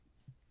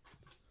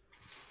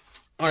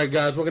All right,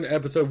 guys, welcome to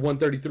episode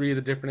 133 of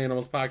the Different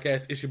Animals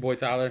Podcast. It's your boy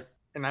Tyler.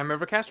 And I'm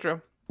Ever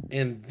Castro.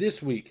 And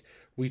this week,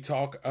 we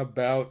talk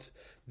about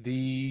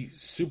the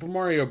Super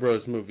Mario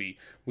Bros. Movie.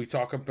 We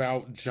talk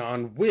about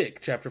John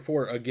Wick, Chapter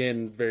 4,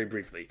 again, very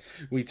briefly.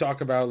 We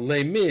talk about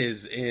Les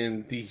Mis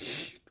and the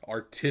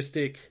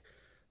artistic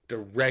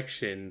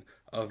direction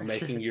of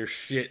making your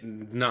shit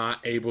not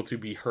able to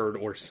be heard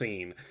or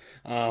seen.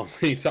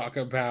 We talk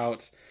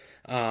about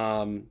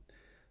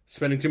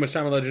spending too much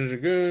time on Legend of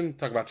Dragoon,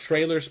 talk about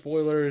trailer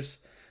spoilers.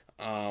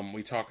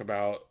 We talk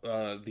about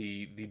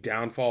the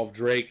downfall of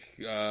Drake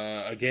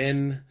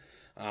again.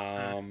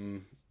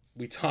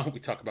 We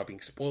talk about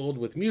being spoiled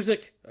with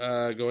music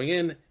going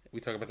in. We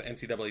talk about the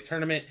NCAA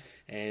tournament,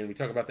 and we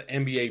talk about the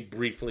NBA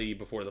briefly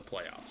before the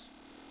playoffs.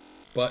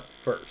 But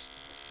first,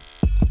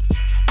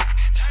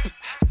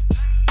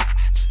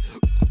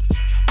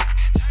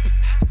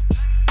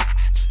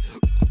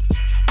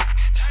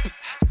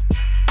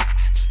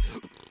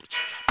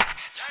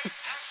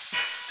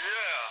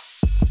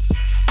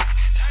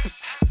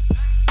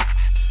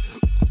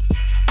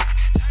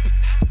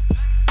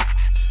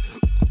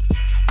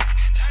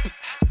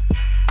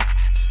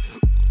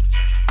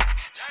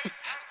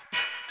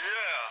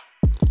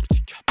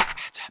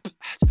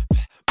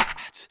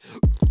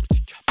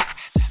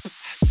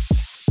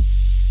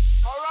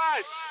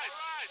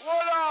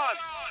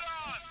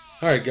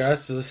 alright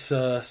guys, so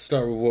let's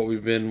start with what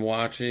we've been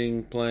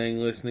watching, playing,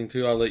 listening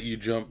to. I'll let you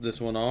jump this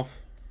one off.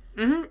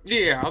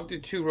 Yeah, I'll do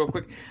two real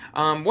quick.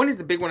 One is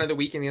the big one of the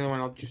week, and the other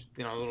one I'll just,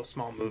 a little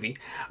small movie.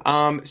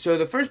 So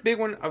the first big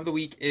one of the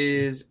week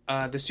is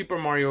the Super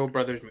Mario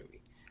Brothers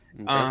movie.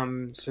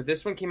 Okay. So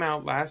this one came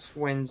out last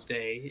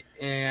Wednesday,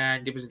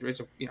 and it was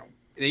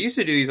they used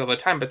to do these all the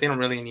time, but they don't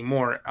really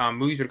anymore.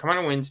 Movies would come out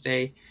on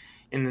Wednesday,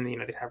 and then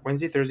they'd have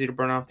Wednesday, Thursday to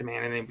burn off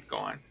demand, and then would go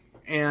on.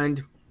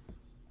 And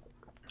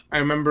I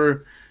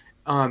remember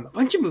a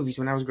bunch of movies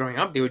when I was growing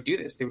up, they would do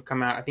this. They would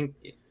come out, I think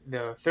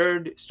the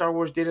third Star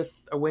Wars did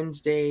a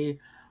Wednesday.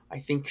 I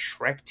think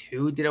Shrek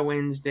 2 did a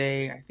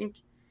Wednesday. I think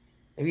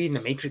maybe even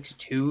The Matrix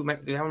 2,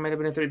 that one might have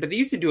been a third. But they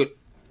used to do it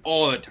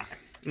all the time.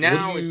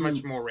 Now it's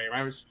much more rare.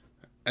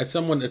 As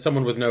someone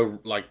with no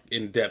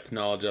in-depth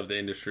knowledge of the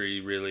industry,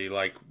 really,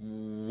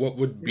 what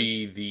would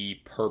be the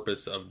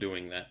purpose of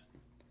doing that?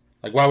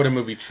 Why would a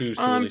movie choose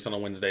to release on a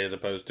Wednesday as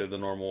opposed to the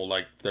normal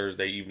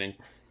Thursday evening?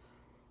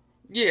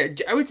 Yeah,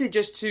 I would say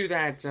just so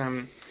that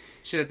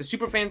the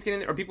super fans get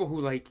in there, or people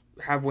who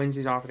have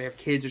Wednesdays off, or they have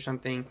kids or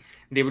something,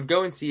 they would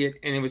go and see it,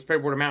 and it would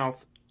spread word of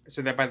mouth,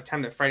 so that by the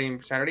time that Friday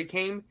and Saturday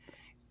came,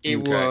 it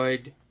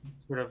would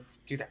sort of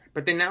do that.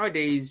 But then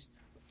nowadays,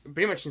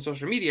 pretty much in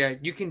social media,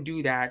 you can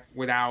do that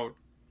without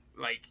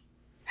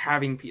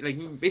having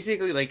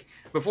basically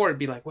before it'd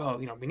be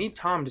we need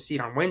Tom to see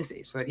it on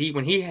Wednesday, so that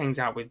when he hangs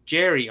out with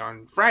Jerry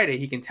on Friday,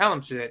 he can tell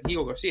him so that he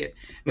will go see it.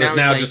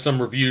 Now just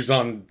some reviews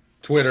on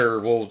Twitter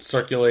will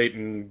circulate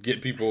and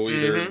get people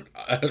either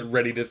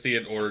ready to see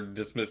it or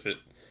dismiss it.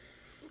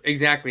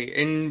 Exactly.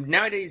 And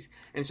nowadays,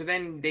 so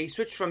then they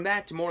switched from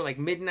that to more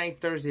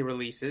midnight Thursday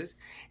releases.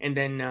 And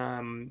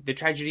then the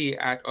tragedy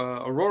at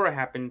Aurora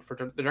happened for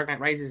The Dark Knight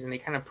Rises, and they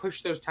kind of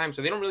pushed those times.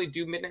 So they don't really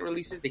do midnight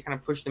releases. They kind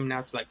of push them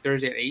now to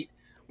Thursday at 8,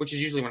 which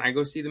is usually when I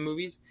go see the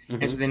movies.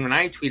 And so then when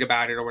I tweet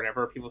about it or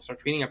whatever, people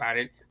start tweeting about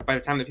it. By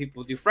the time that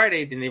people do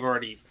Friday, then they've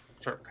already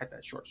sort of cut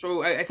that short.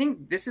 So I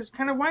think this is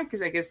kind of why,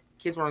 because I guess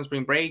kids were on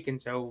spring break,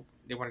 and so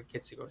they wanted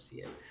kids to go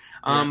see it.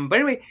 But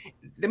anyway,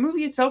 the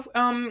movie itself,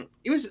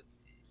 it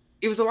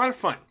was a lot of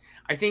fun.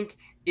 I think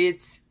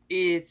it's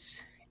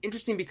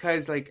interesting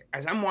because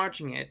as I'm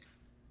watching it,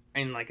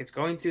 and it's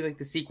going through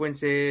the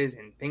sequences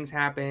and things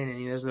happen,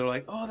 and there's little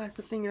oh, that's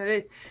the thing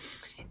that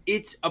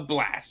it's a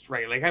blast,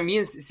 right? Me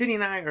and Sydney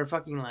and I are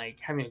fucking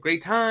having a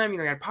great time.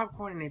 Got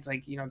popcorn, and it's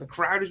the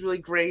crowd is really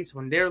great. So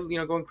when they're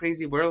going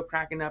crazy, we're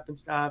cracking up and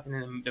stuff. And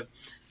then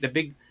the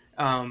big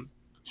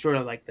sort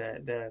of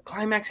the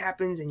climax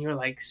happens, and you're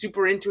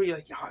super into it.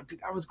 You're oh,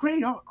 dude, that was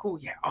great. Oh, cool.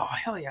 Yeah. Oh,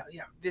 hell yeah.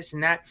 Yeah. This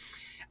and that.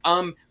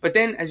 But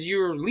then as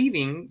you're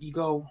leaving, you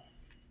go,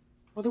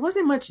 well, there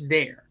wasn't much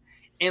there.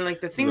 And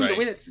the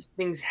way that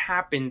things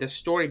happen, the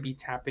story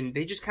beats happen,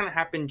 they just kind of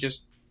happen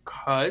just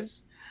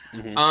cause.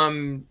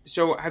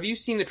 So have you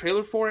seen the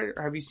trailer for it,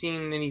 or have you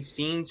seen any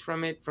scenes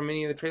from it, from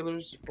any of the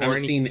trailers, or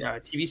any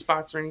TV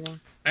spots or anything?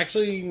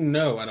 Actually,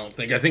 no, I don't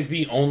think. I think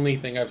the only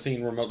thing I've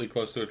seen remotely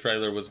close to a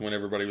trailer was when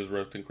everybody was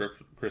roasting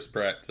Chris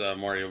Pratt's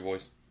Mario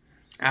voice.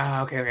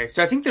 Okay.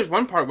 So I think there's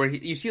one part where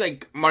you see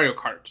Mario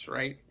Kart,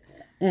 right?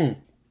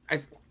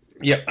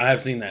 Yep, I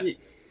have seen that.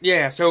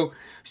 Yeah, so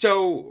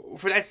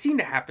for that scene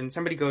to happen,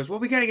 somebody goes, well,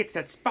 we got to get to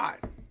that spot.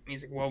 And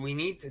he's like, well, we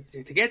need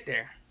to get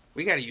there.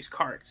 We got to use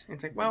carts.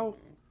 And it's well,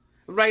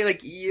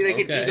 right, you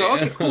go,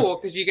 okay, cool,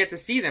 because you get to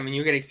see them and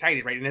you get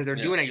excited, right? And as they're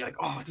doing it, you're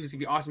oh, dude, it's going to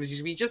be awesome. It's going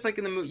to be just like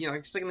in the movie,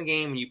 just like in the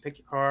game when you pick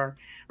your car,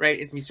 right?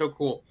 It's going to be so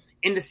cool.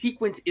 And the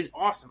sequence is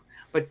awesome.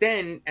 But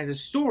then, as a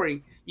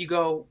story, you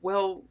go,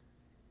 well,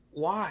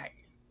 why?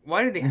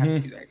 Why did they have to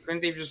do that?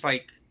 Couldn't they just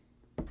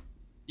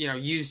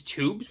use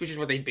tubes, which is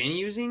what they've been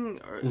using?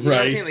 Or,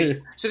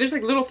 right. So there's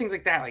little things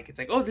like that. It's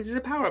oh, this is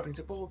a power up, and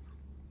it's well,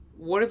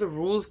 what are the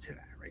rules to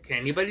that? Right? Can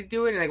anybody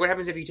do it? And like, what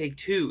happens if you take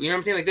two? You know what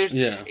I'm saying? Like, there's,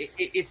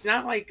 it's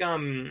not like,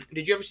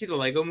 did you ever see the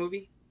Lego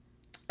movie?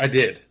 I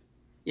did.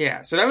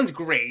 Yeah, so that one's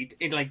great.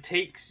 It like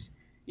takes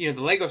the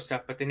Lego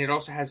stuff, but then it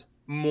also has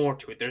more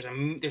to it. There's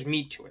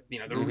meat to it.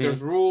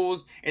 There's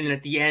rules, and then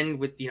at the end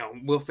with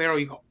Will Ferrell,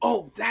 you go,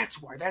 oh,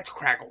 that's why, that's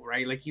Craggle,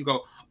 right? Like you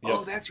go,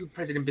 oh, that's who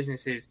President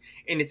Business is,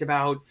 and it's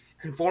about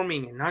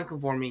conforming and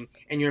non-conforming,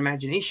 and your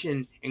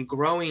imagination and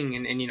growing,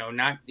 and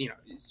not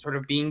sort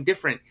of being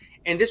different.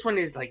 And this one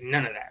is like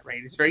none of that,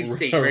 right? It's very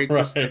safe, very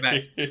close to the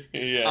best.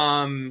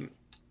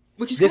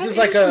 Which is this is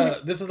like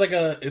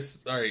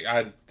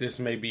a this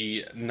may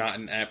be not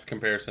an apt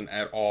comparison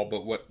at all,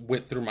 but what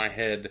went through my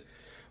head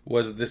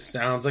was this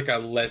sounds like a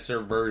lesser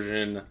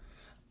version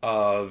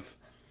of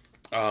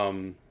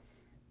No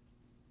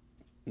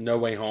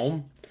Way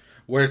Home,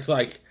 where it's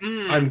like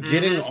I'm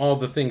getting all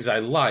the things I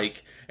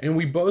like, and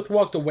we both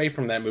walked away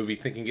from that movie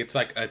thinking it's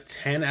like a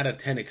 10 out of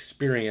 10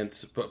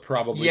 experience, but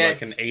probably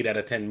like an 8 out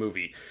of 10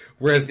 movie,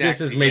 whereas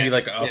this is maybe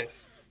like a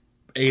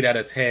 8 out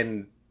of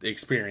 10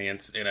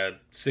 experience in a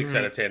 6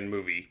 out of 10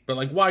 movie. But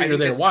like while you're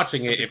there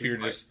watching it, if you're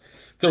just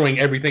throwing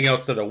everything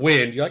else to the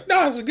wind, you're like,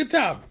 no, it's a good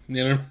time,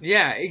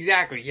 Yeah,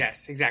 exactly.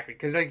 Yes, exactly.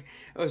 Because like,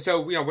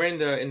 so we're in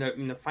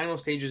the final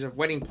stages of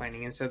wedding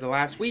planning, and so the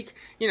last week,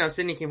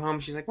 Sydney came home.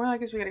 She's like, well, I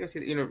guess we gotta go see.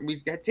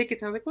 We had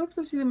tickets, and I was like, well, let's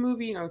go see the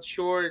movie. It's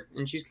short,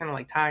 and she's kind of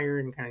like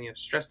tired and kind of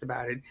stressed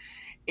about it.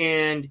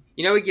 And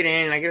we get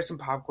in, and I get her some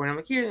popcorn. I'm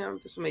like, here,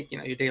 this will make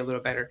your day a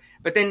little better.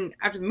 But then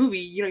after the movie,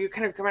 you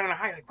kind of come out on a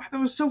high, like, wow, that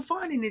was so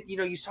fun. And it,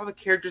 you saw the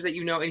characters that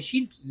and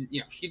she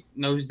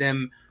knows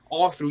them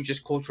all through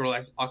just cultural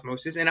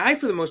osmosis. And I,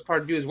 for the most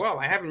part, do as well.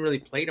 I haven't really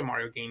played a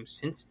Mario game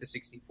since the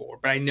 64,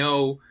 but I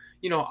know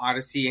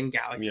Odyssey and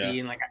Galaxy,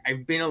 and like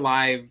I've been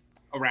alive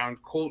around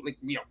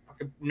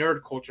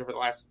nerd culture for the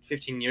last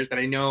 15 years that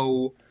I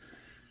know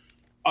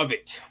of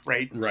it,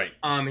 right?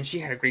 And she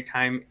had a great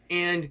time,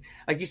 and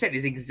like you said,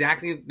 is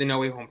exactly the No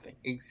Way Home thing,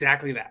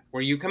 exactly that,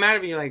 where you come out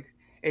of it, you're like,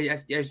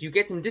 as you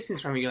get some distance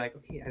from it, you're like,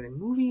 okay, as a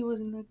movie, it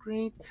wasn't that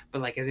great,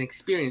 but like as an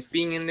experience,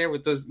 being in there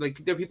with those,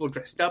 like, there are people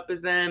dressed up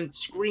as them,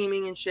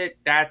 screaming and shit,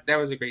 that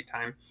was a great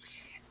time.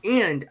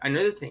 And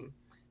another thing,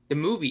 the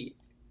movie,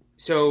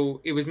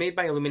 so it was made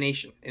by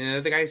Illumination, and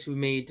they're the guys who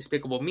made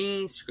Despicable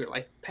Me, Secret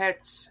Life of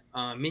Pets,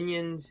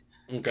 Minions.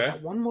 Okay.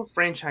 One more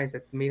franchise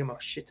that made them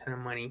a shit ton of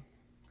money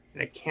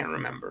that I can't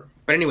remember.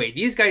 But anyway,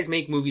 these guys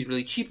make movies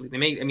really cheaply. They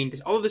make,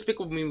 all of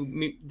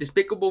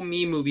Despicable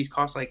Me movies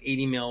cost like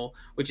 80 mil,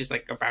 which is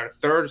like about a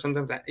third, or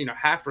sometimes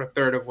half or a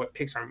third of what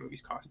Pixar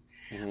movies cost.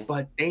 Mm-hmm.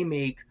 But they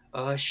make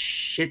a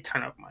shit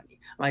ton of money,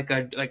 like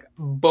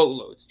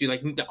boatloads, dude.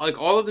 Like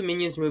all of the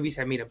Minions movies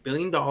have made $1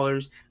 billion.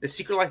 The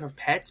Secret Life of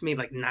Pets made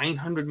like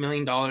 $900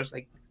 million.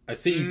 Like, I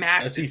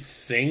see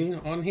Sing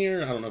on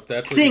here. I don't know if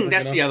that's Sing.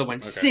 That's the other one.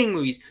 Okay. Sing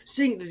movies.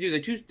 Sing.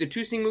 The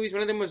two Sing movies.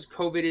 One of them was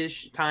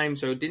COVID-ish time,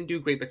 so it didn't do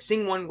great. But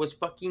Sing 1 was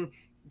fucking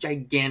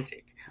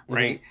gigantic,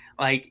 right?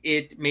 Mm-hmm. Like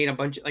it made a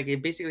bunch. Like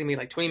it basically made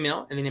like 20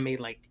 mil, and then it made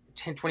like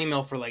 20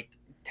 mil for like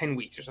 10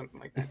 weeks or something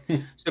like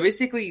that. So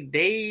basically,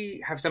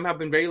 they have somehow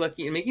been very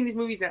lucky in making these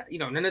movies that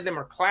none of them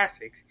are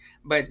classics,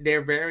 but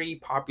they're very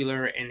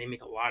popular and they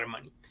make a lot of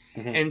money.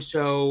 Mm-hmm. And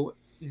so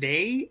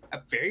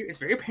it's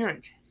very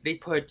apparent they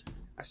put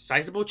a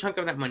sizable chunk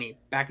of that money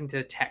back into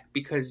the tech,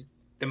 because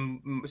the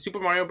Super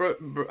Mario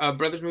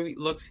Brothers movie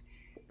looks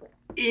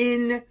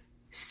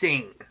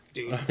insane,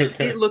 dude.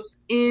 Okay. It looks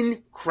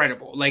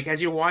incredible. Like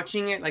as you're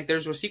watching it, like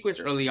there's a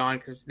sequence early on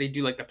because they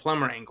do like the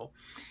plumber angle,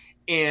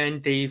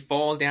 and they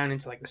fall down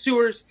into like the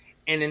sewers,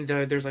 and then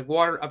there's like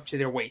water up to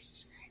their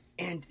waists,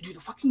 and dude,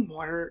 the fucking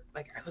water.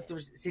 Like I looked, there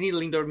was Sydney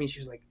leaned over me, and she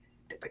was like,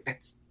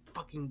 "That's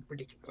fucking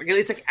ridiculous." Like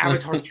it's like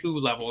Avatar 2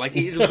 level. Like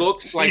it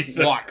looks like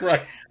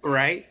water,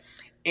 right?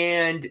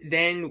 And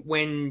then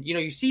when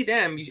you see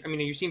them,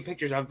 you've seen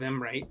pictures of them,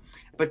 right?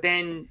 But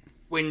then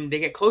when they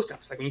get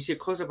close-ups, like when you see a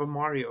close-up of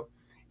Mario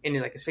and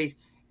like his face,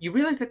 you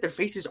realize that their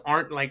faces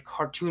aren't like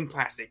cartoon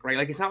plastic, right?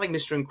 Like it's not like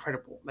Mr.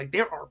 Incredible. Like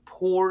there are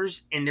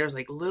pores, and there's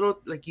like little,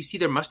 like you see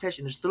their mustache,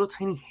 and there's little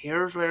tiny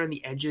hairs right on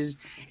the edges,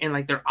 and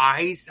like their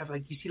eyes have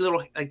like, you see little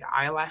like the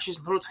eyelashes,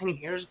 and little tiny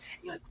hairs.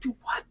 And you're like, dude,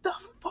 what the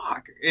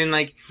fuck? And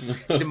like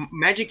the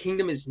Magic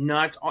Kingdom is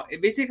nuts.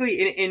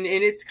 Basically, and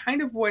it's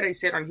kind of what I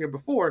said on here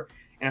before,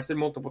 and I've said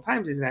multiple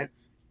times, is that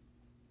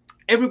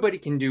everybody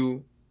can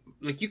do,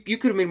 like, you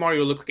could have made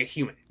Mario look like a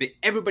human.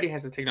 Everybody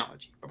has the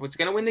technology. But what's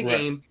going to win the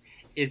game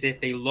is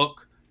if they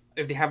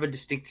have a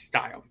distinct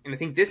style. And I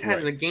think this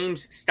has the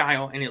game's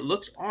style, and it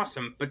looks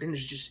awesome, but then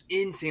there's just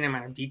insane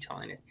amount of detail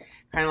in it.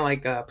 Kind of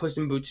like Puss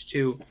in Boots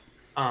 2.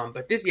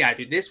 But this,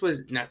 dude, this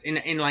was nuts.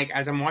 And like,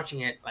 as I'm watching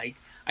it, like,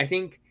 I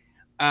think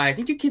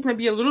your kids might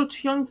be a little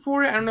too young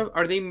for it. I don't know.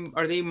 Are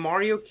they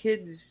Mario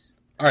kids?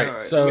 All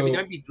right, so they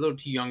might be a little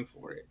too young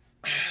for it.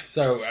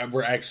 So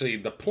we're actually,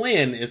 the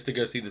plan is to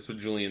go see this with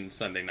Julian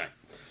Sunday night.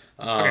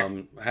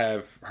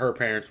 Have her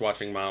parents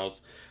watching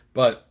Miles,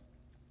 but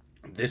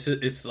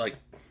it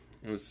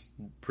was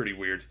pretty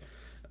weird.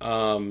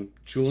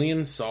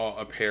 Julian saw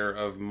a pair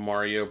of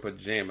Mario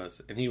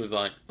pajamas, and he was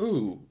like,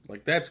 "Ooh,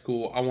 like that's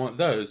cool. I want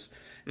those."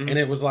 And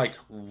it was like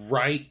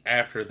right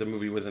after the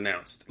movie was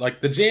announced. Like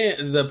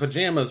the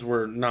pajamas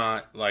were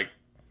not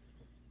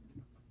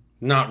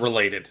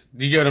related.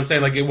 Do you get what I'm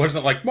saying? Like it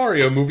wasn't like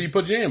Mario movie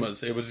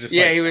pajamas. It was just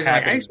Yeah, like he was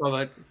happened.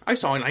 like, I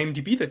saw on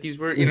IMDb that these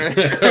were, you know.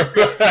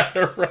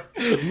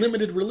 Right.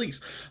 Limited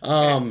release.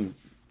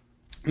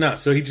 No,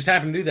 so he just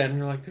happened to do that, and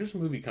we're like, "There's a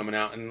movie coming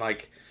out," and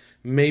like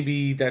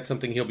maybe that's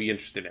something he'll be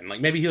interested in. Like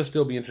maybe he'll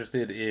still be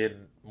interested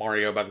in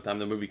Mario by the time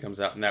the movie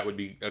comes out, and that would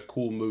be a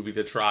cool movie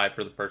to try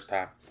for the first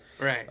time.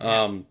 Right.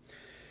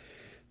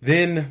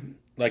 Then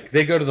like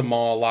they go to the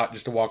mall a lot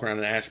just to walk around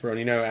in Asheboro. And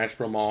you know,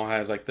 Asheboro Mall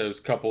has like those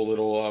couple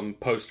little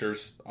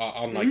posters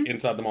on like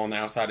inside the mall and the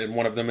outside, and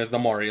one of them is the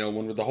Mario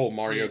one with the whole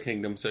Mario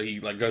Kingdom. So he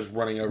like goes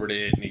running over to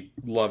it, and he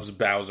loves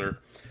Bowser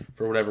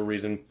for whatever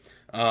reason.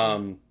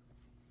 So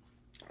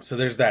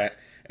there's that,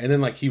 and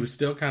then like he was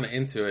still kind of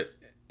into it,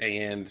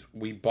 and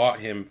we bought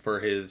him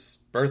for his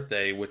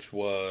birthday, which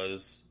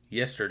was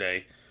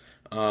yesterday.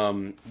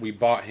 We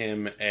bought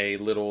him a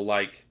little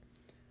like,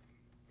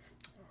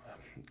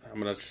 I'm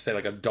gonna say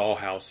like a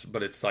dollhouse,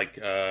 but it's like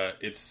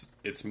it's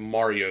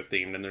Mario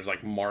themed, and there's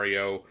like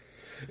Mario.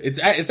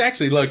 It's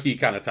actually low key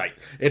kind of tight.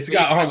 It's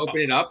got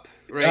open it up,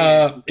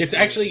 right?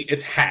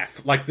 It's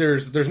half. Like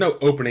there's no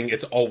opening.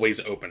 It's always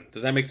open.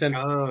 Does that make sense?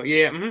 Oh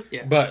yeah,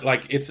 yeah. But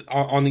like it's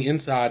on the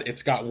inside.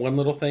 It's got one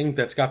little thing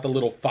that's got the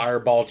little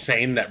fireball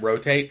chain that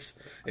rotates.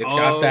 It's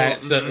got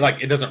that, so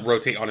like it doesn't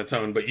rotate on its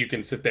own, but you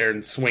can sit there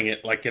and swing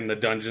it like in the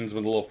dungeons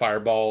when the little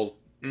fireball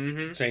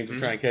chains will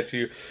try and catch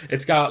you.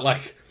 It's got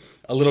like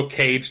a little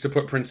cage to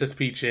put Princess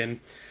Peach in.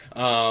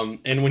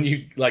 And when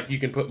you like, you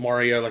can put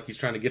Mario like he's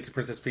trying to get to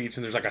Princess Peach,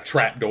 and there's like a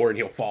trap door, and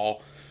he'll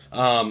fall.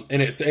 And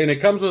it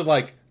comes with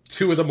like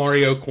 2 of the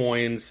Mario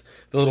coins,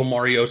 the little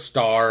Mario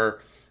star,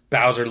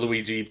 Bowser,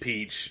 Luigi,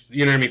 Peach.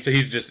 You know what I mean? So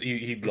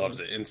he loves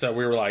it. And so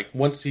we were like,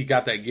 once he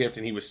got that gift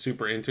and he was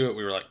super into it,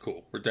 we were like,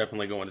 cool, we're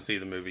definitely going to see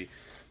the movie.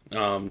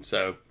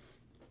 So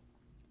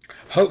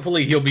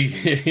hopefully he'll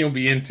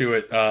be into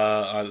it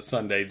on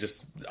Sunday,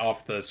 just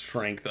off the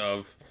strength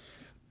of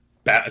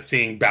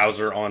seeing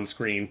Bowser on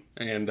screen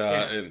and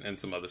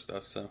some other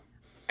stuff. So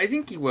I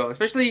think he will,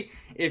 especially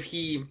if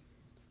he.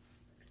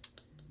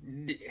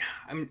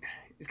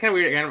 It's kind of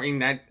weird. I don't mean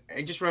that.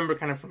 I just remember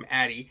kind of from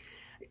Addie.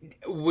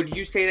 Would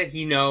you say that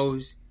he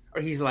knows,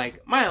 or he's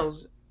like,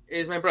 Miles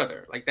is my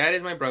brother, like that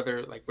is my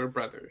brother, like we're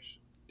brothers,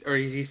 or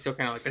is he still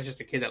kind of like that's just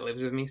a kid that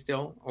lives with me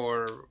still,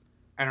 or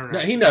I don't know.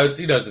 No, he knows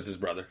it's his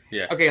brother.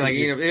 Yeah. Okay, like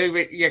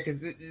yeah, because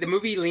the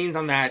movie leans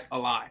on that a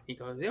lot. He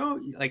goes,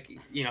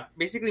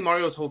 basically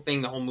Mario's whole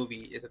thing, the whole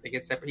movie is that they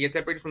get separated. He gets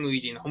separated from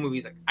Luigi, and the whole movie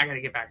is like, I got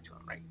to get back to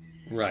him, right?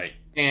 Right.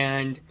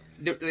 And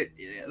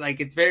like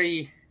it's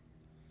very,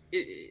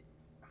 it's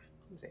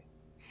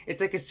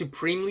like a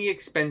supremely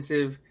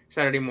expensive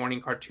Saturday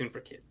morning cartoon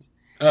for kids.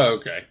 Oh,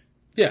 okay.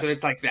 Yeah. So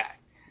it's like that.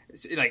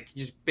 It's like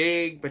just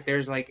big, but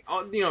there's like,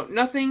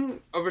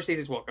 nothing overstays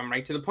its welcome,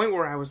 right? To the point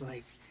where I was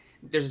like,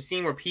 there's a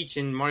scene where Peach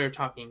and Mario are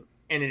talking,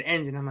 and it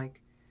ends, and I'm like,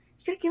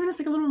 you could have given us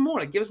like a little more,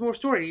 like give us more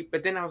story.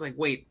 But then I was like,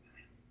 wait,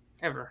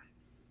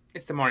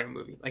 it's the Mario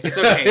movie. Like it's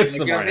okay. It's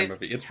like, the Mario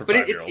movie. It's for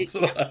 5-year-olds.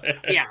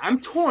 Yeah,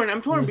 I'm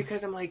torn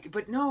because I'm like,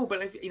 but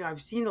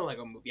I've seen the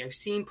Lego movie. I've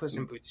seen Puss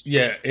in Boots.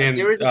 Yeah, and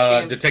there is a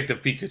chance,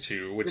 Detective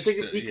Pikachu, which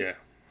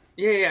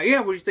yeah.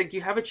 Where it's like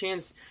you have a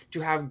chance to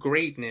have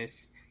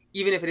greatness,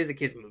 even if it is a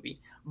kids movie.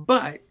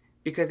 But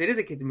because it is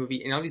a kids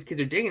movie and all these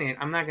kids are digging it,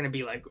 I'm not going to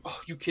be like, oh,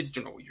 you kids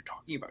don't know what you're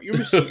talking about. You're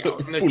missing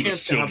out on the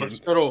chance to have a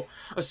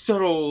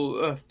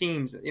subtle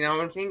themes. You know what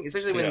I'm saying?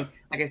 Especially when,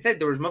 like I said,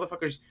 there was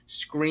motherfuckers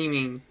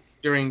screaming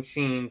during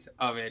scenes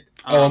of it.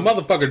 A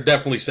motherfucker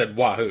definitely said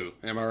wahoo.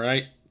 Am I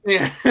right?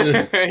 Yeah.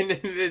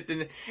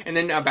 And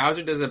then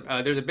Bowser does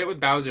there's a bit with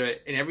Bowser,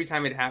 and every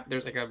time it happened,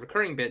 there's like a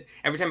recurring bit.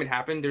 Every time it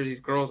happened, there's these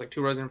girls, like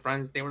 2 Rosen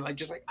friends. They were like,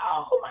 just like,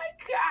 oh my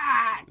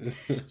god.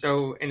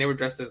 So, and they were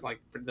dressed as like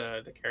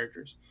the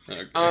characters.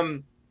 Okay.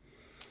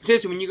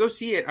 So when you go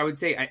see it, I would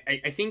say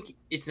I think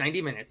it's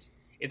 90 minutes.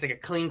 It's like a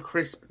clean,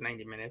 crisp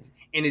 90 minutes.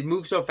 And it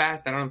moves so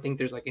fast that I don't think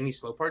there's like any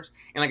slow parts.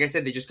 And like I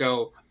said, they just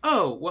go,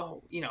 oh,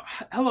 well,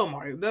 hello,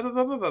 Mario, blah, blah,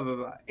 blah, blah, blah, blah,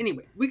 blah.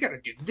 Anyway, we got to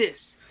do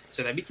this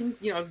so that we can,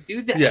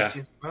 do that. Yeah.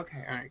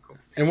 Okay, all right, cool.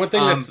 And one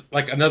thing that's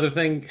like another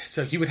thing,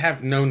 so he would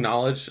have no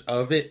knowledge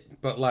of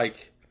it, but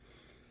like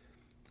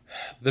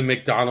the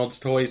McDonald's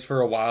toys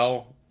for a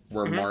while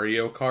were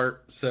Mario Kart.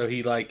 So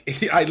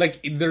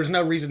there's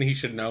no reason he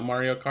should know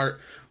Mario Kart.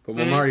 But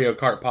when Mario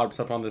Kart pops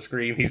up on the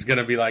screen, he's going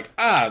to be like,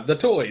 the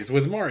toys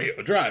with Mario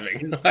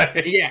driving.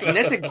 Yeah, and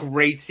that's a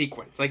great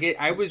sequence. Like, as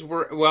I was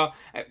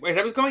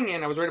going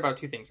in, I was worried about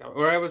 2 things.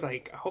 Or I was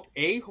like,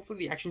 hopefully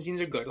the action scenes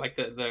are good. Like,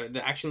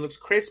 the action looks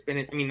crisp,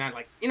 and not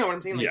like, you know what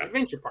I'm saying? Like,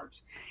 adventure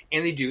parts.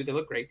 And they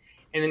look great.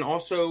 And then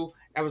also,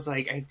 I was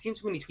like, I had seen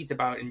so many tweets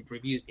about and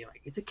reviews being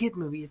like, it's a kid's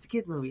movie.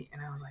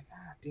 And I was like,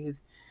 dude.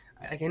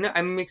 Like, I know,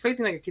 I'm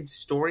expecting like a kid's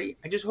story.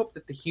 I just hope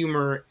that the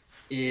humor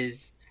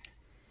is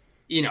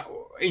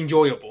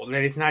enjoyable,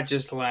 that it's not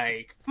just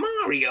like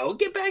Mario,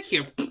 get back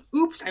here.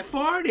 Oops, I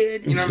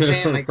farted. You know what I'm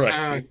saying? Like,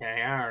 Right.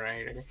 okay, all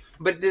right. Okay.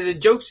 But the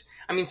jokes,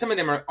 I mean, some of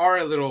them are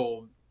a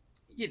little,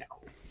 you know,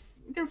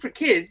 they're for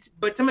kids,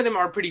 but some of them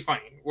are pretty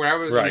funny. Where I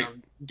was, Right.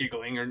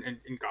 giggling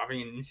and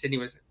coughing, and Sydney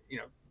was,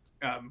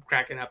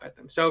 cracking up at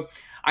them. So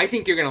I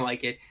think you're gonna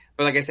like it.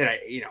 But like I said,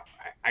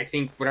 I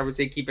think what I would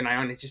say keep an eye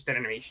on is just that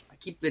animation.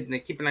 Keep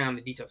an eye on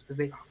the details because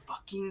they are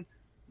fucking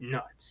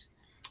nuts.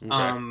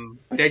 Okay.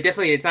 But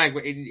it's not.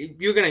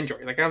 You're gonna enjoy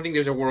it. Like I don't think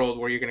there's a world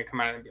where you're gonna come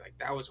out and be like,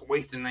 that was a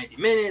waste of 90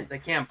 minutes. I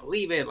can't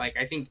believe it. Like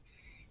I think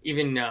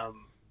even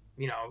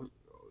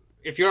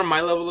if you're on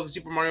my level of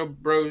Super Mario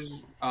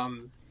Bros.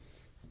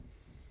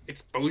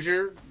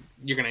 Exposure,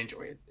 you're gonna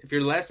enjoy it. If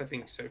you're less, I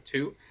think so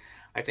too.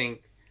 I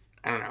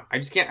don't know. I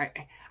just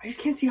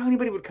can't see how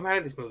anybody would come out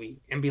of this movie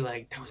and be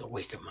like, that was a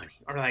waste of money,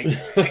 or like,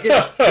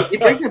 it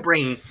breaks my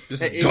brain.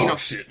 This is dog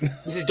shit.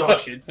 This is dog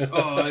shit.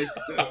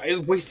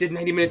 I wasted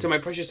 90 minutes of my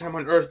precious time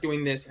on Earth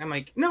doing this. I'm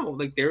like, no,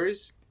 like there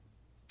is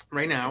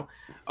right now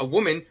a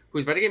woman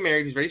who's about to get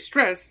married, who's very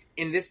stressed,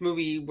 and this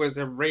movie was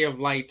a ray of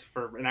light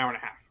for an hour and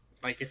a half.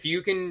 Like if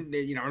you can,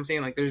 you know what I'm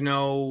saying? Like there's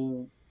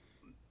no,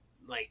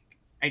 like,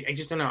 I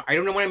just don't know. I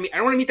don't want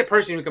to meet the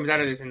person who comes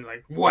out of this and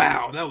like,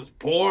 wow, that was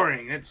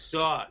boring. That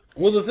sucked.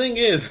 Well, the thing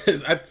is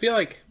I feel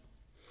like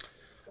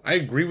I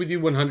agree with you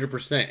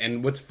 100%.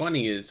 And what's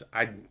funny is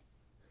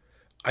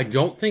I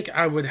don't think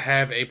I would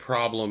have a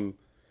problem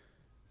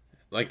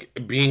like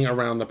being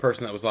around the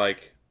person that was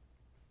like,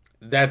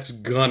 that's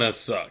gonna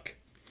suck.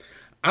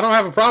 I don't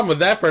have a problem with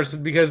that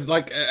person because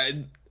like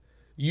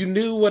you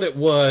knew what it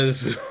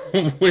was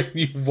when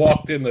you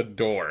walked in the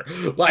door.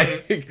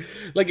 Like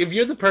if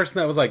you're the person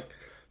that was like,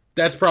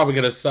 that's probably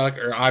gonna suck,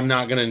 or I'm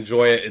not gonna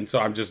enjoy it, and so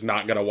I'm just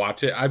not gonna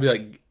watch it, I'd be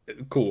like,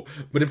 cool.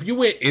 But if you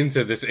went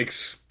into this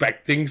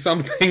expecting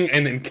something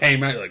and then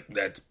came out like,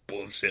 that's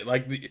bullshit,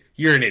 like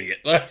you're an idiot.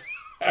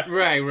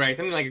 Right.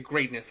 Something like a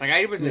greatness. Like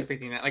I wasn't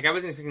expecting that. Like I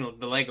wasn't expecting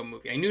the Lego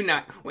movie. I knew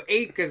not. Well,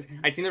 because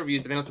I'd seen the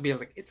reviews, but then also I was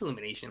like, it's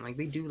Illumination. Like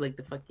they do like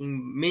the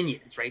fucking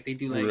Minions, right? They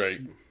do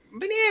like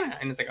banana,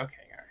 and it's like, okay,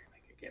 all right,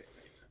 like I get it.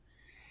 Right? So,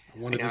 I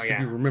wanted this to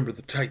be Remember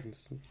the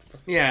Titans.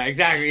 Yeah,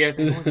 exactly. Yes,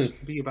 I want this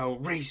to be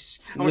about race.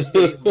 I want this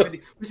to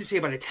be, what's to say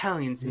about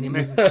Italians in the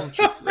American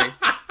culture, right?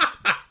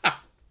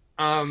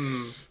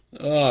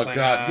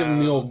 God, give him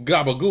the old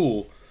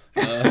gabagool.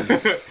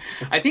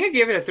 I think I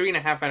gave it a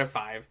 3.5 out of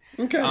 5.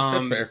 Okay,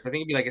 that's fair. So I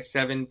think it'd be like a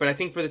 7, but I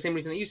think for the same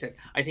reason that you said.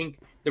 I think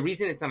the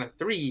reason it's not a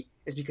 3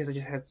 is because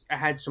I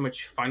had so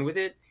much fun with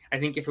it. I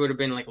think if it would have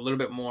been like a little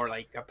bit more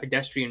like a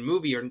pedestrian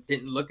movie or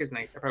didn't look as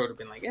nice, I probably would have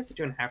been like, yeah, it's a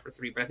 2.5 or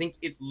 3. But I think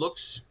it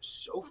looks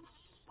so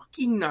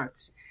fucking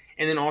nuts,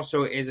 and then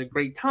also is a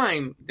great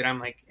time that I'm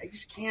like, I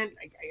just can't.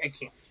 I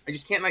can't. I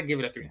just can't not give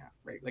it a 3.5.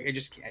 Right? Like I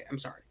just can't. I'm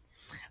sorry.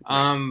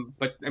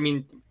 But I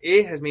mean,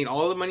 it has made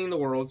all the money in the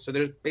world, so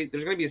there's going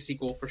to be a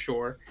sequel for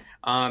sure.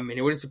 And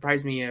it wouldn't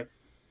surprise me if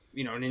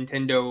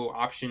Nintendo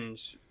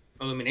options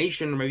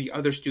Illumination or maybe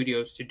other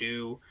studios to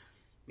do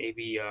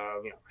maybe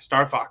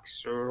Star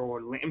Fox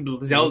or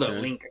Zelda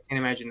Link. I can't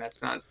imagine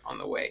that's not on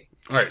the way.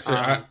 All right, so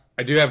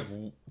I do have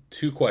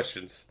 2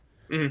 questions.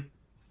 Mm-hmm.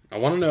 I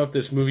want to know if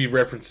this movie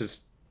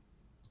references.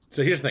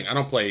 So here's the thing: I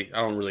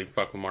don't really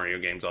fuck with Mario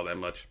games all that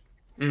much.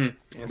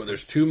 Mm-hmm. Yes, but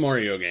there's 2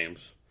 Mario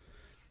games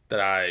that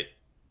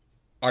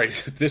all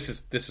right, this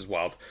is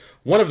wild.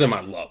 One of them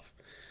I love,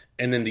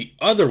 and then the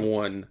other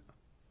one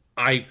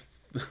I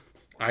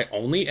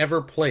only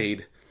ever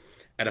played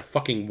at a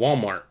fucking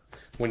Walmart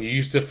when you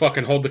used to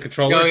fucking hold the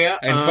controller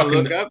and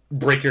fucking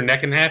break your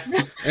neck in half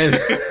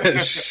and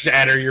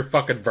shatter your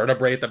fucking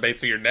vertebrae at the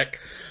base of your neck.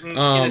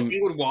 And the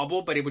thing would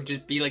wobble, but it would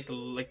just be like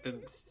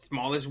the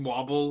smallest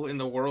wobble in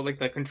the world, like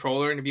the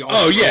controller, and it'd be all.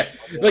 Oh yeah,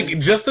 like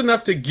just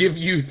enough to give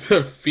you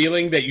the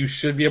feeling that you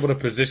should be able to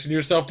position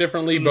yourself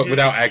differently, but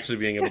without actually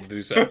being able to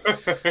do so.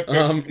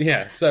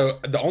 Yeah. So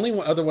the only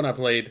other one I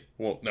played,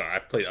 well, no,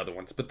 I've played other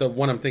ones, but the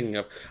one I'm thinking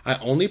of, I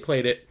only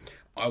played it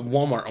at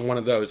Walmart on one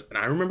of those, and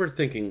I remember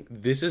thinking,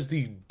 this is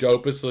the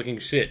dopest looking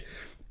shit,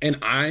 and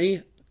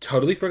I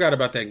totally forgot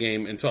about that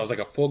game until I was like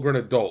a full-grown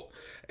adult.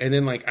 And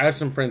then like I have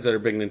some friends that are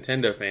big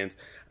Nintendo fans,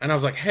 and I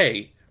was like,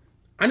 hey,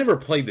 I never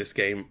played this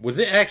game. Was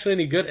it actually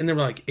any good? And they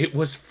were like, it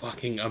was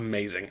fucking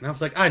amazing. And I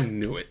was like, I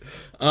knew it.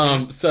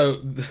 So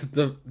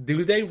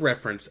do they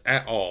reference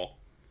at all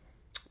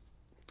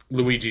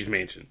Luigi's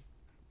Mansion?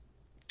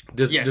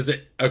 Does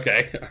it?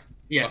 Okay.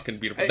 Yes. Fucking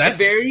beautiful.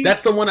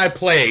 That's the one I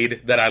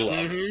played that I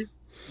love. Mm-hmm.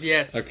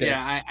 Yes. Okay.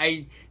 Yeah.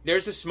 I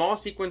there's a small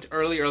sequence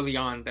early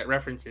on that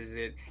references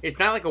it. It's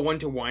not like a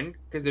 1-to-1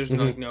 because there's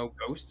no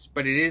ghosts,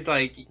 but it is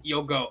like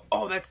you'll go,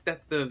 oh, that's the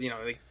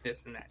like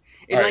this and that,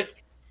 and all like,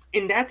 right.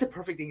 and that's a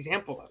perfect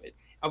example of it,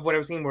 of what I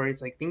was saying, where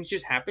it's like things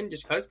just happen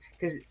just because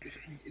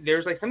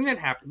there's like something that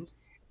happens,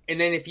 and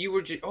then if you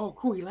were just, oh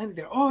cool, he landed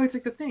there, oh it's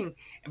like the thing,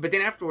 but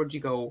then afterwards you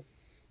go,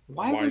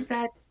 why was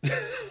that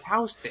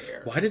house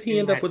there? Why did he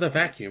end up with a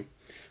vacuum?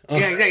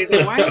 Yeah, exactly.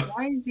 It's like,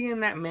 why is he in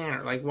that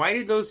manner? Like, why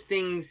did those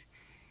things?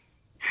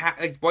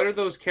 Like, what are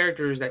those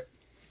characters that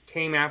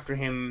came after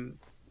him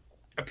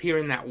appear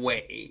in that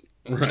way?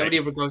 Nobody Right.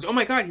 ever goes, "Oh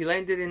my god, he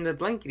landed in the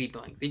blankety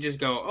blank." They just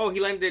go, "Oh, he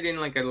landed in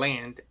like a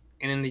land,"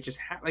 and then they just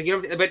like you know.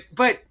 What I'm saying?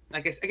 But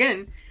I guess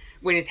again,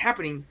 when it's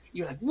happening,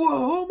 you're like, "Whoa!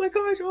 Oh my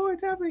gosh! Oh,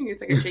 it's happening!"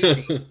 It's like a chase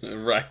scene.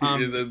 Right.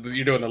 Um,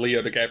 You're doing the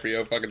Leo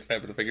DiCaprio fucking snap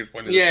with the fingers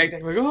pointed at yeah, you.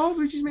 exactly. Like, oh,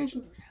 Luigi's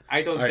Mansion. I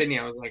All told right. Sydney,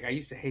 I was like, I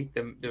used to hate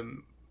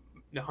the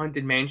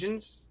haunted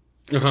mansions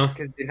Uh huh.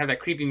 because they have that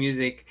creepy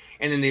music,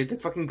 and then the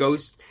fucking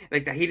ghost.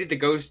 Like I hated the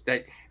ghost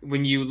that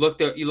when you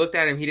looked at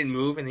him, he didn't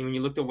move, and then when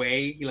you looked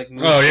away, he like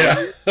moved Oh toward yeah.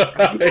 you.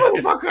 Like, this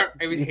motherfucker!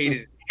 I was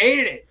hated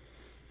it.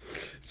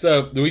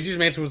 So Luigi's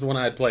Mansion was the one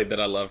I had played that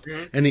I loved,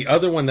 Mm-hmm. and the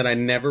other one that I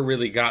never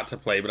really got to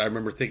play, but I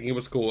remember thinking it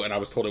was cool, and I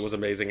was told it was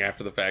amazing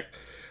after the fact.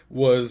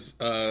 Was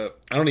I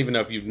don't even know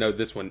if you know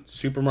this one,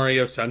 Super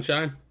Mario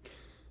Sunshine.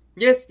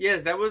 Yes,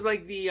 yes, that was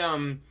like the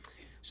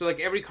So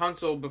like every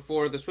console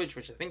before the Switch,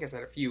 which I think has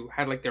had a few,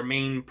 had like their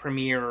main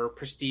premier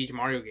prestige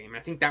Mario game. And I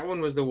think that one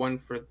was the one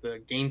for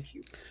the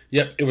GameCube.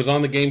 Yep, it was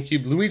on the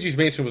GameCube. Luigi's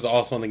Mansion was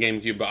also on the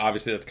GameCube, but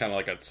obviously that's kind of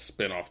like a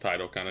spin-off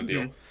title kind of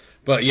deal. Mm-hmm.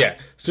 But yeah,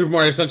 Super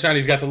Mario Sunshine.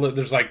 He's got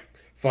there's like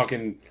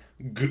fucking.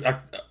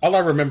 All I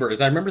remember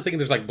is I remember thinking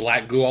there's like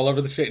black goo all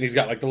over the shit, and he's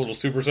got like the little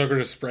super soaker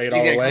to spray it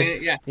all away.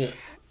 Yeah. Yeah.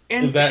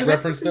 And Is that so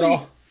referenced at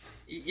all?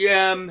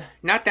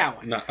 Not that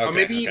one. No. Or Okay.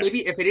 maybe Okay.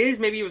 maybe if it is,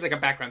 maybe it was like a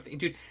background thing.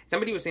 Dude,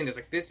 somebody was saying there's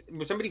like this.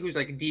 Somebody who's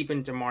like deep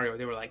into Mario,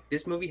 they were like,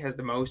 this movie has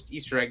the most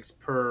Easter eggs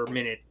per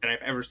minute that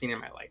I've ever seen in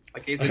my life.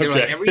 Like they were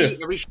like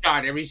every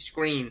shot, every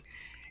screen,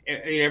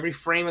 every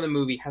frame of the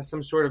movie has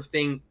some sort of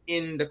thing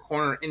in the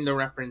corner in the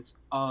reference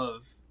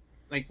of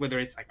like whether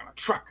it's like on a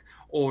truck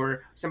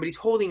or somebody's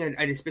holding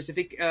a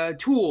specific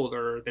tool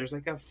or there's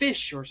like a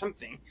fish or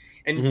something.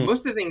 And Mhm.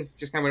 most of the things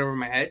just kind of went over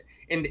my head.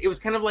 And it was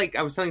kind of like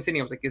I was telling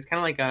Sydney, I was like, it's kind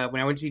of like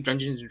when I went to see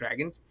Dungeons and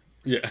Dragons,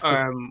 Yeah.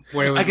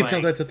 where it was I can like,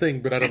 tell that's a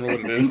thing, but I don't know what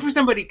that's it the thing is. for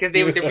somebody because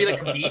there'd be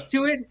like a beat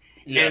to it,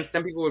 Yeah. and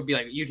some people would be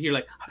like, you'd hear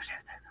like,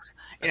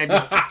 and I'd be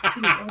like,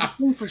 that was a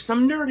thing for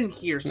some nerd in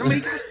here. Somebody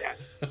got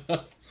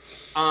that.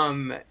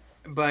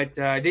 But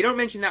they don't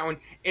mention that one.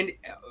 And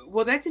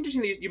well, that's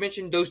interesting that you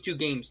mentioned those two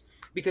games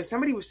because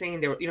somebody was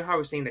saying you know how I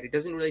was saying that it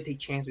doesn't really take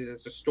chances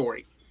as a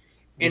story,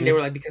 and they were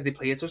like because they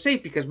play it so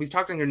safe because we've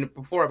talked on here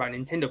before about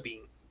Nintendo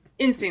being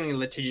insanely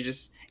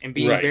litigious and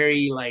being Right.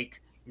 very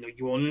like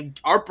you will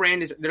our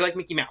brand is they're like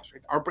Mickey Mouse,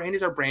 right? Our brand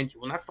is our brand. You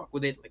will not fuck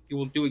with it. Like you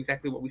will do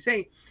exactly what we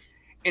say.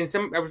 And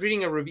I was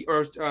reading a review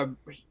or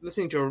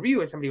listening to a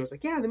review, and somebody was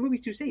like, "Yeah, the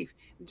movie's too safe,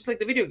 just like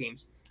the video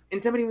games." And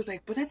somebody was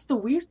like, "But that's the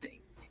weird thing,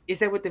 is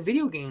that with the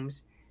video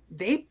games,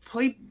 they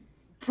play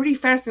pretty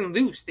fast and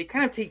loose. They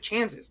kind of take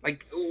chances.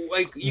 Like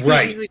you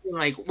can easily be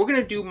like, we're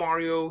gonna do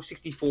Mario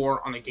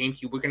 64 on the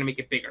GameCube. We're gonna make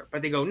it bigger,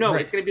 but they go, no,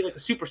 it's gonna be like a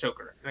Super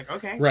Soaker. I'm like,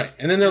 okay, Right.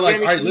 And then they're like,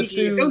 all right, let's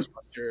do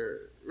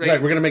Ghostbuster.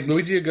 Right, we're gonna make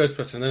Luigi a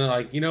Ghostbuster, and then they're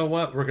like, you know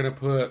what? We're gonna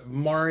put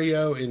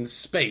Mario in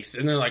space,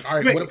 and they're like, all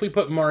right, what if we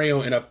put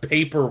Mario in a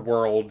paper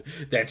world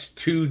that's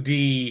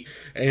 2D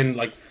and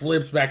like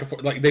flips back and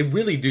forth? Like they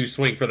really do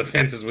swing for the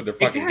fences with their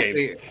fucking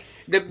games.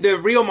 The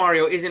real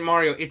Mario isn't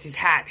Mario; it's his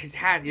hat. His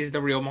hat is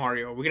the real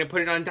Mario. We're gonna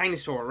put it on a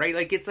dinosaur, right?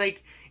 Like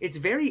it's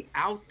very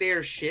out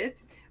there shit.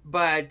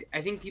 But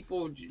I think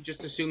people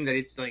just assume that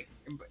it's like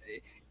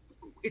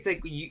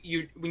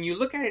you when you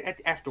look at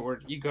it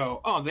afterward, you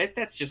go, oh,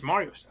 that's just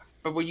Mario stuff.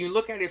 But when you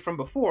look at it from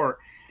before,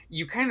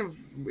 you kind of,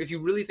 if you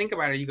really think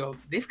about it, you go,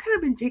 they've kind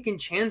of been taking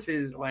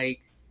chances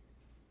like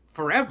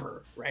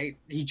forever, right?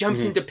 He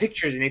jumps into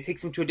pictures and it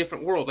takes him to a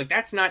different world. Like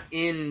that's not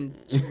in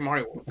Super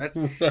Mario World. That's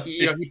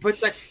he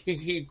puts like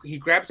he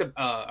grabs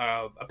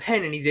a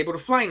pen and he's able to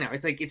fly now.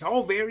 It's like it's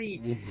all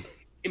very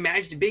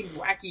imagined, big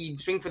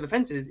wacky swing for the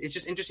fences. It's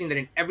just interesting that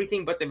in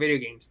everything but the video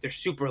games, they're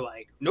super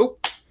like,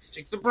 nope,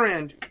 stick to the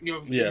brand.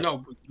 No,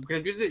 we're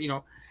gonna do this.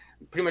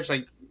 Pretty much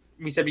like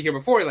we said here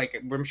before. Like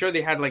I'm sure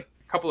they had like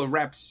a couple of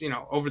reps,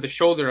 over the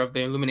shoulder of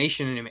the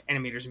Illumination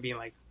animators and being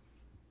like,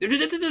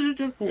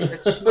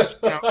 that's too much.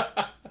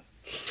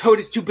 Toad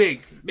is too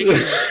big. Make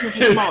it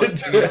too small.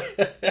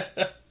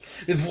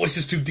 His voice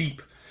is too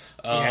deep.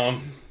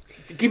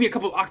 Give me a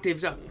couple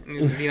octaves up.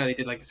 And, they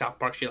did like a South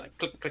Park shit, like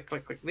click, click,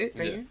 click, click,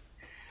 right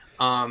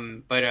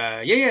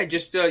here.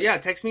 Just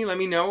text me, let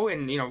me know,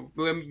 and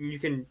we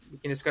can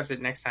discuss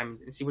it next time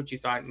and see what you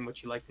thought and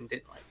what you liked and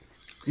didn't like.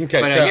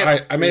 Okay,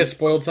 but, I may have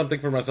spoiled something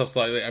for myself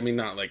slightly. I mean,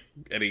 not like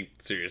any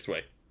serious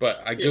way,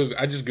 but I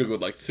just googled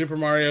like Super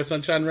Mario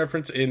Sunshine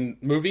reference in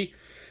movie,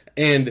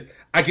 and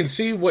I can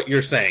see what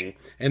you're saying,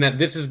 and that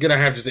this is gonna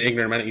have just an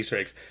ignorant amount of Easter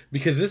eggs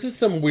because this is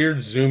some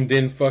weird zoomed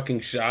in fucking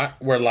shot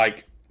where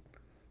like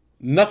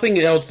nothing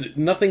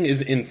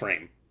is in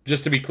frame.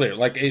 Just to be clear,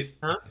 like it.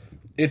 Huh?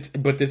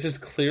 But this is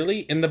clearly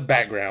in the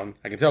background.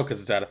 I can tell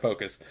because it's out of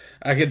focus.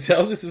 I can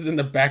tell this is in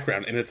the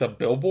background, and it's a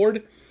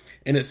billboard,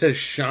 and it says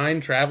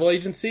Shine Travel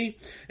Agency,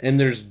 and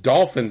there's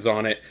dolphins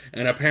on it,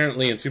 and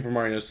apparently in Super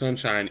Mario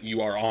Sunshine,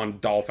 you are on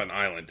Dolphin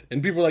Island.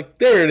 And people are like,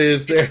 there it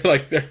is. They're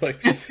like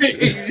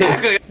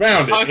exactly.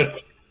 Found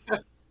it.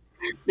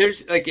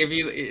 There's like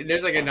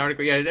there's like an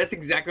article, that's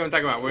exactly what I'm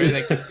talking about. Where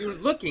like if you're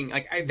looking,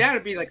 like that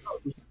would be like, oh,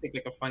 this is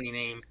like a funny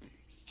name.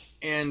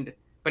 And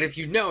But if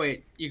you know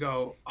it, you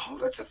go, oh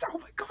my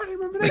god, I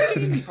remember that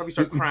game. You probably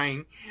start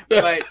crying.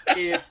 But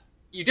if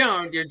you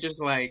don't, you're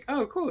just like,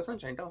 oh, cool,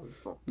 Sunshine Dolphins,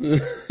 cool.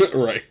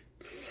 Right.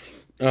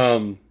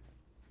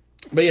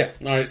 But yeah,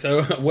 all right.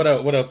 So what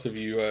else have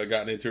you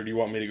gotten into? Or do you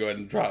want me to go ahead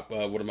and drop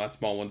one of my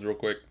small ones real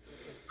quick?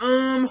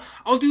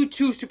 I'll do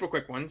 2 super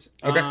quick ones.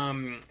 Okay.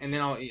 And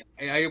then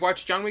I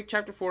watched John Wick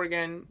Chapter 4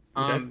 again.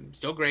 Okay.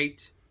 Still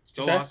great,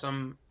 still Okay.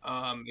 awesome.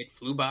 It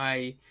flew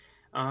by.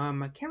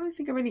 I can't really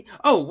think of any.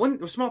 Oh,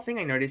 one small thing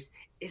I noticed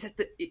is that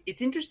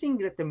it's interesting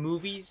that the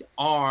movies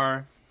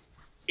are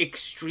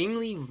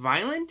extremely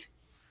violent,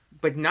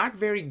 but not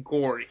very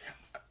gory.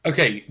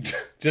 Okay,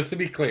 just to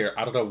be clear,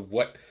 I don't know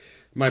what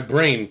my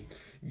brain.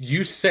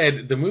 You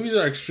said the movies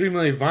are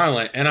extremely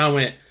violent, and I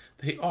went,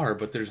 they are,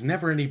 but there's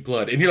never any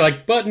blood. And you're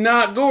like, but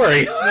not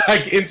gory.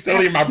 Like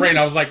instantly in my brain,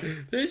 I was like,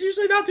 there's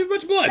usually not too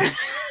much blood.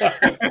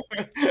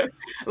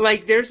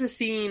 Like there's a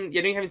scene.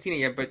 You haven't seen it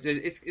yet, but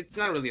it's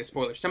not really a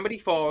spoiler. Somebody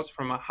falls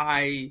from a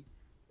high,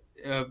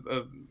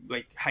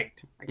 like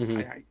height, I guess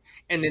high height,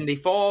 and then they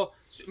fall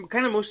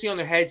kind of mostly on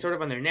their head, sort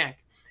of on their neck.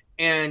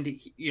 And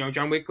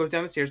John Wick goes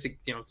down the stairs to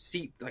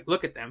see, like,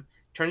 look at them,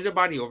 turns their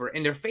body over,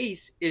 and their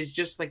face is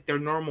just like their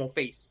normal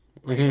face.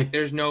 Right? Like,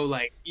 there's no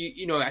like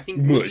I think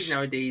movies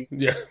nowadays.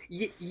 Yeah,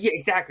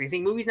 exactly. I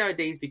think movies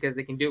nowadays, because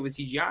they can do it with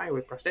CGI,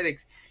 with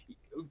prosthetics,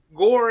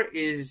 gore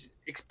is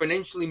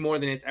exponentially more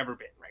than it's ever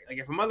been. Right? Like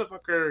if a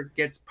motherfucker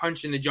gets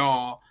punched in the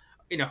jaw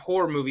in a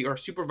horror movie or a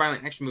super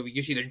violent action movie,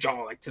 you see their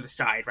jaw like to the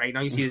side, right?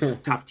 Now you see his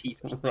top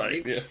teeth or something,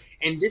 right? Yeah.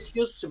 And this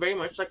feels very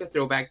much like a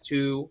throwback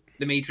to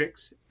The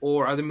Matrix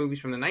or other movies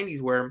from the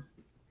 90s where,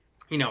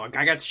 a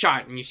guy got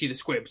shot and you see the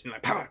squibs and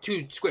like, pow,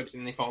 2 squibs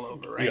and they fall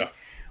over, right? Yeah.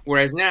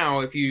 Whereas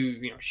now, if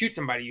you shoot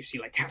somebody, you see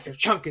like half their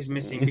chunk is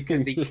missing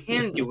because they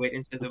can do it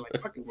instead of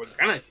like, fuck it, we're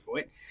gonna do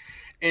it.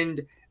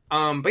 And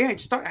but yeah,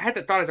 I had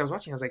the thought as I was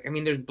watching. I was like, I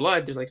mean, there's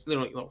blood. There's like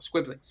little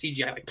squibs, like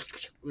CGI, like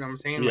what I'm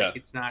saying. Yeah. Like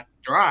it's not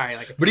dry.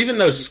 Like, but even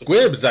those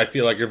squibs, I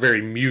feel like are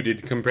very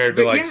muted compared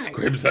to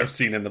squibs I've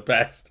seen in the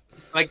past.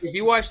 Like if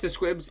you watch the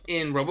squibs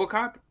in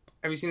RoboCop,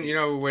 have you seen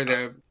where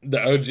the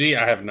OG?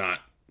 I have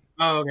not.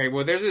 Oh, okay.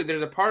 Well, there's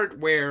a part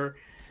where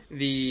if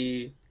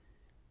you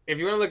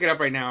want to look it up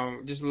right now,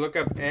 just look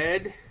up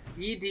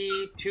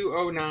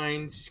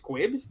ED209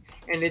 squibs,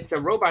 and it's a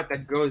robot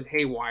that goes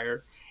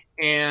haywire,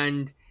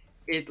 and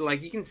it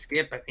like you can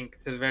skip, I think,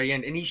 to the very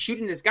end, and he's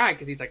shooting this guy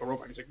because he's like a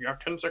robot. He's like, you have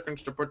 10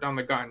 seconds to put down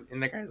the gun,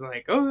 and the guy's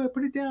like, oh,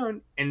 put it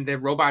down, and the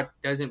robot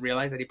doesn't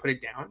realize that he put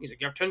it down. He's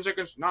like, you have 10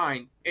 seconds,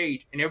 9,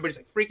 8, and everybody's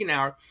like freaking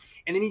out,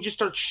 and then he just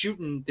starts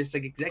shooting this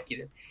like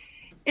executive,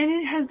 and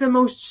it has the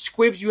most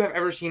squibs you have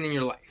ever seen in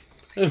your life.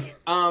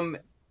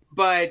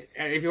 But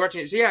if you're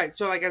watching it,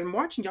 so like as I'm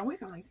watching John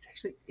Wick, I'm like, this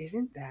actually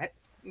isn't that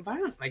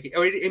violent. Like,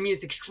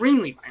 it's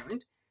extremely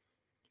violent,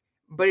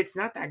 but it's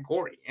not that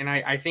gory, and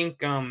I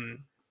think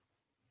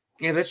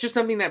yeah, that's just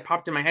something that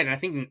popped in my head, and I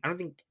don't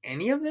think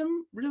any of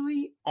them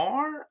really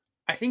are.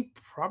 I think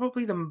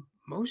probably the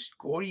most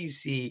gore you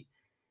see.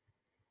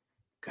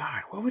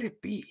 God, what would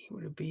it be?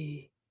 Would it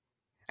be?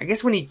 I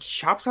guess when he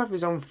chops off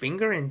his own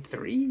finger in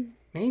 3,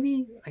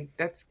 maybe. Like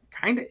that's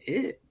kind of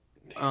it.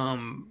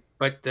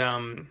 But all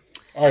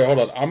right,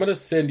 hold on. I'm gonna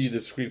send you the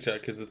screenshot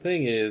because the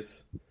thing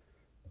is,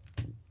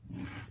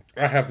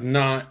 I have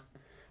not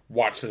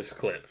watched this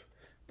clip,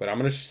 but I'm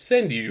gonna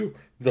send you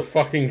the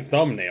fucking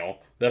thumbnail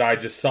that I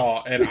just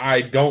saw, and I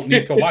don't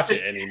need to watch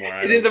it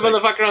anymore. Is it the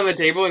motherfucker on the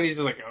table, and he's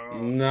just like, oh.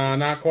 No,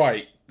 not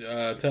quite.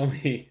 Tell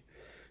me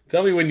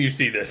when you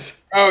see this.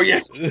 Oh,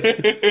 yes. Like,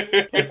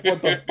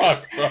 what the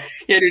fuck, bro?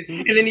 Yeah, dude.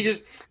 And then he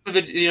just,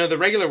 the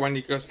regular one,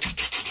 he goes,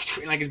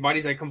 and like his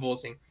body's like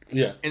convulsing.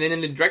 Yeah. And then in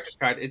the director's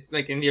cut, it's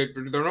like in the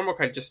normal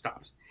cut, it just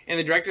stops. In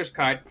the director's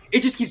cut,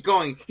 it just keeps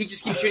going. He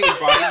just keeps shooting his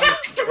body.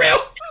 For real?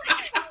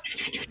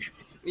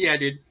 Yeah,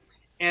 dude.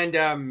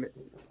 And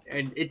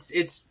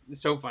it's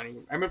so funny.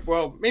 I mean,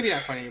 well, maybe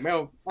not funny.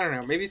 Well, I don't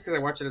know. Maybe it's because I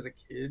watched it as a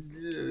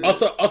kid.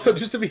 Also,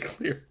 just to be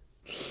clear,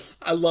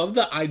 I love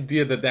the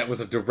idea that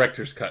was a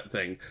director's cut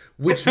thing,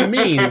 which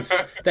means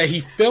that he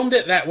filmed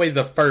it that way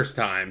the first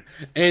time,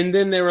 and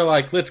then they were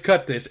like, "Let's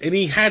cut this," and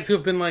he had to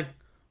have been like,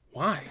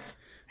 "Why?"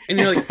 And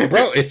you're like,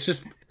 "Bro, it's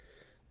just."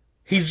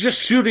 He's just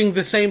shooting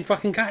the same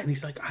fucking guy, and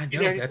he's like, "I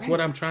know, that's what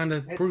I'm trying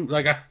to prove.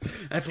 Like,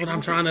 that's what I'm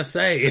trying to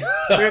say."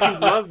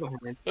 Americans love him.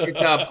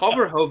 It's Paul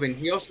Verhoeven.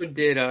 He also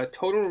did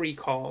Total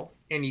Recall,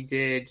 and he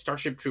did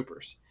Starship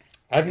Troopers.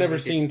 I've never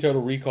seen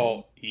Total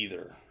Recall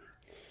either,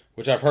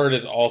 which I've heard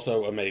is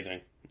also amazing.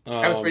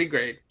 That was pretty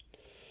great.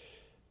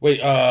 Wait,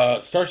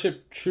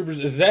 Starship Troopers,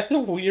 is that the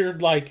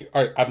weird, like...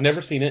 All right, I've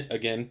never seen it,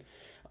 again.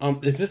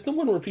 Is this the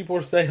one where people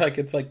are saying, like,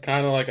 it's, like,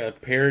 kind of like a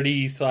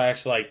parody /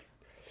 like,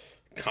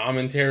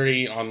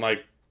 commentary on,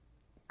 like...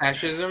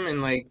 fascism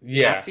and, like,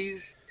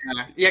 Nazis?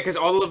 Yeah, because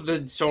all of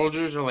the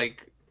soldiers are,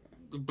 like,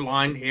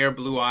 blonde hair,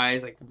 blue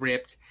eyes, like,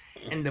 ripped.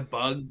 And the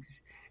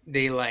bugs,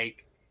 they,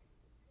 like...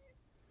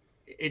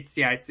 It's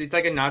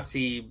like a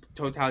Nazi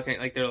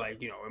totalitarian, like they're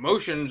like,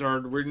 emotions are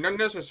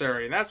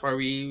unnecessary, and that's why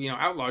we,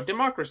 outlaw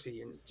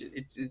democracy, and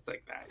it's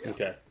like that. Yeah.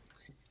 Okay.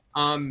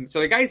 So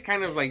the guy's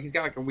kind of like, he's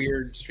got like a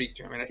weird streak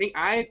to him, and I think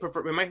I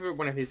prefer, my favorite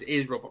one of his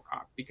is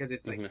RoboCop because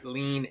it's like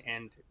lean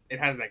and it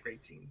has that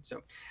great scene.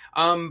 So,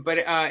 but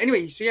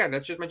anyway, so yeah,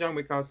 that's just my John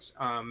Wick thoughts.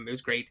 It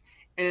was great.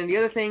 And then the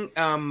other thing,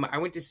 I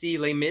went to see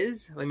Les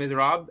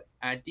Miserables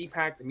at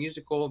DPAC, the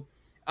musical.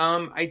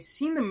 I'd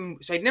seen them,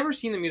 so I'd never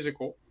seen the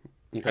musical.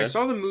 Okay. I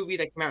saw the movie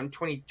that came out in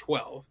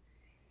 2012,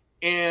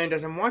 and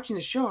as I'm watching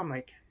the show, I'm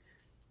like,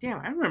 damn,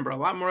 I remember a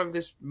lot more of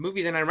this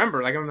movie than I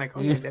remember. Like, I'm like,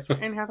 oh yeah, that's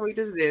where Anne Hathaway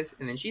does this,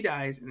 and then she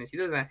dies, and then she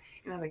does that,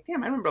 and I was like,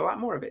 damn, I remember a lot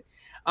more of it.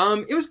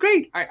 It was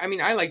great. I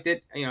mean, I liked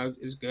it. You know,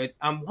 it was good.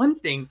 One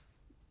thing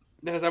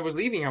that as I was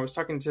leaving, I was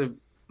talking to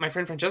my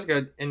friend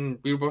Francesca, and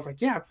we were both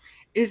like, yeah,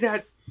 is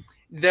that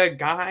the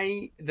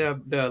guy, the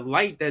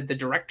the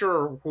director,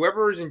 or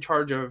whoever is in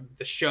charge of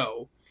the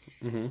show,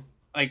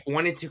 like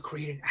wanted to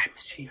create an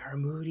atmosphere, a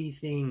moody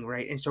thing,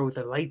 right? And so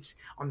the lights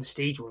on the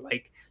stage were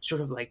like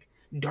sort of like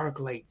dark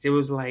lights. It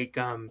was like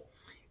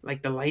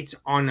the lights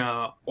on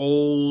a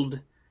old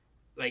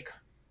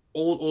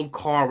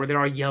car where they're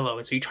all yellow,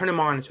 and so you turn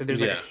them on, and so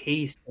there's like a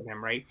haze to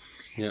them, right?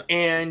 Yeah.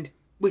 And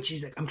which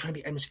is like, I'm trying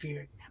to be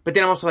atmospheric, but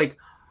then I'm also like,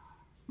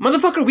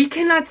 motherfucker, we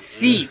cannot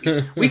see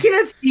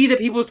the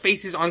people's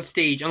faces on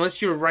stage unless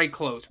you're right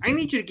close. I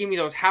need you to give me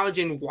those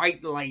halogen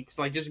white lights.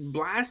 Like, just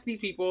blast these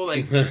people.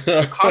 Like,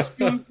 the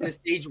costumes and the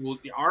stage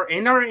our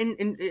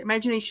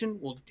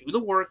imagination will do the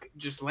work.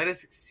 Just let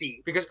us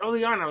see. Because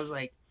early on, I was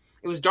like,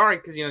 it was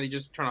dark because, you know, they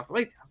just turn off the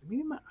lights. I was like,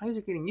 maybe my eyes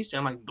are getting used to it.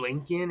 I'm like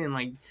blinking and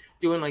like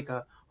doing like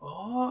a,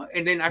 oh.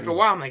 And then after a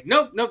while, I'm like,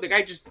 nope, the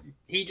guy just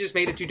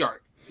made it too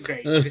dark.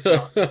 Great. This is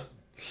awesome.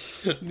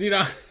 You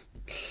know,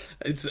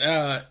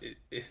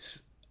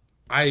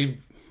 I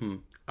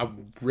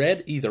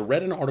read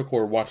an article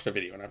or watched a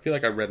video, and I feel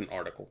like I read an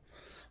article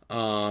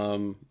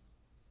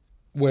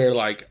where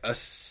like a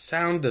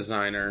sound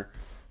designer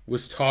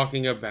was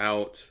talking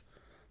about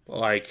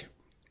like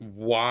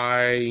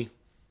why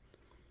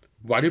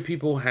do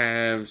people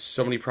have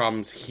so many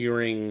problems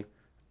hearing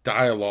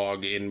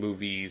dialogue in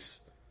movies?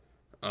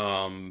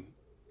 Like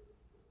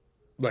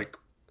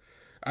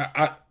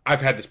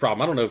I've had this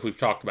problem. I don't know if we've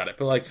talked about it,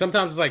 but like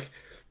sometimes it's like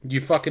you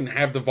fucking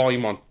have the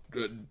volume on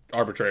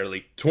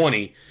arbitrarily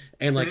 20,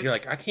 and like you're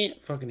like, I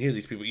can't fucking hear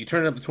these people. You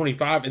turn it up to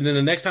 25, and then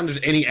the next time there's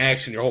any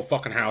action, your whole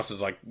fucking house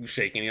is like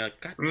shaking. You're like,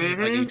 God damn,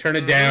 like you turn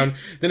it down,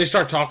 then they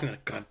start talking,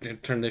 like, God damn,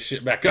 turn this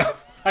shit back up.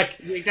 Like,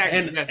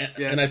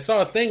 exactly. And I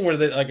saw a thing where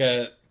like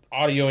a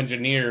audio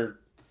engineer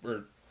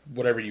or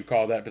whatever you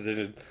call that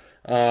position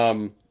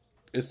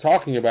is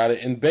talking about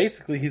it, and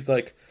basically he's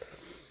like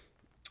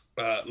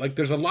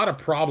there's a lot of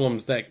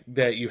problems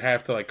that you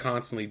have to like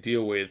constantly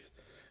deal with.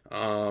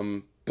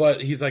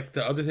 But he's like,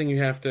 the other thing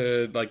you have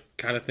to like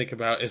kind of think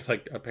about is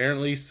like,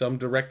 apparently some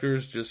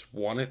directors just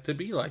want it to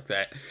be like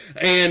that.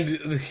 And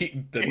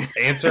the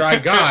answer I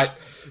got,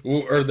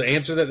 or the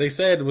answer that they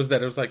said, was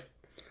that it was like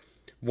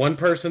one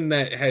person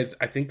that has,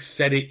 I think,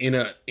 said it in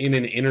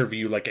an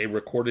interview, like a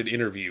recorded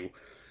interview.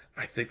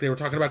 I think they were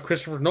talking about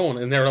Christopher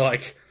Nolan, and they were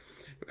like,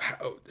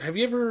 have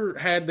you ever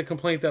had the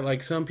complaint that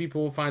like some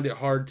people find it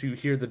hard to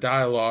hear the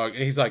dialogue?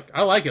 And he's like,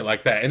 I like it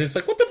like that. And it's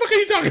like, what the fuck are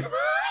you talking about?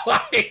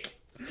 Like,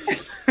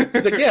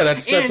 he's like, yeah,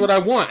 that's what I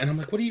want. And I'm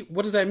like,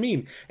 what does that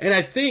mean? And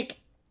I think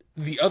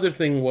the other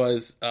thing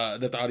was that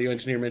the audio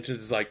engineer mentions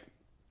is like,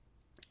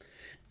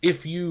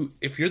 if you're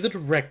the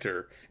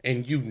director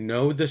and you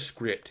know the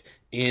script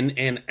in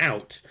and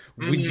out,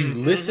 when you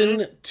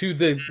listen to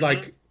the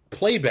like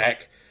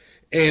playback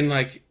and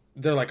like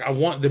they're like, I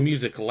want the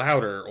music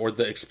louder or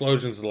the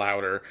explosions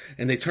louder,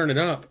 and they turn it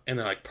up and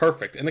they're like,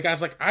 perfect. And the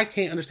guy's like, I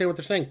can't understand what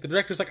they're saying. The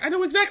director's like, I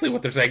know exactly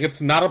what they're saying.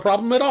 It's not a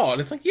problem at all.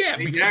 And it's like, yeah,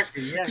 because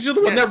you're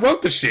the one that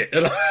wrote the shit.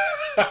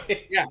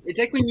 Yeah, it's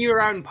like when you're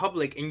out in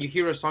public and you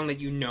hear a song that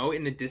you know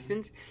in the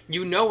distance,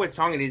 you know what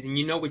song it is and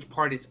you know which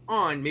part it's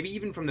on, maybe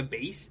even from the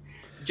bass,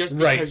 just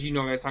because you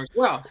know that song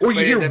well. Or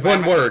you hear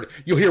one word.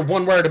 You'll hear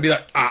one word and be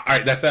like, all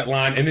right, that's that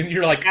line. And then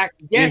you're like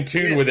in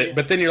tune with it. Yeah.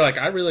 But then you're like,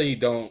 I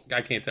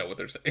can't tell what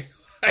they're saying.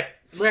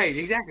 Right,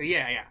 exactly.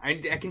 Yeah. I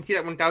can see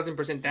that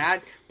 1000%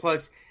 that.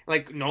 Plus,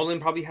 like,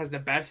 Nolan probably has the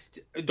best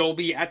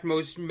Dolby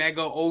Atmos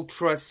Mega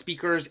Ultra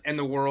speakers in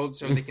the world,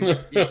 so they can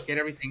get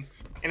everything.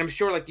 And I'm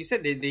sure, like you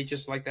said, they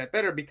just like that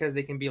better because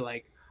they can be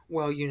like,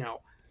 well, you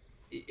know,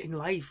 in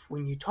life,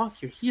 when you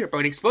talk, you're here,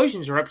 but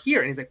explosions are up here.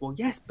 And he's like, well,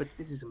 yes, but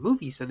this is a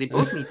movie, so they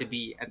both need to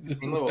be at the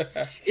same level.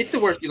 It's the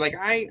worst, dude. Like,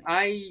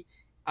 I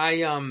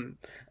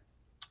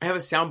have a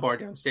sound bar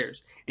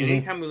downstairs, and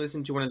anytime we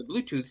listen to one of the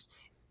Bluetooths,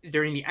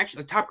 during the action,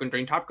 like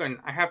during Top Gun,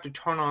 I have to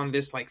turn on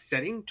this like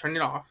setting, turn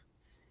it off,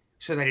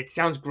 so that it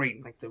sounds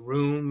great, like the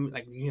room,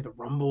 like you hear the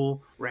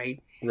rumble, right?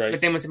 Right.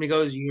 But then when somebody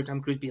goes, you hear Tom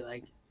Cruise be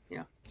like, you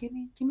know, give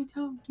me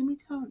tone, and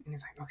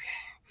it's like, okay.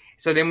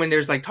 So then when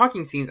there's like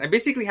talking scenes, I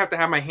basically have to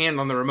have my hand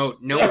on the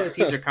remote, know when the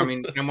scenes are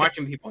coming, and I'm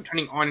watching people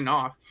turning on and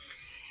off,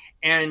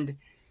 and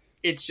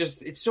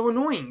it's so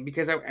annoying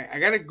because I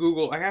gotta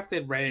Google, I have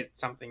to Reddit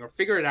something or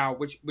figure it out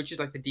which is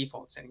like the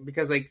default setting,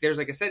 because like there's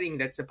like a setting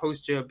that's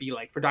supposed to be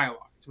like for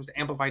dialogue, it's supposed to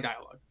amplify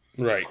dialogue,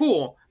 right?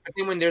 Cool. But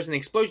then when there's an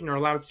explosion or a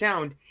loud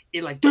sound,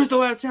 it like does the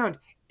loud sound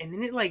and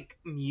then it like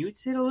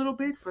mutes it a little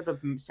bit for the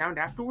sound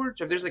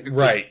afterwards. Or there's like a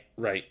right.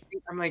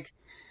 I'm like,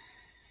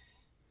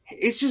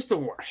 it's just the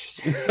worst.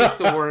 It's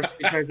the worst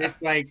because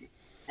it's like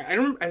I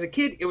don't. As a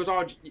kid, it was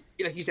all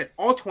like you said,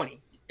 all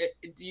 20.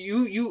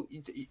 You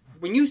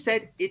when you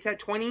said it's at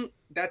 20,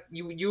 that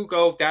you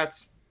go,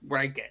 that's what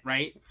I get,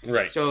 right?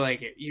 Right. So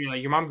like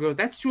your mom goes,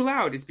 that's too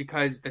loud. It's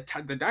because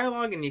the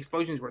dialogue and the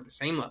explosions were at the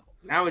same level.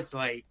 Now it's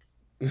like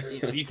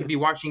you could be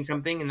watching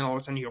something and then all of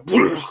a sudden you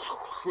go,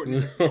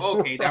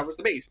 okay, that was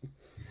the bass.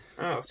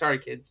 Oh, sorry,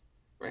 kids.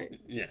 Right?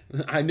 Yeah,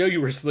 I know you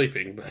were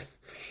sleeping, but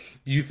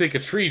you think a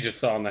tree just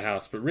fell in the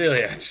house, but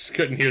really, I just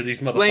couldn't hear these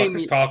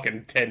motherfuckers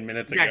talking 10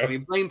 minutes exactly.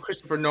 ago. Blame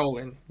Christopher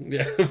Nolan.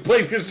 Yeah,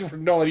 blame Christopher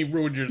Nolan. He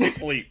ruined your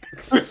sleep.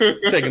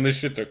 Taking this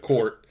shit to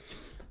court.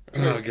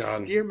 Oh,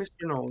 God. Dear Mr.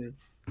 Nolan.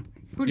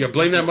 Yeah,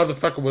 blame that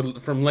motherfucker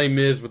from Les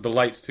Mis with the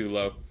lights too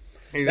low.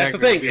 Exactly. That's the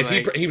thing. Is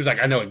he was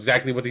like, I know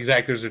exactly what these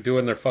actors are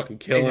doing. They're fucking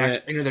killing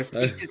it. I know their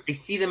faces. I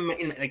see them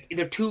in like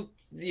they're 2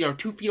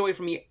 feet away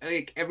from me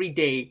like every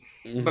day.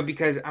 Mm-hmm. But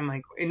because I'm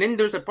like, and then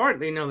there's a part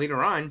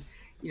later on,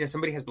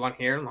 somebody has blonde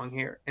hair, long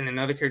hair, and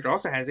another character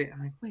also has it.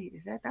 I'm like, wait,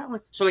 is that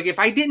one? So like, if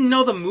I didn't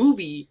know the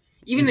movie,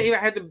 even if I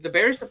had the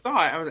barest of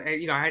thought, I was,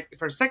 I had,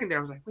 for a second there,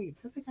 I was like, wait,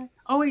 is that the guy?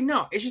 Oh wait,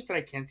 no, it's just that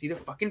I can't see the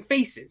fucking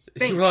faces.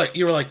 Thanks.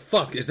 You were like,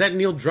 fuck, is that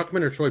Neil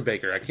Druckmann or Troy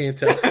Baker? I can't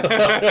tell.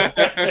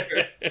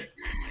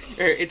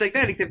 It's like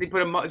that, except they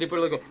put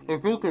like a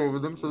filter over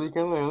them so they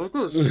can look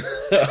like this.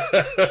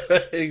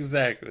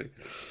 Exactly.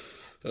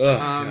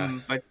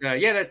 But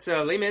that's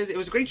Les Mis. It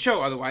was a great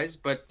show otherwise,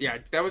 but yeah,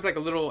 that was like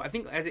a little, I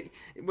think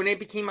when it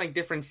became like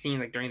different scene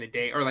like during the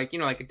day or like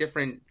like a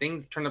different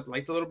thing, turn up the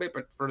lights a little bit,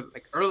 but for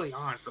like early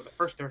on for the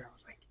first third I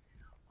was like,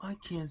 I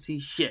can't see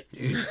shit,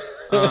 dude.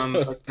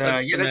 But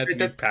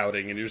that's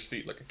pouting in your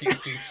seat like I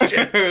can't see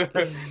shit.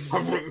 That's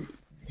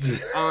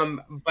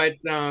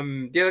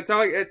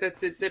all.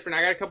 That's it's different.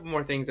 I got a couple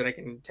more things that I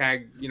can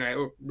tag,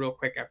 real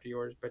quick after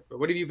yours. But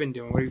what have you been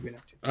doing? What have you been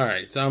up to? All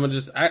right, so I'm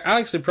gonna I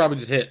actually probably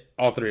just hit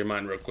all 3 of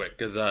mine real quick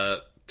because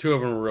 2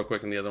 of them were real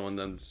quick and the other one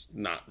them's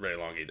not very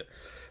long either.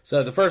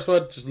 So the first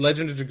one, just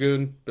Legend of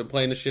Dragoon. Been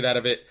playing the shit out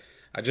of it.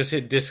 I just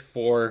hit disc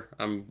 4.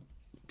 I'm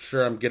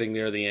sure I'm getting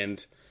near the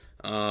end.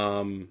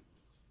 Couple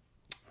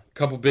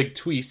big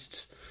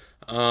twists.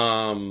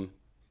 I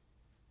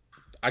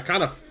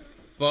kind of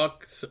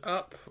fucked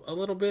up a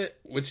little bit,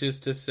 which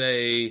is to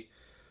say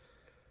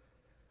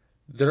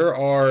there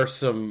are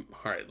some...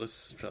 Alright,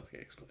 let's try to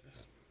explain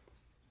this.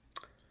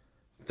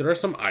 There are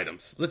some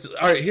items.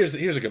 Alright, here's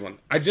a good one.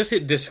 I just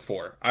hit disc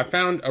 4. I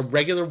found a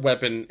regular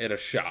weapon at a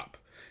shop,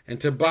 and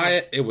to buy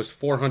it, it was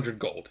 400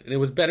 gold. And it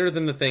was better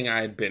than the thing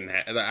I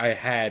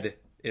had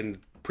in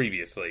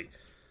previously.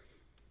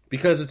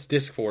 Because it's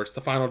disc 4, it's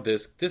the final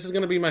disc. This is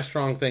going to be my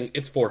strong thing.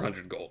 It's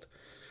 400 gold,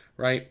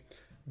 right?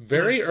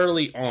 Very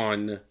early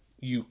on,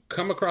 you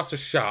come across a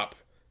shop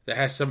that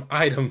has some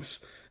items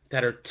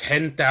that are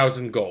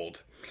 10,000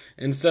 gold.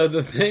 And so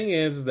the thing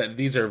is that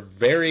these are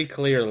very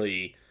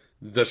clearly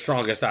the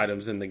strongest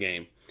items in the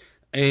game.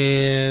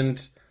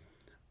 And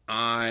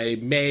I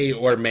may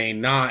or may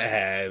not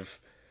have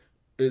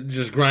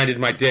just grinded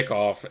my dick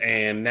off,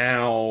 and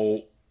now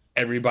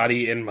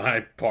everybody in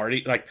my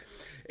party, like,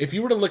 if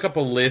you were to look up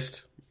a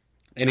list,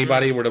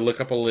 anybody were to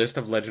look up a list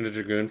of Legend of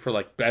Dragoon for,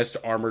 like, best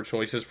armor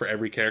choices for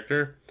every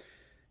character,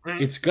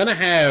 it's going to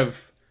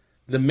have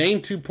the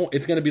main 2 points.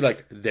 It's going to be,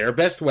 like, their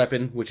best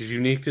weapon, which is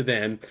unique to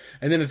them,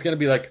 and then it's going to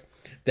be, like,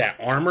 that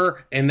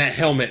armor and that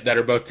helmet that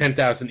are both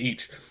 10,000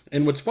 each.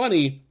 And what's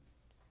funny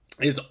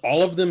is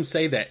all of them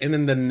say that, and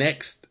then the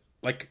next,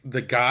 like,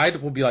 the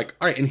guide will be like,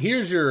 all right, and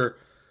here's your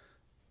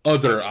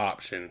other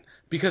option.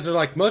 Because they're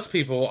like, most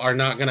people are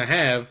not going to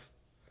have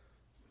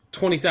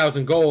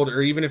 20,000 gold,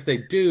 or even if they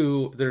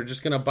do, they're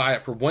just going to buy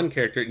it for one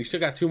character, and you still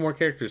got 2 more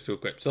characters to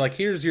equip. So, like,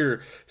 here's your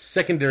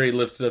secondary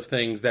list of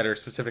things that are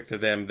specific to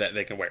them that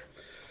they can wear.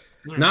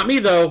 Not me,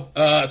 though.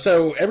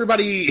 So,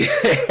 everybody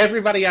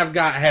I've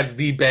got has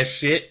the best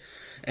shit,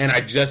 and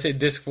I just hit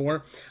disc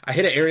 4. I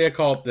hit an area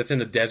that's in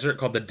the desert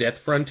called the Death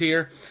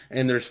Frontier,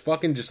 and there's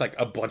fucking just, like,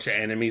 a bunch of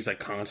enemies, like,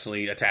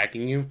 constantly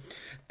attacking you.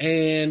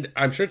 And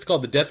I'm sure it's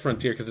called the Death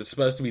Frontier because it's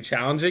supposed to be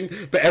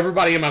challenging, but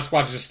everybody in my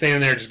squad is just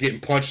standing there just getting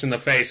punched in the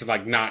face and,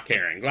 like, not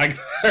caring. Like,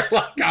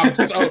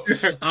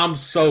 I'm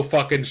so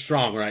fucking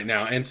strong right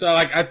now. And so,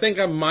 like, I think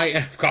I might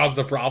have caused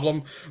a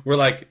problem where,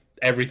 like,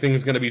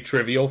 everything's going to be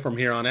trivial from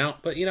here on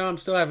out. But, I'm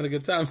still having a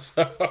good time,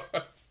 so...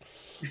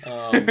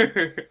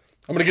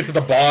 I'm going to get to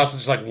the boss and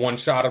just, like,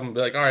 one-shot him and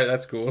be like, all right,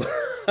 that's cool.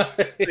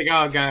 Like,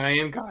 oh, God, I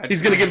am God.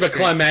 He's going to give a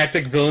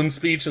climactic villain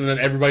speech, and then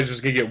everybody's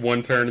just going to get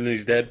one turn, and then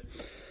he's dead.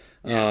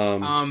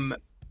 I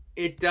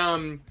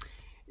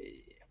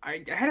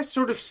had a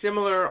sort of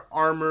similar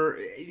armor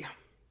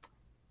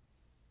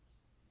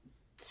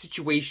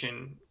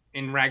situation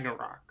in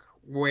Ragnarok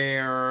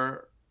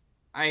where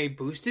I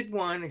boosted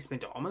one. I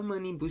spent all my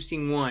money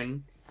boosting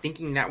one,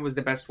 thinking that was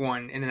the best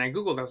one. And then I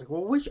Googled. I was like,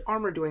 well, which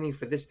armor do I need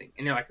for this thing?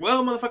 And they're like,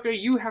 well, motherfucker,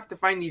 you have to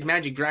find these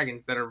magic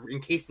dragons that are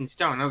encased in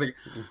stone. And I was like,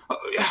 oh,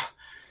 yeah.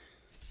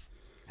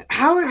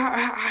 how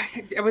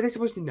was I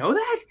supposed to know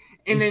that?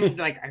 And then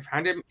like I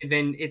found him, and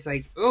then it's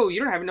like, oh, you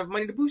don't have enough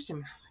money to boost him.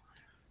 And I was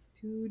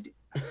like, dude,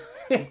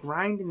 I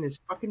grind in this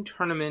fucking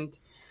tournament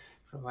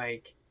for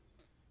like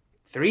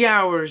 3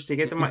 hours to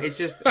get the money. It's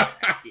just,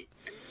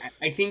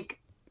 I think,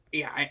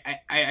 yeah,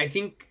 I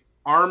think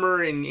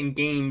armor in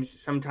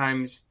games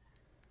sometimes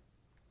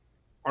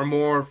are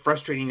more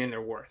frustrating than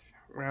they're worth.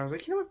 Where I was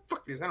like, you know what,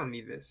 fuck this, I don't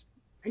need this.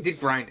 I did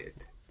grind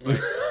it.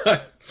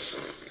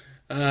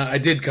 I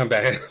did come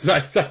back.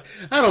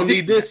 I don't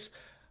need this.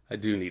 I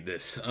do need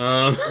this.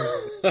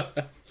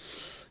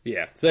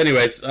 Yeah. So,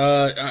 anyways,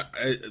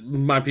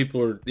 my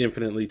people are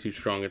infinitely too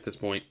strong at this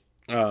point.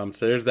 So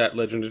there's that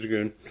Legend of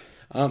Dragoon.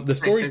 The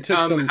story took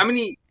some. How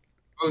many?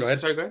 Oh, Go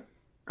ahead. Sorry. Go ahead.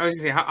 I was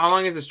gonna say, how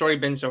long has the story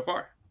been so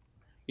far?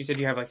 You said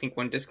you have, I think,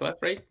 one disc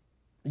left, right?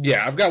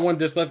 Yeah, I've got one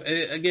disc left.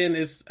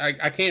 Again,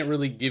 I can't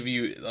really give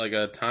you like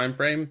a time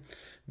frame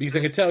because I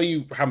can tell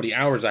you how many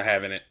hours I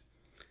have in it.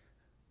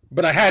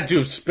 But I had to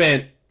have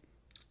spent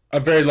a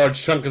very large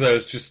chunk of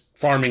those just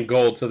farming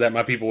gold so that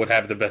my people would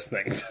have the best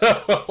things.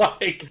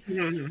 Right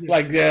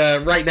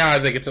now I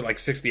think it's at like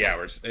 60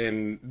 hours,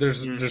 and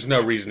there's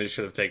no reason it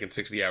should have taken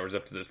 60 hours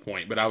up to this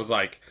point. But I was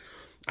like,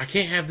 I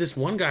can't have this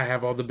one guy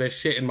have all the best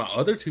shit and my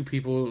other two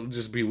people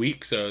just be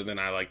weak. So then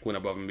I like went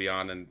above and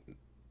beyond, and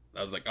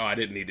I was like, oh, I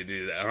didn't need to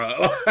do that.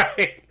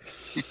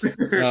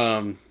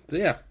 So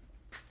yeah,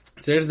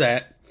 so there's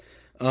that.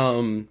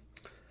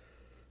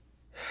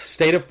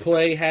 State of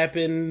Play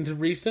happened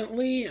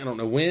recently. I don't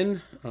know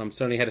when.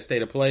 Sony had a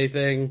State of Play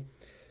thing.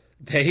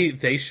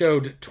 They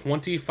showed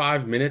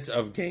 25 minutes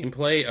of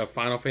gameplay of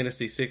Final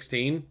Fantasy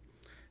 16,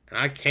 and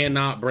I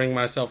cannot bring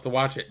myself to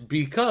watch it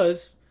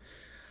because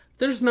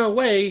there's no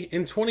way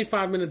in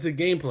 25 minutes of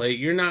gameplay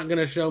you're not going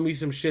to show me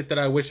some shit that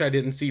I wish I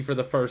didn't see for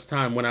the first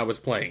time when I was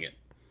playing it.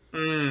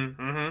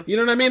 Mm-hmm. You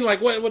know what I mean? Like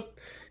what?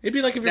 It'd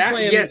be like if you're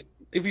playing. Yes.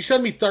 If you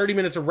showed me 30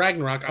 minutes of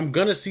Ragnarok, I'm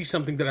going to see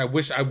something that I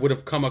wish I would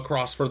have come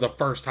across for the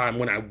first time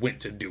when I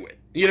went to do it.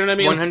 You know what I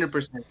mean?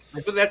 100%.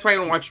 That's why I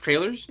don't watch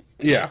trailers.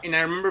 Yeah. And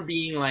I remember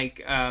being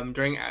like,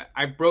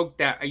 I broke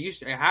that.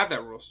 I have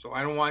that rule still.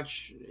 I don't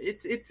watch.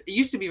 It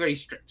used to be very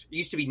strict. It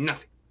used to be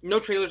nothing. No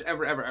trailers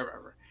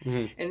ever.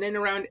 Mm-hmm. And then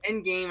around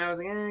Endgame, I was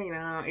like,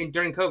 and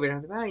during COVID, I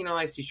was like,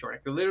 life's too short. I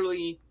could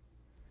literally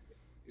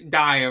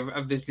die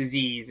of this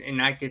disease and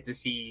not get to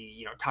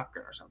see Top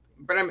Gun or something.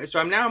 But I'm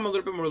a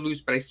little bit more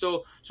loose, but I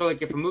still, so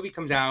like if a movie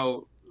comes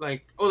out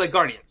like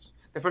Guardians,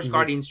 the first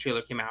Guardians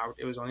trailer came out,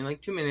 it was only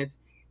like 2 minutes,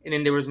 and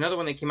then there was another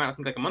one that came out I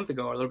think like a month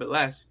ago or a little bit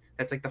less,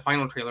 that's like the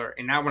final trailer,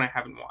 and that one I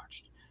haven't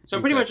watched. So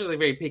I'm pretty much just like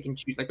very pick and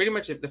choose, like pretty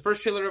much if the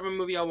first trailer of a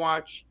movie I'll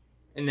watch,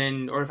 and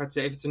then or if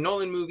it's a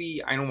Nolan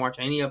movie I don't watch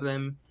any of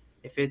them.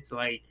 If it's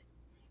like,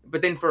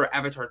 but then for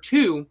Avatar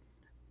 2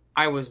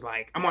 I was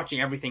like, I'm watching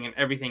everything,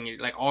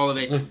 like all of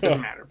it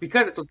doesn't matter.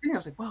 Because at the beginning I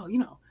was like, well,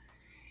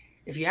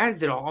 if you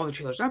added all the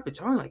trailers up,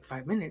 it's only like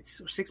 5 minutes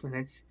or 6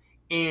 minutes,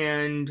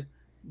 and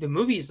the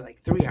movie's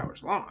like 3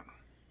 hours long.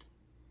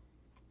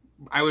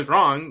 I was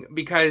wrong,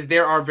 because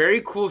there are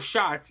very cool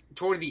shots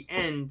toward the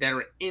end that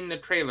are in the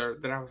trailer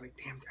that I was like,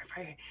 damn,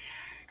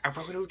 if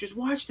I would have just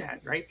watched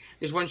that, right?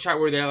 There's one shot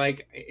where they're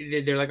like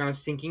on a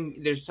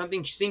sinking, there's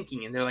something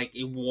sinking, and they're like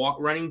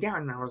running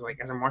down, and I was like,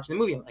 as I'm watching the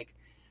movie, I'm like,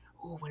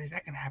 oh, when is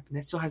that going to happen?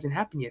 That still hasn't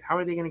happened yet. How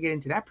are they going to get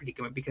into that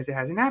predicament? Because it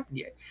hasn't happened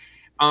yet.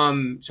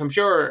 So I'm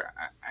sure,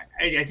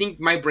 I think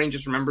my brain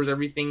just remembers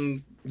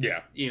everything,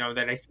 that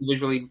I see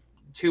visually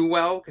too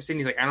well. Because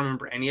Sydney's like, I don't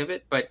remember any of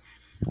it. But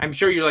I'm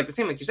sure you're like the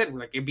same, like you said.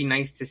 Like it'd be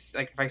nice to,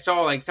 like if I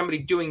saw like somebody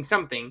doing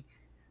something,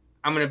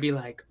 I'm going to be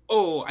like,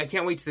 oh, I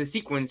can't wait to the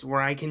sequence where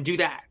I can do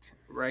that,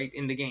 right,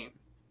 in the game.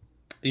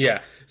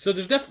 Yeah. So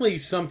there's definitely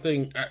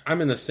something,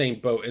 I'm in the same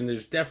boat, and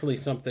there's definitely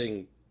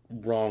something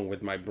wrong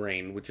with my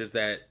brain, which is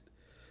that,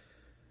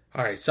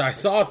 all right, so I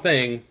saw a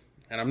thing,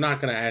 and I'm not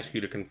going to ask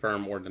you to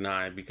confirm or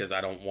deny because I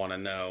don't want to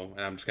know,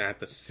 and I'm just going to have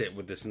to sit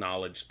with this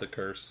knowledge, the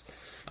curse,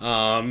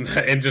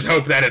 and just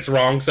hope that it's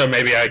wrong, so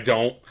maybe I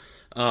don't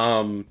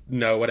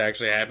know what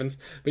actually happens.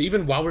 But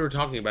even while we were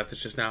talking about this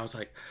just now, I was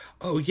like,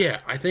 oh yeah,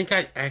 I think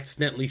I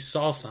accidentally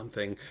saw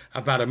something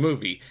about a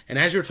movie, and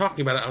as you were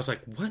talking about it, I was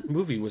like, what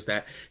movie was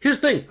that? Here's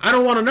the thing, I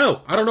don't want to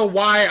know. I don't know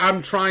why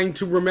I'm trying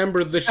to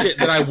remember the shit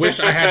that I wish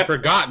I had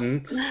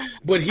forgotten,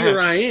 but here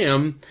I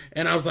am,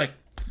 and I was like,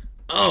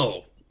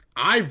 oh,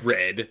 I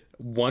read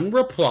one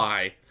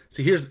reply.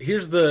 See, here's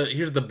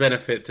the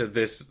benefit to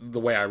this,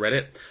 the way I read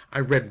it. I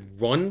read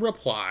one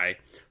reply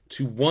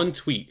to one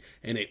tweet,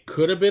 and it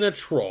could have been a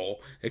troll.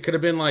 It could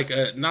have been like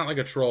not like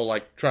a troll,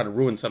 like trying to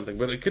ruin something,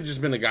 but it could have just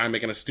been a guy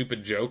making a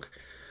stupid joke.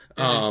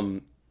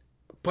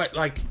 But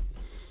like,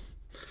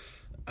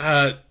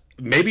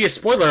 maybe a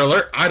spoiler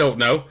alert. I don't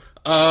know.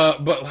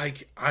 But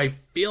like, I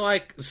feel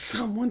like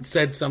someone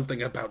said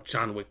something about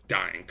John Wick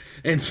dying,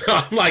 and so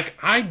I'm like,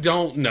 I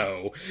don't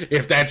know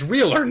if that's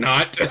real or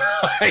not.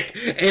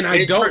 And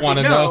I don't want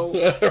to know.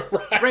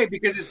 Right,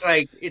 because it's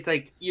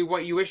like you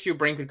wish your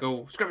brain could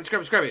go scrub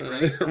it,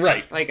 right?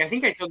 Right. Like I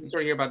think I told the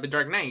story here about The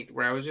Dark Knight,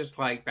 where I was just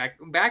like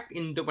back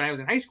in when I was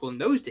in high school in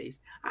those days,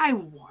 I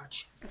would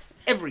watch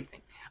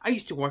everything. I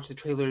used to watch the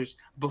trailers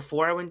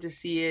before I went to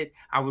see it.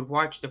 I would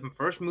watch the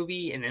first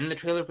movie and then the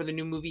trailer for the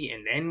new movie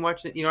and then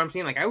watch it. You know what I'm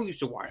saying? Like I used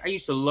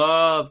to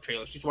love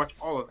trailers. I used to watch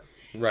all of them.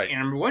 Right. And I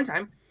remember one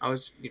time I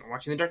was,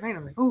 watching The Dark Knight.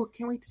 I'm like, oh,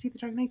 can't wait to see The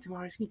Dark Knight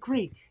tomorrow. It's gonna be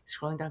great.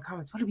 Scrolling down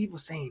comments. What are people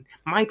saying?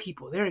 My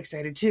people, they're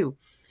excited too.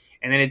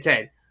 And then it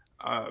said,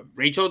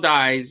 Rachel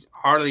dies,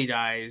 Harley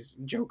dies,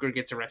 Joker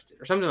gets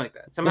arrested, or something like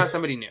that. Somehow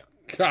somebody knew.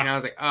 And I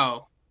was like,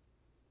 oh,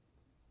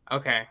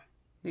 okay.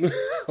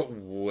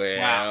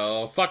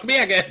 Well, fuck me,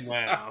 I guess.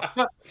 Wow.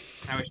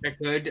 I wish I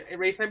could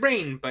erase my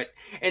brain,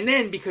 and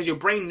then because your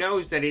brain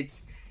knows that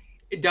it's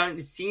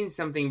seeing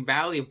something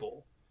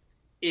valuable,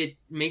 it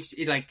makes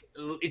it like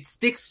it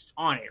sticks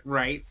on it,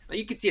 right? Like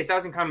you could see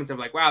 1,000 comments of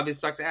like, "Wow, this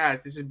sucks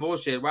ass. This is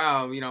bullshit.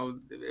 Wow,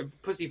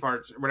 pussy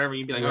farts, or whatever."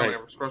 You'd be like, "Oh,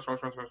 whatever." Scroll.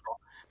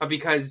 But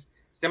because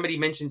somebody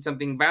mentioned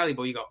something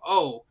valuable, you go,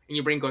 "Oh," and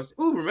your brain goes,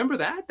 "Oh, remember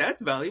that?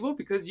 That's valuable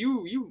because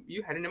you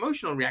had an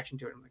emotional reaction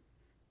to it." I'm like,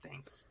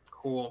 "Thanks,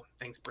 cool,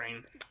 thanks,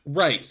 brain."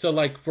 Right. So,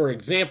 like for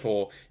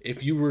example,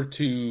 if you were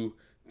to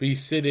be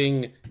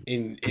sitting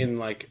in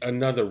like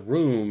another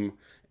room,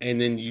 and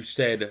then you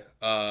said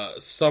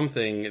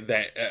something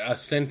a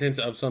sentence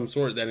of some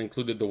sort that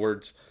included the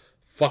words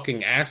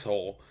 "fucking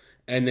asshole,"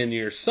 and then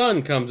your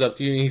son comes up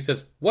to you and he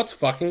says, "What's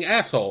fucking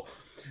asshole?"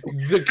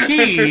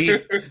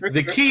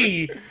 The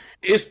key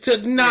is to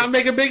not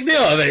make a big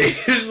deal of it.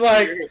 He's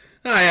like,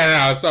 "Oh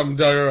yeah, no,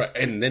 something,"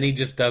 and then he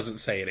just doesn't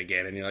say it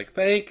again, and you're like,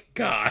 "Thank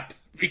God,"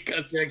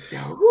 because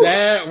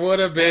that would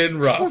have been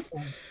rough.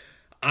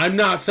 I'm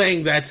not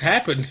saying that's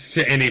happened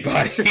to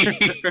anybody.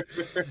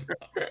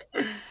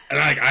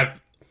 And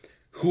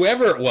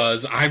whoever it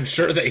was, I'm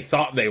sure they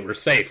thought they were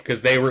safe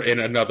because they were in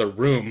another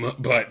room,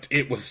 but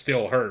it was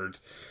still heard.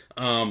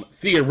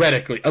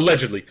 Theoretically,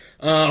 allegedly.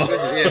 But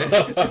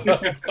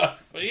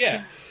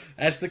yeah,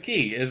 that's the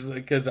key, is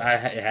because it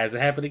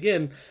hasn't happened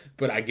again.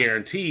 But I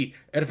guarantee,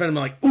 if I'm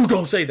like, "Ooh,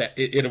 don't say that,"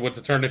 it would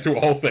have turned into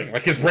a whole thing.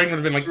 Like his brain would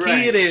have been like,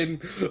 "Key it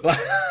in,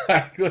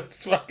 like,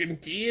 let's fucking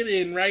key it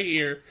in right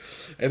here,"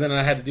 and then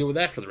I had to deal with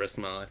that for the rest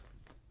of my life.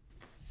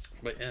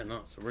 But yeah,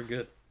 no, so we're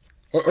good.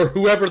 Or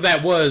whoever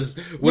that was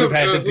would have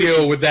had to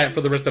deal with that for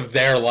the rest of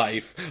their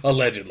life,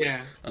 allegedly.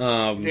 Yeah.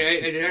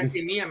 Did I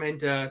say me? I meant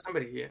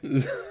somebody. Yeah.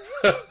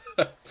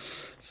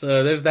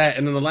 So there's that,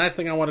 and then the last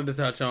thing I wanted to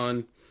touch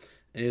on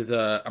is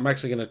I'm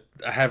actually going to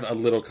have a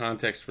little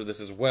context for this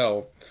as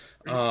well.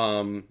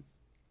 So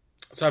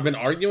I've been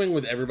arguing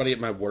with everybody at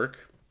my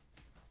work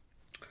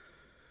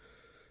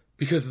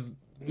because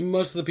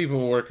most of the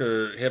people in work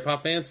are hip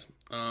hop fans,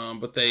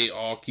 but they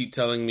all keep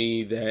telling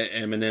me that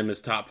Eminem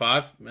is top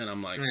 5, and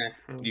I'm like,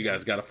 you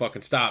guys got to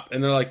fucking stop.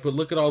 And they're like, but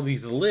look at all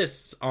these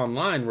lists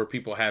online where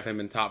people have him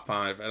in top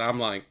 5, and I'm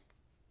like,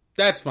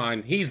 that's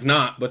fine. He's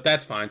not, but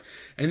that's fine.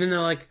 And then they're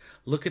like,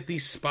 look at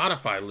these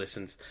Spotify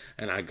listens.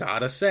 And I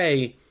gotta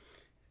say,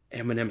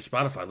 Eminem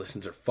Spotify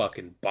listens are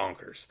fucking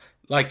bonkers.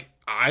 Like,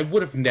 I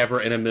would have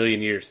never in a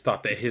million years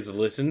thought that his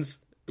listens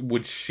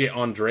would shit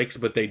on Drake's,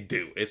 but they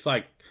do. It's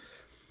like,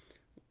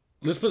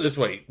 let's put it this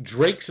way.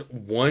 Drake's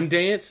One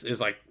Dance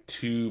is like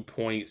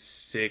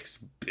 2.6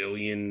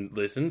 billion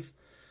listens.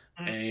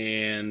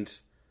 And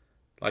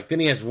like then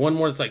he has one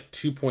more that's like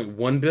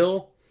 2.1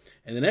 bill.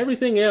 And then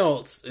everything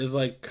else is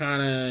like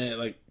kind of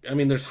like, I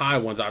mean, there's high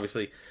ones,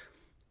 obviously.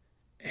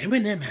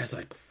 Eminem has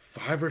like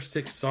 5 or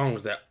 6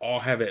 songs that all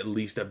have at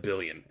least 1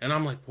 billion. And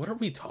I'm like, what are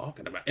we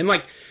talking about? And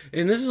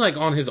this is like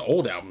on his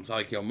old albums.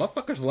 Like, yo,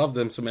 motherfuckers love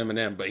them some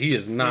Eminem, but he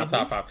is not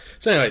top 5.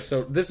 So anyway,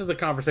 so this is the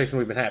conversation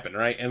we've been having,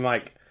 right? And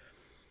like,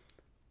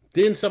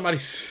 then somebody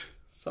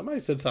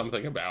said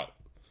something about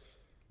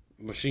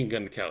Machine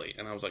Gun Kelly.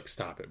 And I was like,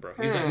 stop it, bro.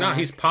 He's like, nah,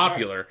 he's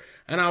popular.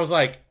 And I was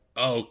like,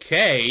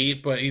 okay,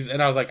 but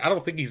and I was like, I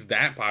don't think he's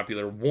that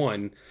popular,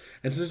 one.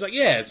 And so it's like,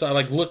 yeah, so I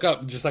like look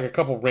up just like a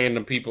couple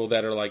random people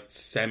that are like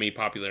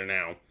semi-popular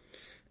now.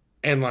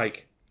 And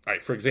like, all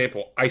right, for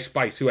example, Ice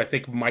Spice, who I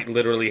think might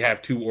literally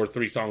have 2 or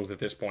 3 songs at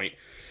this point,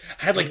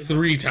 had like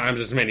 3 times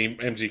as many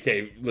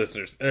MGK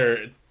listeners, or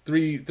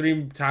three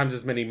times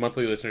as many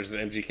monthly listeners as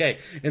MGK.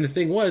 And the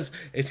thing is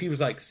he was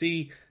like,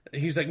 see,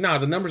 he's like, nah,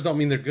 the numbers don't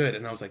mean they're good.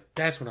 And I was like,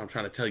 that's what I'm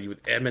trying to tell you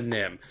with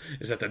Eminem,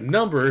 is that the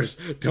numbers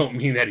don't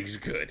mean that he's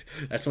good.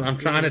 That's what I'm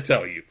trying to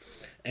tell you.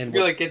 And I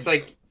feel like it's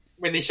like,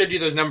 when they showed you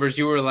those numbers,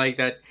 you were like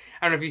that.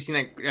 I don't know if you've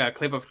seen that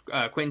clip of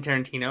Quentin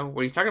Tarantino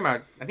where he's talking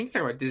about, I think he's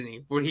talking about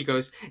Disney, where he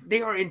goes,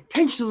 they are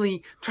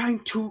intentionally trying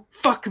to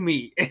fuck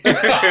me.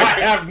 I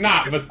have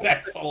not, but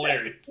that's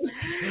hilarious.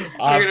 You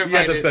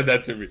had to send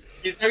that to me.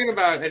 He's talking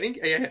about, I think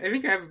I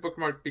have a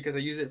bookmark because I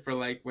use it for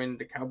like when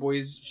the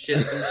Cowboys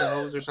shit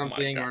themselves or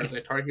something, or the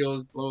Tar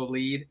Heels blow a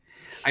lead.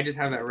 I just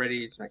have that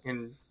ready so I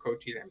can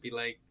quote you that and be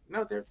like,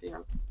 no, they're,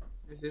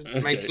 this is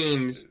my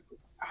team's.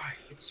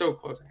 It's so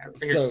close.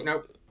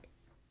 Nope.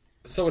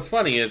 So what's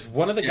funny is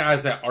one of the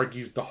guys that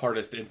argues the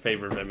hardest in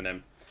favor of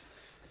Eminem,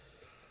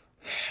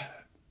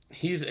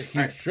 he's a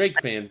huge Drake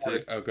fan.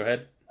 Oh, go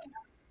ahead.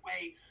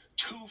 Way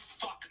to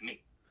fuck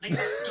me.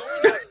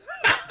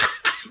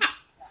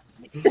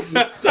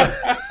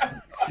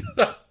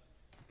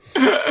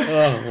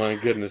 Oh my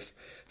goodness.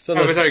 So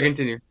Oh, sorry,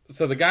 continue.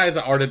 So the guy is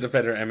an ardent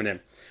defender of Eminem,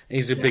 and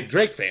he's a big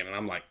Drake fan, and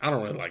I'm like, I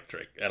don't really like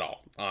Drake at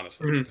all,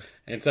 honestly. Mm-hmm.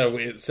 And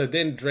so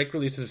then Drake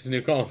releases a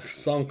new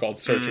song called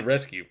 "Search and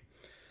Rescue."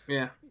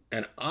 Yeah,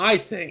 and I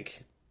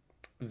think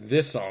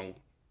this song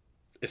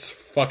is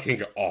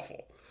fucking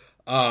awful.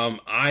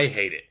 I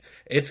hate it.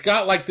 It's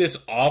got like this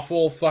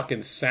awful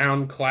fucking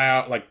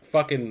SoundCloud, like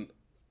fucking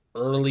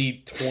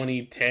early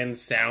 2010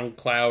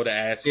 SoundCloud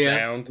ass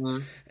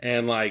sound,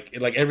 and like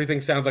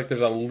everything sounds like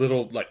there's a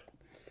little like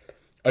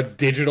a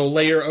digital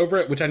layer over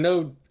it, which I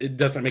know it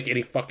doesn't make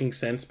any fucking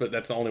sense, but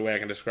that's the only way I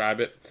can describe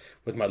it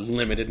with my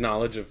limited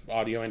knowledge of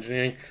audio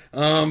engineering.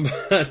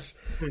 But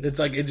it's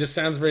like it just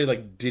sounds very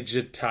like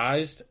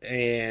digitized,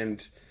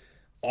 and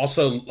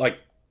also like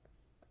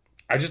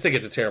I just think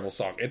it's a terrible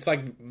song. It's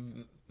like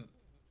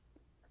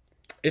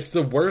it's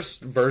the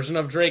worst version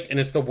of Drake,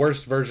 and it's the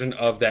worst version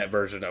of that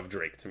version of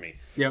Drake to me.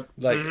 Yep.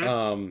 Like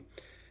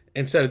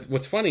and so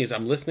what's funny is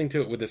I'm listening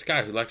to it with this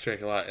guy who likes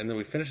Drake a lot, and then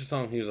we finished the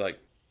song, he was like,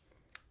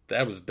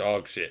 that was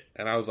dog shit.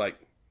 And I was like,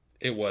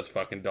 it was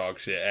fucking dog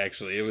shit,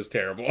 actually. It was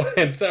terrible.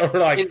 And so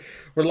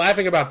we're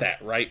laughing about that,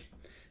 right?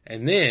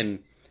 And then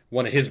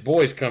one of his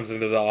boys comes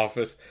into the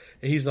office,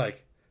 and he's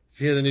like, did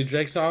you hear the new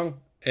Drake song?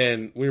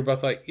 And we were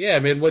both like, yeah,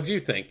 man, what'd you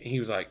think? And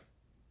he was like,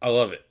 I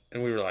love it.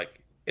 And we were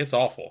like, it's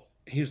awful.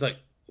 He was like,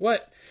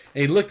 what?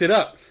 And he looked it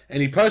up,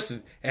 and he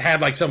posted, it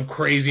had like some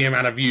crazy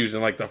amount of views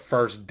in like the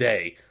first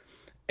day.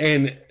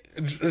 And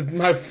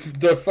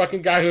the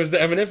fucking guy who was the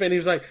Eminem fan, he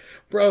was like,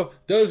 bro,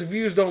 those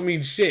views don't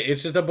mean shit.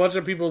 It's just a bunch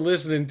of people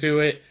listening to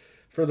it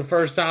for the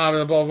first time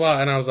and blah, blah,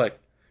 blah. And I was like,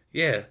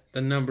 yeah, the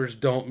numbers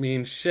don't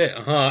mean shit,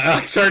 huh? And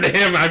I turned to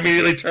him, I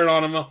immediately turned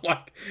on him. I'm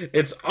like,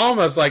 it's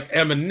almost like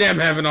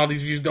Eminem having all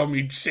these views don't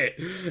mean shit.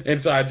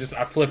 And so I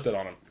flipped it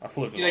on him.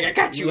 You're like, I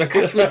got you in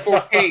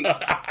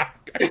 4K.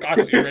 I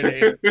got you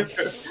right here.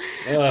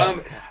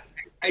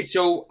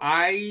 So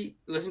I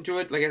listened to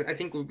it. Like I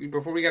think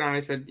before we got on, I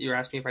said you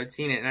asked me if I'd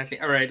seen it, and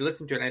I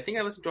listened to it. And I think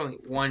I listened to it only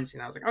once,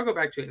 and I was like, I'll go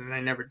back to it, and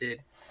I never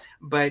did.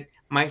 But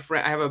my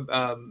friend, I have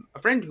a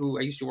friend who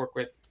I used to work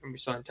with, and we're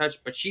still in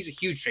touch. But she's a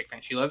huge Drake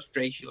fan. She loves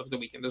Drake. She loves The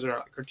Weeknd. Those are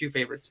like her two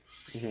favorites.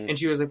 Mm-hmm. And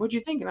she was like, "What'd you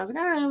think?" And I was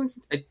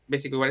like,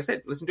 basically what I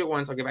said. Listen to it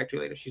once. I'll get back to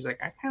it later. She's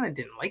like, I kind of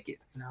didn't like it,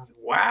 and I was like,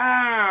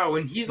 wow.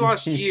 When he's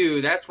lost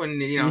you, that's when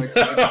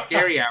it's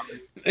scary hours.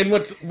 And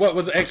what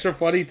was extra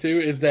funny too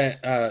is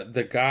that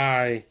the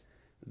guy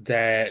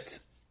that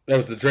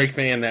was the Drake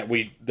fan that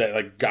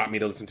like got me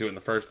to listen to it in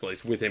the first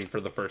place with him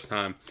for the first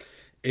time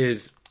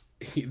is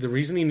the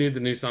reason he knew the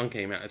new song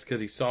came out is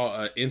because he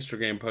saw an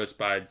Instagram post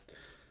by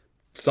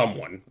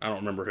someone, I don't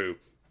remember who,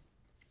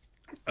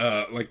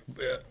 I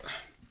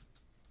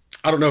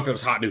don't know if it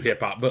was Hot New Hip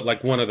Hop, but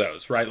like one of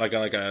those, right? Like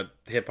a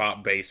hip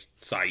hop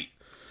based site.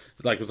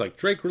 Like it was like,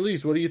 Drake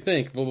released, what do you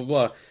think? Blah blah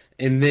blah.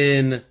 And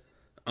then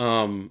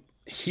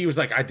he was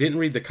like, I didn't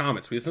read the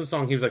comments. We listened to the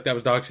song, he was like, that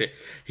was dog shit.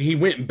 He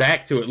went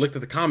back to it, looked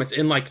at the comments,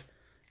 and like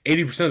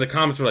 80% of the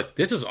comments were like,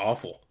 this is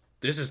awful.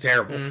 This is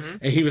terrible. Mm-hmm.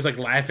 And he was like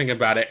laughing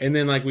about it. And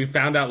then like we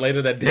found out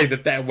later that day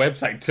that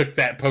website took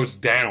that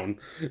post down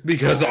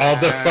because all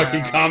the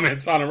fucking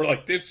comments on it were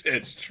like, this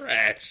shit's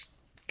trash.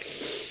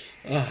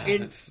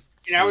 And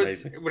I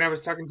was, when I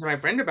was talking to my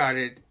friend about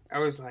it, I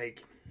was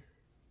like,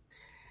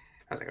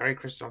 all right,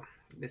 Crystal,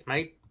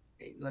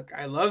 look,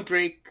 I love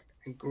Drake.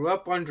 I grew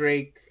up on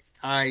Drake.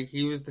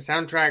 He was the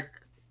soundtrack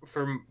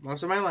for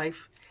most of my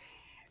life.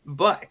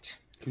 But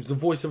he was the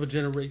voice of a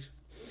generation.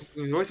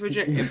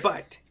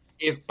 But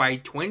if by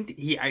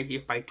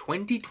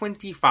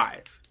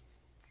 2025,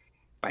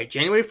 by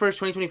January 1st,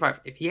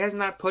 2025, if he has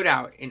not put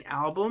out an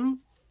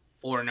album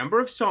or a number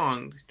of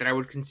songs that I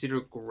would consider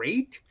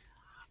great,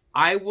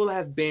 I will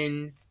have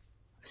been,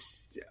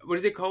 what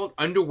is it called?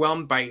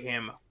 Underwhelmed by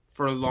him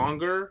for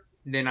longer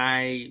than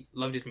I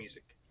loved his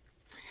music.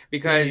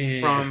 Because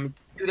from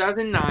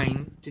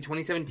 2009 to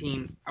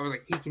 2017, I was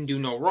like, he can do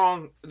no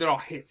wrong. They're all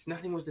hits.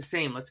 Nothing was the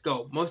same. Let's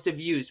go. Most of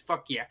views.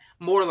 Fuck yeah.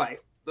 More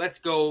life. Let's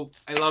go.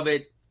 I love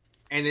it.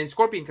 And then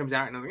Scorpion comes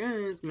out, and I was like,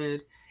 it's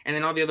mid. And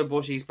then all the other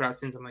bullshit he's put out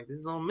since, I'm like, this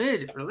is all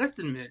mid or less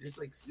than mid. It's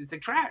like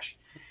trash.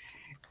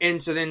 And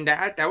so then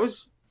that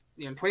was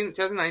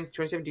 2009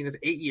 2017. That's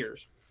 8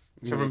 years.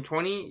 So from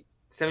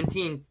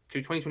 2017 to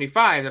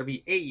 2025, that'll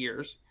be 8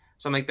 years.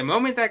 So I'm like, the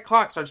moment that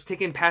clock starts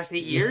ticking past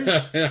 8 years,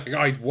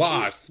 he's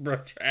washed, bro.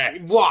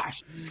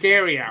 Washed.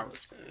 Scary hours.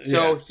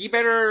 So he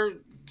better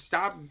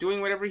stop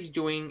doing whatever he's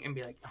doing and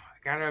be like, oh, I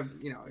gotta,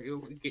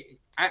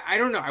 I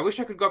don't know. I wish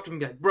I could go up to him and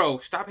be like, bro,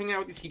 stop hanging out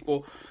with these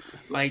people.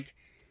 Like,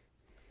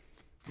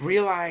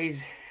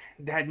 realize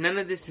that none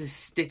of this is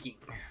sticking,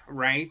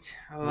 right?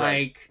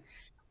 Like,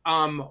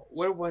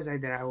 where was I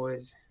that I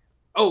was?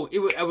 Oh,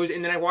 I was,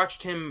 and then I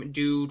watched him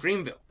do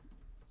Dreamville,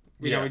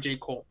 with J.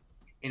 Cole.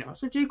 And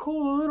also J.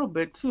 Cole a little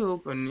bit too,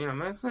 but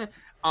that's not,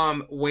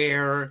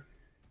 where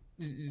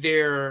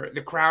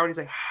the crowd is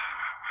like,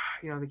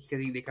 because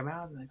they come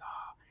out and like,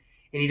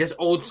 and he does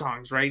old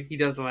songs, right? He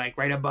does like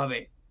right above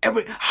it.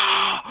 Everybody,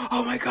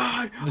 oh my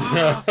god,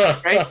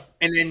 right?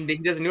 And then he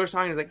does a newer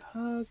song and it's like,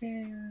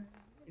 okay.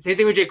 Same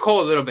thing with J.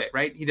 Cole a little bit,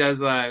 right? He does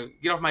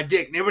 "Get Off My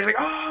Dick," and everybody's like,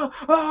 "Oh,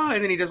 oh!"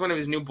 And then he does one of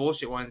his new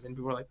bullshit ones, and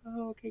people are like,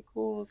 "Oh, okay,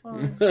 cool,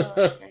 fine." Oh,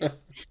 okay.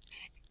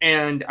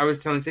 And I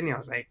was telling Sydney, I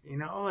was like,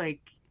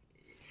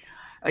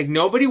 like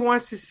nobody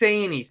wants to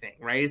say anything,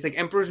 right? It's like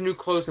Emperor's New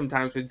Clothes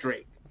sometimes with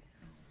Drake,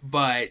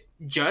 but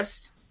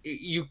just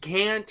you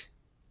can't.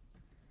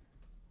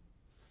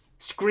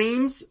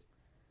 Screams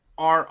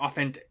are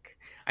authentic.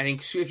 I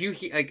think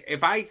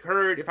if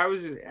I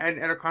was at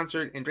a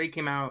concert and Drake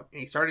came out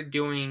and he started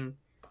doing,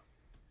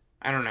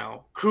 I don't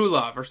know, Crew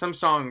Love or some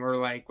song, or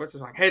like, what's the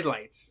song?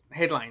 Headlines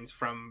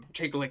from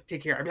Take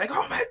Care. I'd be like,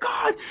 oh my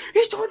God,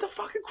 he's doing the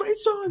fucking great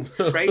songs,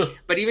 right?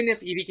 But even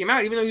if he came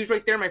out, even though he was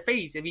right there in my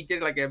face, if he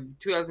did like a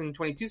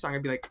 2022 song,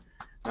 I'd be like,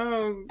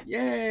 oh,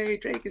 yay,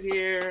 Drake is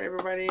here,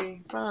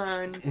 everybody,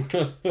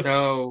 fun.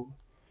 So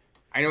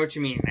I know what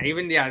you mean.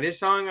 This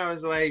song, I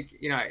was like,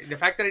 the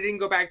fact that I didn't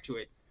go back to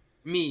it,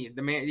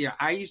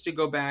 I used to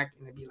go back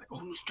and I'd be like, oh,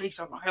 new Drake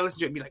song, I gotta listen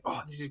to it, and be like,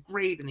 oh, this is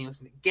great, and then you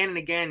listen again and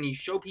again, and you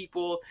show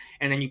people,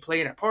 and then you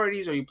play it at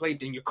parties, or you play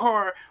it in your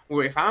car,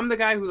 or if I'm the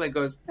guy who like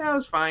goes, that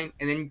was fine,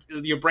 and then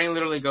your brain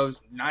literally goes,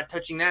 not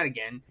touching that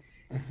again,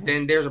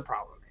 then there's a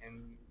problem.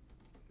 And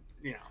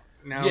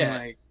now I'm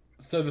like,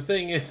 so the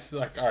thing is,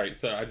 like, all right,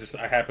 so I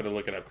happened to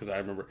look it up because I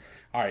remember,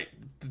 all right,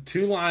 the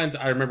two lines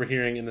I remember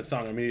hearing in the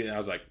song immediately, I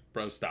was like,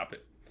 bro, stop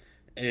it,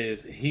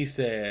 is he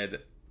said,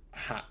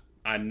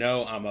 I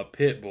know I'm a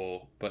pit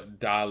bull, but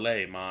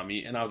dale,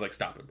 mommy. And I was like,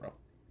 stop it, bro.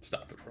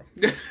 Stop it, bro.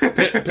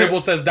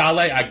 Pitbull says dale,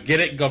 I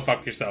get it, go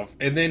fuck yourself.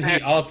 And then he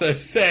also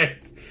said,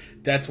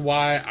 that's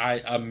why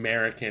I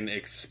American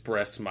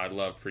express my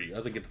love for you. I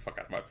was like, get the fuck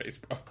out of my face,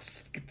 bro.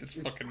 Get this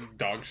fucking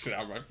dog shit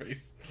out of my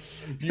face.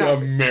 You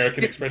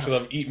American expression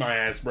of love, eat my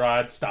ass,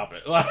 bro. Stop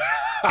it.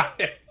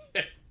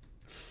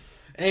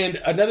 And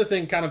another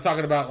thing, kind of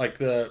talking about like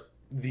the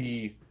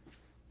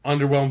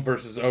underwhelmed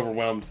versus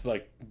overwhelmed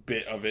like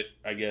bit of it,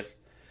 I guess.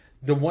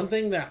 The one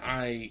thing that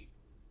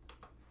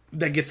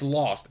gets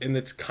lost, and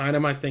it's kind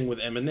of my thing with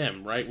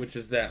Eminem, right? Which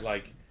is that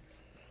like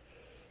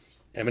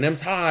Eminem's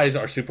highs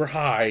are super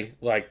high,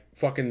 like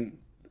fucking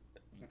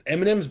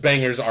Eminem's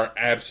bangers are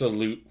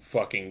absolute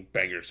fucking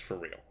bangers for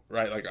real,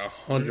 right? Like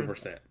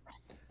 100%.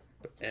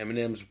 But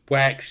Eminem's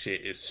whack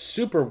shit is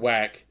super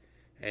whack,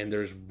 and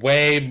there's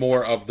way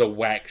more of the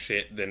whack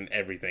shit than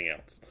everything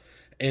else.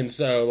 And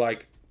so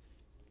like,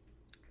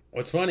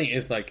 what's funny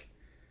is like,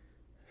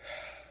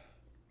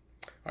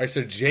 all right,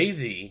 so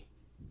Jay-Z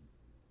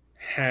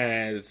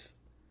I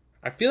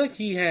feel like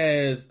he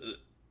has,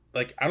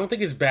 like, I don't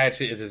think his bad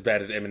shit is as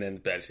bad as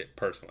Eminem's bad shit,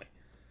 personally.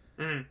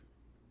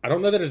 I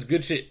don't know that his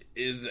good shit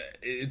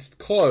it's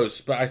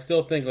close, but I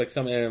still think, like,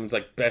 some of Eminem's,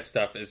 like, best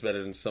stuff is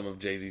better than some of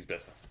Jay-Z's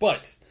best stuff.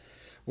 But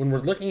when we're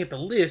looking at the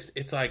list,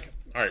 it's like,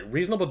 all right,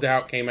 Reasonable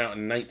Doubt came out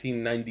in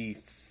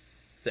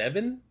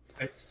 1997?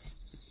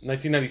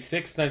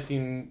 1996,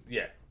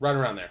 right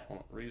around there.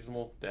 Hold on.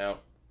 Reasonable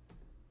Doubt.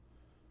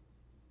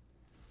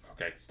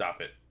 Okay,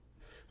 stop it.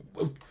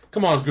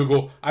 Come on,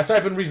 Google. I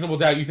type in Reasonable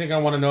Doubt. You think I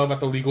want to know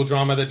about the legal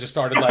drama that just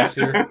started last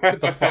year?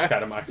 Get the fuck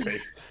out of my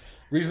face.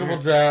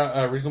 Reasonable Doubt,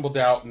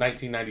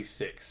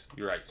 1996.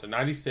 You're right. So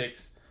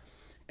 96.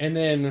 And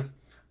then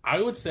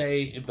I would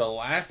say the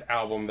last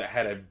album that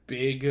had a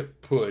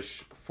big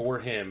push for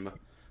him,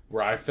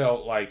 where I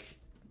felt like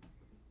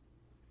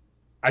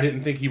I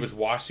didn't think he was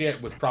washed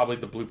yet, was probably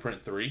the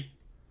Blueprint 3.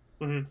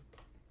 Mm-hmm.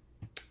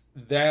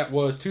 That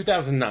was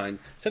 2009.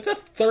 So that's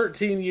a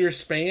 13-year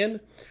span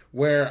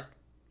where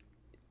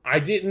I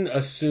didn't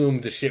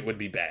assume the shit would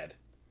be bad.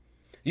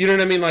 You know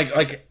what I mean?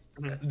 Like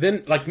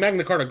then like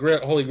Magna Carta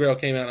Holy Grail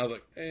came out, and I was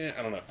like,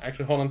 I don't know.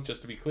 Actually, hold on,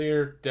 just to be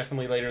clear,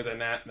 definitely later than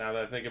that. Now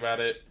that I think about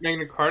it,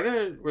 Magna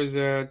Carta was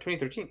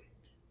 2013.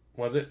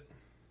 Was it?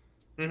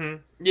 Mm-hmm.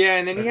 Yeah,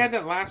 and then he had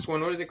that last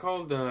one. What is it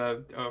called?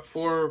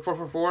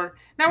 444.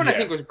 That one I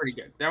think was pretty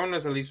good. That one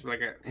was at least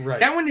like a. Right.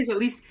 That one is at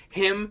least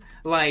him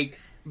like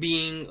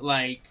being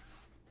like,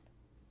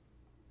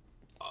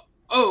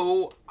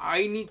 oh,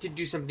 I need to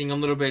do something a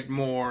little bit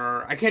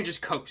more. I can't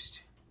just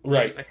coast.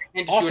 Right. Like, I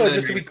can't Also,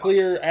 just to be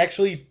clear,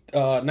 actually,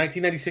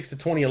 1996 to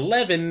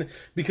 2011,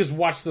 because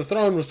Watch the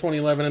Throne was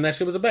 2011, and that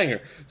shit was a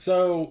banger.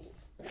 So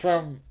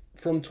from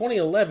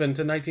 2011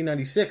 to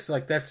 1996,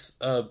 like that's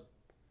a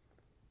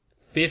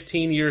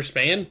 15-year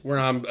span where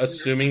I'm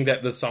assuming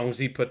that the songs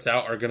he puts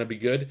out are going to be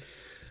good.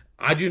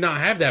 I do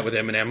not have that with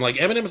Eminem. Like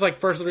Eminem's like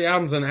first 3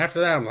 albums, and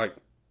after that, I'm like,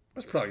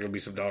 that's probably going to be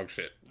some dog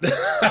shit.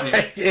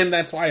 And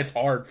that's why it's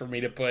hard for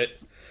me to put.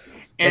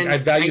 Like, I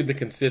valued the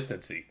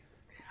consistency.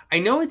 I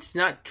know it's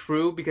not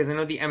true because I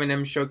know the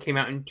Eminem show came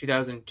out in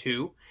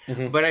 2002,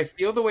 but I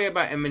feel the way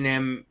about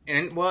Eminem,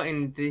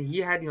 he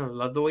had,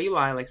 Love the Way You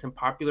Lie, like some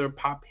popular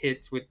pop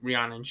hits with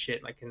Rihanna and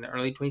shit, like in the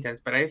early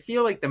 2010s, but I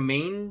feel like the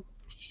main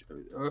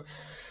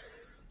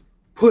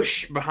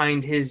push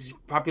behind his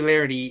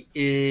popularity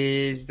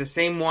is the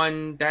same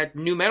one that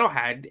nu metal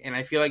had, and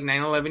I feel like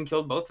 9/11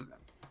 killed both of them.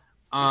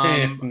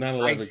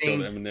 9/11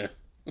 killed Eminem.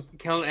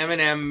 Killed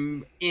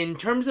Eminem in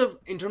terms of,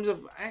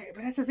 but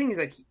that's the thing is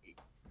that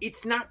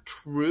it's not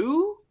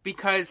true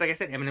because, like I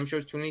said, Eminem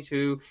chose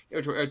 22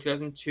 or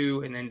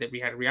 2002, and then we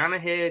had Rihanna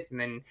hits, and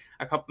then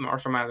a couple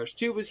Marshall Mathers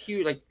too was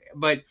huge. Like,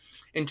 but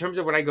in terms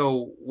of what I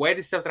go, what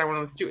is stuff that I want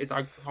to listen to? It's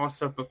all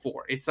stuff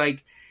before. It's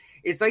like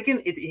his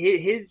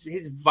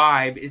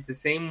vibe is the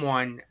same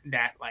one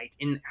that like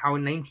in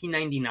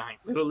 1999,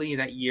 literally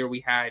that year we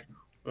had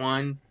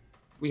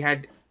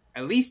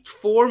at least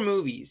 4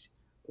 movies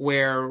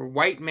where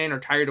white men are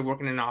tired of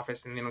working in an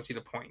office and they don't see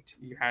the point.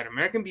 You had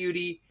American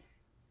Beauty,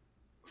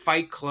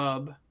 Fight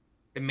Club,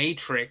 The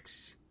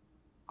Matrix,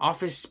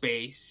 Office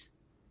Space,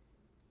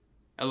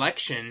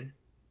 Election.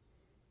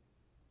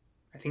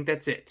 I think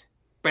that's it.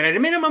 But at a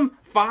minimum,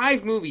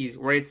 5 movies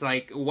where it's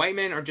like white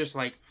men are just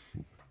like,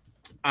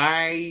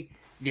 the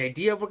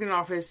idea of working in an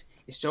office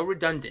is so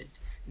redundant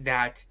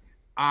that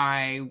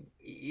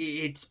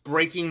it's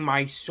breaking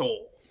my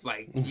soul.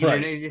 Like, you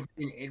right.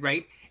 know,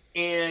 right?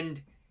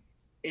 And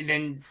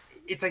then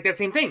it's like that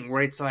same thing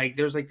where it's like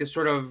there's like this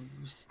sort of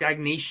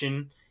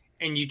stagnation,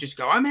 and you just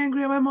go, I'm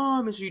angry at my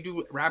mom, and so you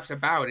do raps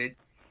about it.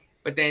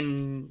 But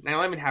then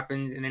 9/11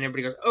 happens, and then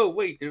everybody goes, oh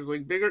wait, there's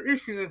like bigger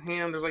issues at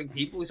hand. There's like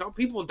we saw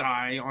people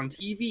die on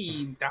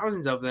TV,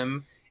 thousands of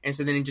them. And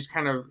so then it just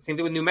kind of, same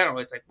thing with new metal.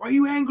 It's like, why are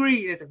you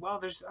angry? And it's like, well,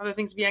 there's other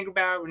things to be angry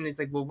about. And it's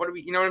like, well, what are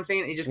we, you know what I'm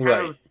saying? It just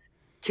kind of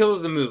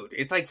kills the mood.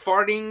 It's like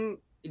farting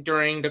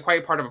during the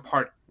quiet part of a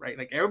party, right?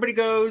 Like everybody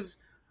goes,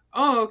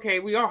 oh,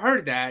 okay, we all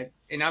heard that.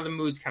 And now the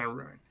mood's kind of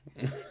ruined.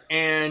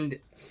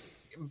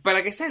 But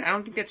like I said, I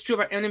don't think that's true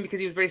about Eminem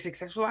because he was very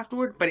successful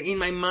afterward. But in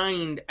my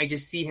mind, I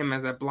just see him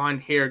as that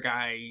blonde hair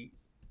guy.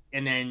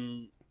 And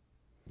then,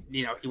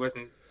 you know, he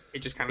wasn't.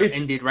 It just kind of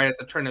ended right at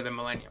the turn of the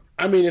millennium.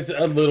 I mean, it's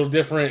a little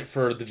different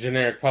for the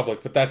generic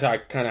public, but that's how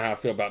I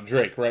feel about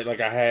Drake, right? Like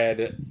I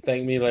had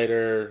Thank Me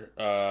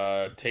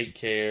Later, Take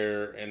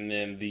Care, and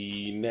then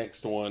the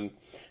next one.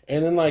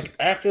 And then like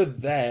after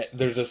that,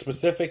 there's a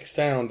specific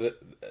sound.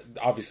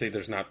 Obviously,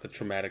 there's not the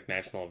traumatic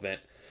national event,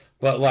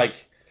 but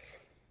like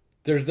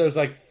there's those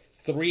like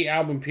 3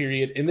 album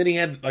period. And then he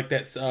had like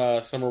that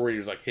summer where he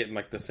was like hitting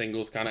like the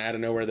singles kind of out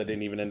of nowhere that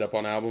didn't even end up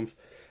on albums.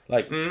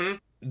 Like... Mm-hmm.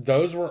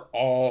 Those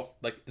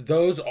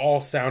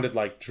all sounded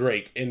like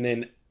Drake, and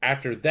then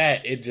after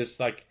that, it just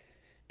like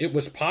it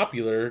was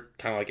popular,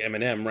 kind of like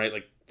Eminem, right?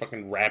 Like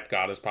fucking Rap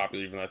God is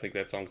popular, even though I think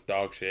that song's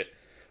dog shit.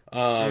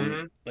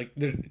 Like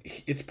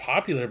it's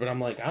popular, but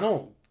I'm like, I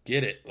don't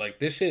get it. Like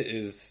this shit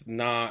is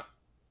not.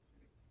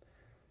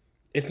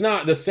 It's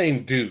not the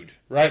same dude,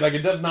 right? Like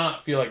it does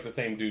not feel like the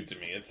same dude to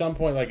me. At some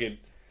point, like it,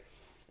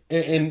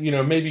 and you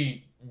know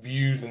maybe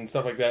views and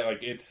stuff like that.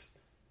 Like it's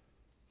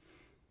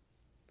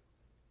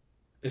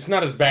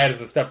not as bad as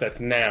the stuff that's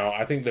now.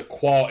 I think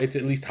it's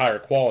at least higher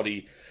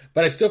quality,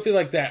 but I still feel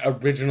like that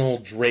original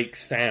Drake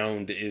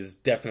sound is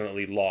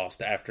definitely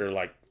lost after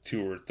like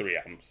 2 or 3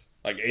 albums.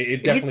 Like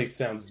it definitely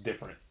sounds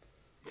different.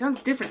 It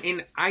sounds different,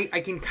 and I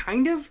can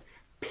kind of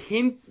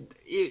pin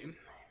it.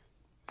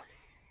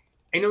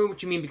 I know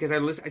what you mean because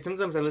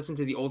sometimes I listen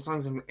to the old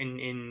songs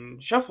in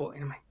shuffle,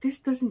 and I'm like, this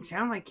doesn't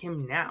sound like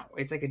him now.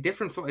 It's like a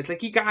different flow. It's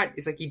like he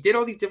did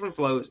all these different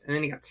flows, and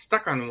then he got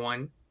stuck on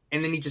one.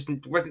 And then he just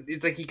wasn't.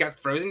 It's like he got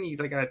frozen. He's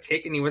like got a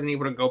tick, and he wasn't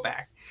able to go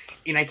back.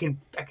 And I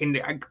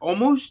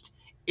almost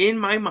in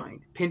my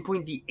mind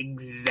pinpoint the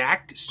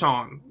exact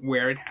song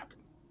where it happened.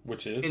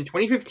 Which is in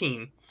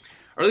 2015,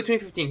 early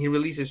 2015. He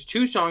releases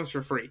 2 songs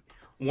for free.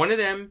 One of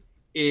them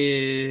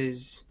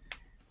is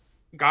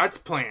God's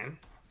Plan.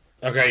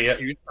 Okay, yeah.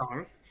 Huge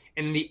song.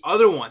 And the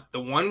other one,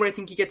 the one where I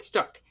think he gets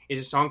stuck, is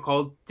a song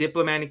called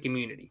Diplomatic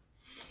Immunity.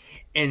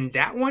 And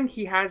that one,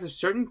 he has a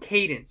certain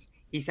cadence.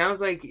 It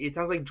sounds like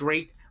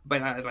Drake,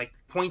 but like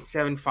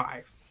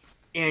 0.75.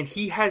 And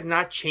he has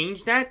not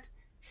changed that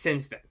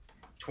since then.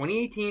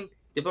 2018,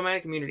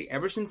 Diplomatic Immunity.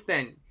 Ever since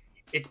then,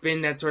 it's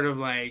been that sort of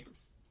like,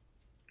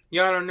 I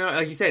don't know.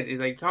 Like you said, it's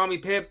like, call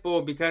me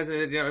Pitbull because,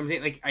 you know what I'm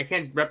saying? Like, I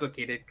can't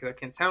replicate it because I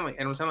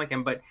don't sound like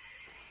him, but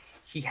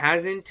he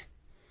hasn't.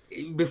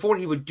 Before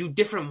he would do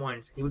different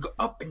ones. He would go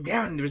up and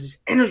down. There was this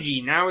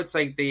energy. Now it's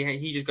like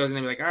he just goes and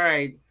they're like, all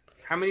right,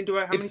 how many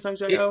songs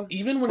do I go?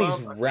 Even when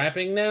he's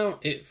rapping now,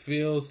 it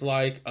feels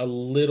like a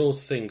little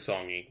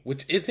sing-songy,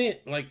 which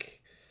isn't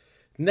like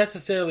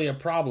necessarily a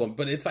problem,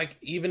 but it's like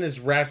even his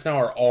raps now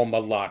are all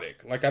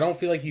melodic. Like I don't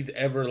feel like he's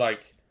ever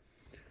like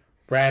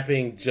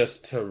rapping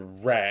just to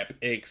rap,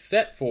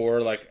 except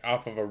for like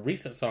off of a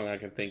recent song I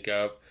can think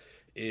of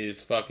is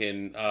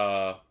fucking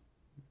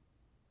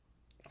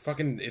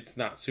it's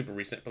not super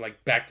recent, but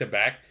like Back to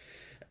Back.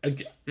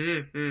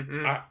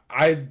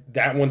 I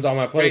that one's on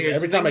my playlist.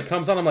 Every time it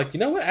comes on, I'm like, you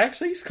know what?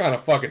 Actually, he's kind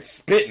of fucking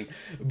spitting.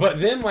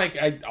 But then, like,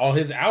 all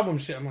his album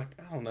shit, I'm like,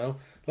 I don't know.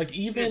 Like,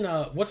 even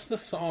what's the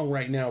song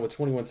right now with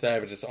 21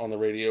 Savage that's on the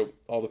radio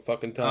all the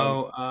fucking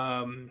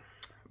time?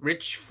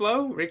 Rich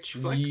Flex.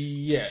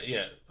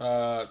 Yeah.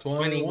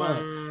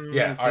 21.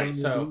 Yeah. All right.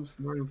 So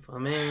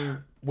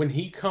when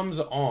he comes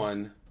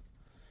on,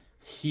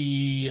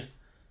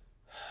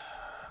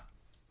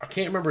 I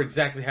can't remember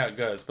exactly how it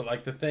goes, but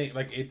like the thing,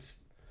 like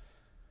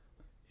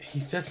he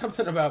says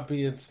something about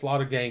being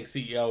Slaughter Gang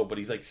CEO, but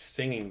he's like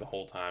singing the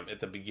whole time at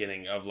the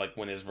beginning of like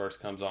when his verse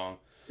comes on.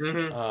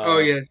 Mm-hmm. Oh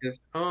yes.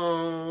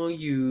 Oh,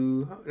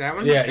 that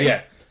one. Yeah, Okay.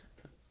 yeah.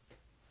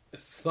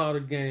 Slaughter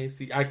Gang.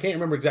 See, I can't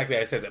remember exactly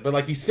how it says it, but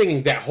like he's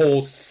singing that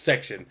whole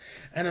section,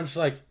 and I'm just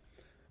like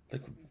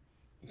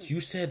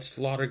you said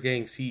Slaughter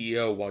Gang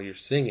CEO while you're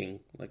singing.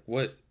 Like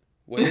what?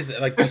 What is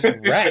it? Like just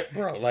rap,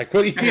 bro. Like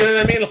what? You know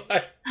what I mean?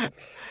 Like,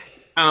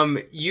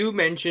 You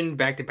mentioned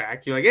back to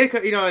back. You're like,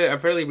 a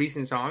fairly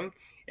recent song,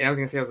 and I was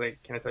gonna say, I was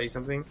like, can I tell you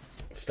something?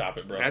 stop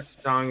it, bro. That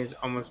song is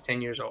almost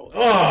 10 years old.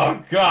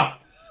 Oh God.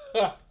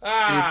 It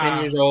is 10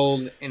 years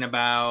old in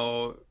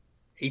about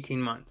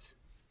 18 months.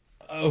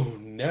 Oh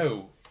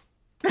no.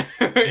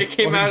 It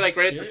came out like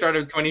right at the Shit. start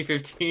of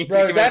 2015.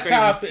 Bro, that's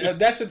how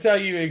that should tell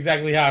you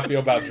exactly how I feel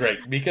about Drake,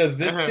 because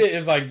this shit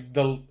is like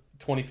the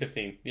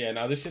 2015. Yeah,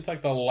 no, this shit's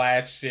like the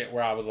last shit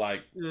where I was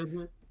like,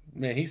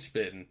 man, he's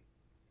spitting.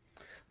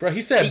 Bro,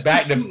 he said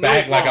back to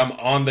back like I'm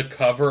on the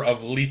cover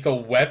of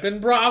Lethal Weapon,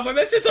 bro. I was like,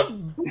 that shit's a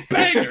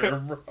banger,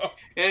 bro.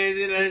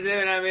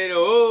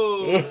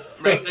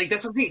 Right, like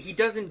that's what I'm saying. He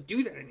doesn't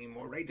do that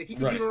anymore, right? Like he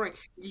can Right. do it like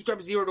he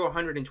dropped 0 to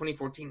 100 in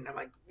 2014, and I'm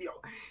like,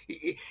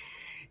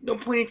 no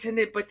point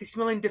intended, but the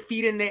smelling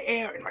defeat in the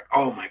air, and like,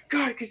 oh my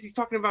god, because he's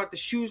talking about the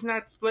shoes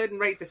not splitting,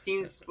 right? The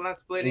scenes not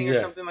splitting or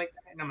something like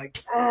that, and I'm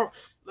like, oh,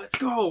 let's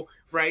go,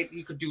 right?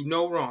 He could do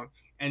no wrong,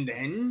 and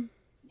then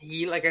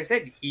he, like I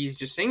said, he's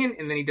just singing,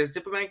 and then he does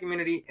diplomatic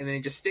immunity, and then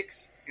he just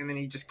sticks, and then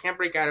he just can't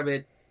break out of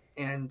it,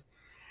 and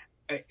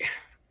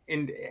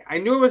I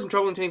knew I was in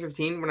trouble in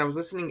 2015 when I was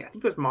listening. I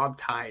think it was Mob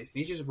Ties, and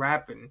he's just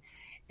rapping,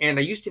 and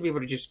I used to be able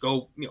to just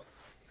go,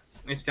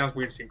 it sounds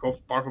weird to say go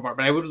bar for bar,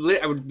 but I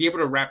would be able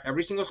to rap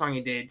every single song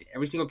he did,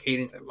 every single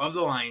cadence. I love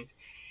the lines,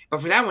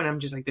 but for that one, I'm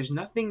just like, there's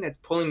nothing that's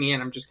pulling me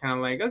in. I'm just kind of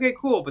like, okay,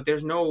 cool, but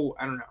there's no,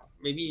 I don't know,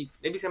 maybe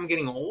I'm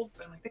getting old,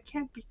 but I'm like, that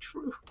can't be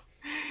true.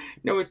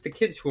 No, it's the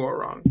kids who are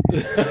wrong.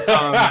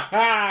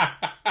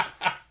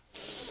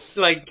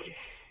 Like,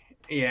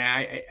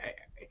 yeah,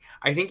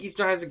 I think he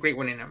still has a great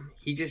one in him.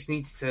 He just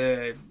needs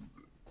to,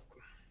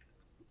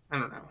 I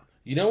don't know.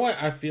 You know what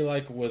I feel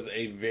like was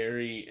a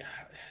very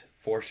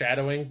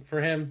foreshadowing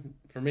for him,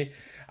 for me?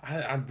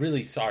 I'm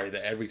really sorry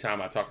that every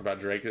time I talk about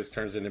Drake, this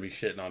turns into me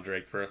shitting on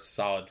Drake for a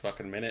solid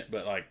fucking minute,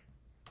 but like,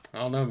 I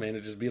don't know, man,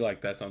 it just be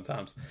like that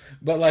sometimes.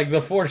 But like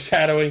the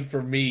foreshadowing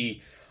for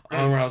me,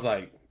 where I was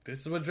like,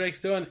 this is what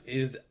Drake's doing,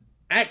 is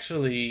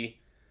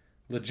actually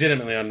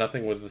legitimately on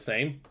Nothing Was the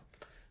Same,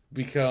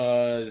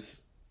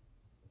 because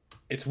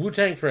it's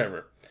Wu-Tang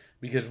Forever.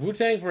 Because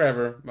Wu-Tang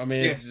Forever, I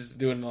mean, it's just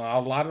doing a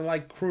lot of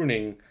like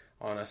crooning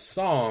on a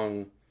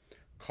song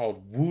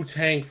called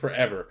Wu-Tang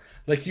Forever.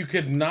 Like, you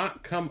could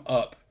not come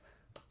up,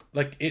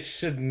 like, it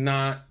should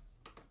not,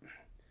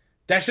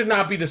 that should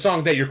not be the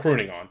song that you're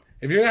crooning on.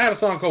 If you're gonna have a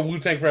song called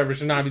Wu-Tang Forever, it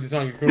should not be the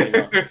song you're crooning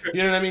on.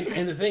 You know what I mean?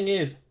 And the thing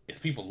is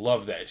people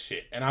love that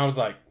shit. And I was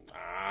like,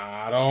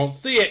 I don't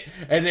see it.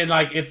 And then,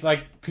 like, it's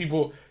like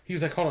people, he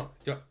was like, hold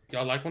on,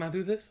 y'all like when I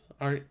do this?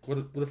 All right, what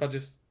if I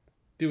just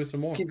do it some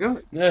more? Keep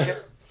going. Yeah.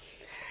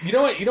 You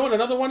know what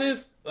another one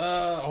is?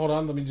 Hold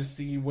on, let me just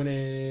see when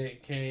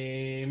it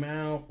came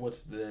out.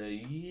 What's the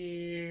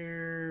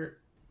year?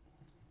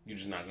 You're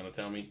just not gonna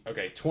tell me.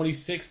 Okay,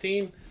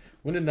 2016.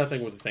 When did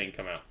Nothing Was the Same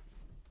come out?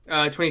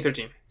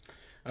 2013.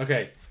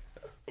 Okay.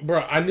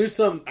 Bro, I knew this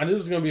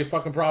was gonna be a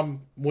fucking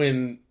problem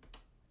when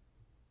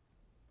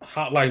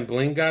Hotline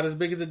Bling got as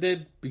big as it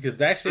did, because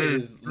that shit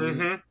is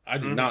I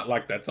do not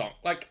like that song.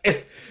 Like,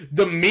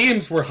 the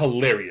memes were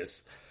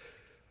hilarious.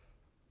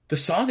 The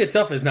song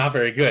itself is not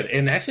very good,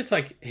 and that shit's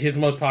like his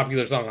most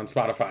popular song on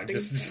Spotify.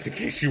 Just in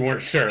case you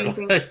weren't sure.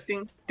 Ding, ding,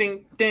 ding,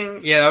 ding,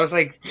 ding. Yeah, that was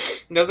like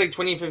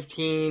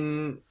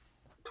 2015.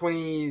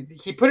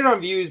 He put it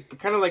on Views,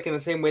 kind of like in the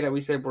same way that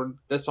we said, where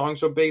the song's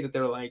so big that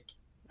they're like,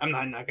 I'm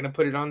not gonna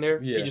put it on there.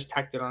 Yeah. He just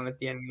tacked it on at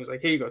the end. He was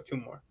like, here you go, 2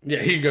 more.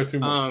 Yeah, here you go, 2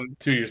 more.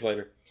 2 years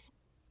later.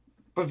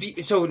 But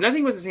so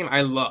Nothing Was the Same.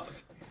 I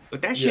love,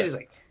 but that shit is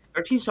like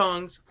 13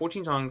 songs,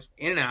 14 songs,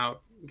 in and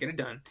out, get it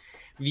done.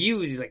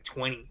 Views is like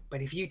 20,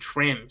 but if you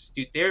trims,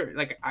 dude, they're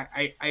like,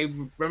 I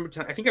remember,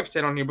 I think I've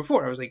said on here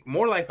before, I was like,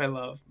 More Life I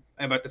Love,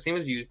 about the same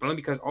as Views, but only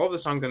because all of the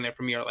songs on there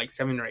for me are like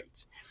 7 or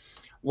 8.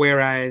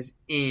 Whereas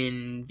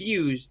in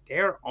Views,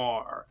 there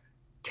are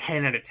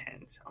 10 out of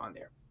 10s on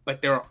there,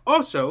 but there are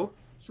also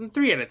some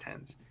 3 out of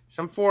 10s,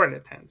 some 4 out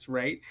of 10s,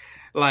 right?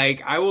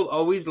 Like, I will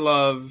always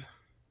love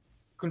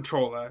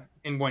Controlla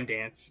in One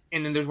Dance,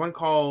 and then there's one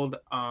called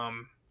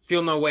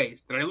Feel No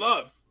Waves that I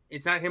love.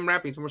 It's not him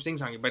rapping, it's more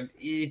sing-songy, but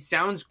it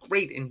sounds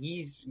great, and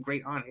he's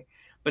great on it.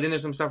 But then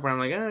there's some stuff where I'm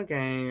like,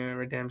 okay,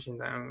 Redemption,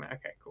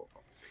 okay, cool.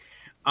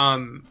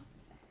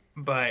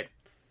 But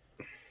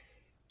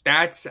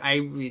that's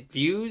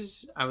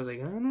Views. I was like,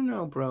 I don't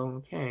know,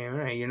 bro. Okay, all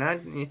right, you're not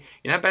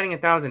batting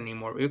 1,000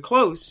 anymore. You're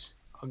close.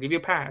 I'll give you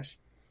a pass.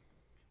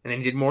 And then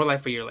he did More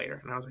Life a year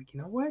later, and I was like,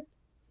 you know what?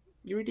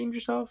 You redeemed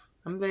yourself.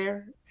 I'm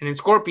there. And then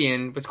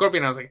Scorpion,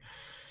 I was like,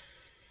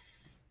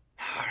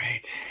 all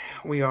right,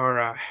 we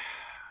are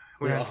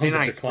We're on on thin the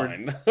ice.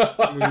 decline.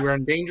 We were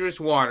on dangerous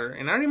water,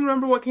 and I don't even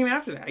remember what came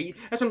after that.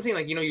 That's what I'm saying.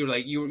 Like, you were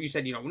like, you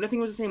said, nothing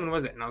was the same. When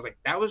was it? And I was like,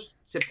 that was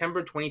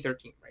September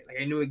 2013, right? Like,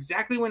 I knew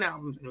exactly when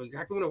albums, I knew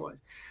exactly when it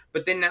was.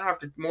 But then now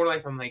after More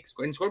Life, I'm like,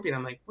 in Scorpion,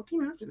 I'm like, what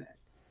came after that?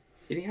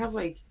 Did he have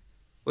like,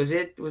 was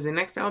the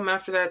next album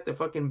after that the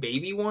fucking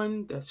Baby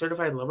one, the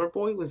Certified Lover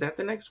Boy? Was that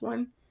the next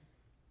one?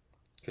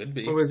 Could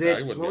be. Or was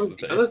it? What was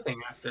the other thing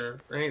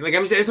after? Right? Like,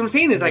 that's what I'm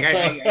saying is like,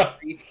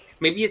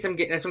 maybe it's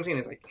that's what I'm saying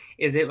is like,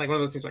 is it like one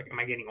of those things like, am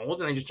I getting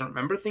old and I just don't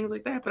remember things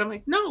like that? But I'm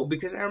like, no,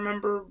 because I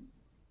remember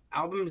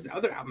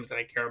other albums that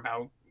I care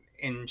about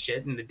and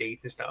shit and the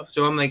dates and stuff.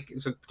 So I'm like,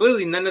 so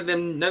clearly none of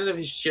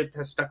his shit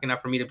has stuck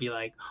enough for me to be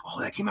like,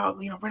 oh, that came out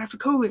right after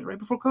COVID, right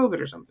before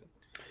COVID or something.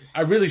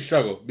 I really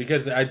struggle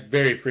because I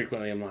very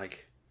frequently am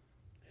like,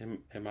 am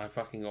I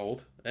fucking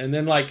old? And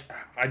then like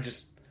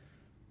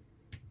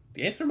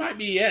the answer might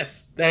be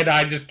yes. That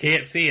I just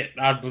can't see it.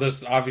 I'm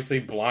just obviously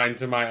blind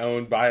to my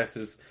own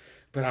biases.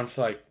 But I'm just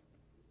like,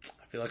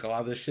 I feel like a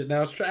lot of this shit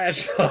now is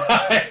trash.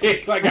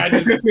 I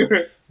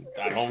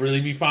don't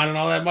really be finding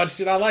all that much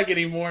shit I like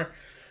anymore.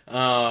 But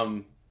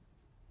I'm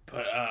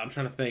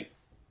trying to think.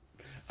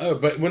 Oh,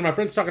 but when my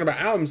friend's talking about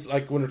albums,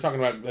 like when we're talking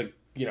about like,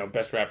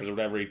 best rappers or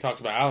whatever, he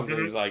talks about albums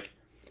and he's like,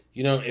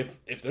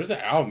 if there's an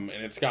album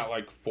and it's got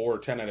like 4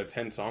 10 out of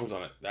 10 songs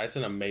on it, that's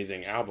an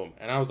amazing album.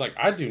 And I was like,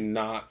 I do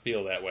not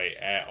feel that way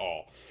at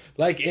all.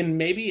 Like, and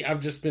maybe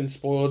I've just been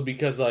spoiled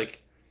because like,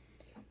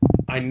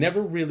 I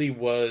never really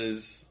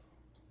was,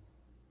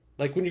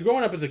 like when you're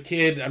growing up as a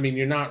kid, I mean,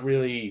 you're not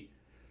really,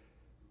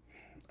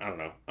 I don't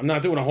know. I'm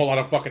not doing a whole lot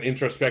of fucking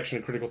introspection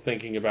and critical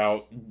thinking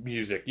about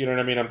music. You know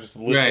what I mean? I'm just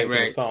listening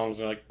to the songs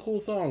and like, cool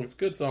songs,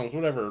 good songs,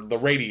 whatever, the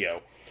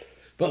radio.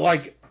 But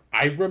like,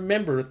 I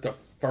remember the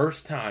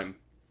first time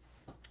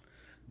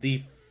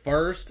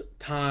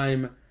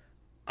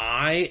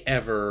I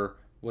ever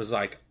was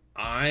like,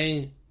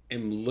 I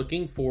am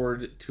looking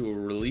forward to a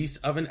release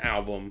of an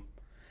album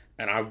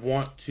and I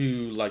want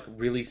to like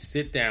really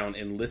sit down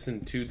and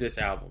listen to this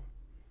album.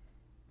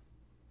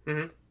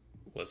 Mm-hmm.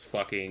 Was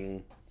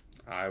fucking,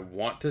 I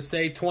want to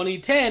say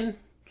 2010,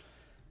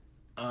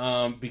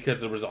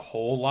 because there was a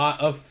whole lot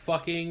of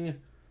fucking,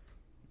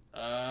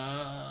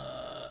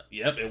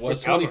 yep, it was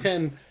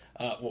 2010.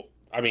 Well,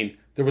 I mean,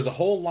 there was a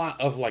whole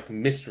lot of like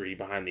mystery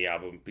behind the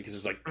album because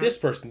it's like this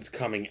person's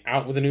coming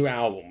out with a new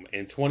album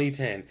in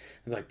 2010,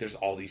 and like there's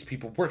all these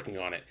people working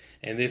on it,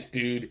 and this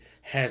dude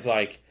has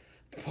like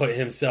put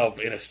himself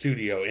in a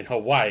studio in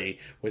Hawaii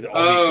with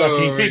all these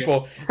fucking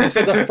people. And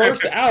so the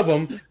first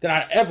album that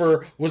I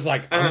ever was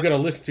like, I'm gonna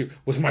listen to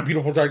was My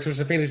Beautiful Dark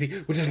Twisted Fantasy,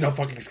 which is no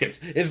fucking skips.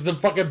 It's the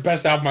fucking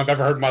best album I've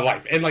ever heard in my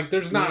life. And like,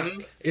 there's not,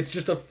 it's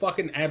just a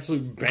fucking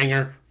absolute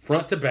banger,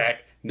 front to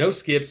back, no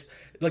skips.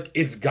 Like,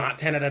 it's got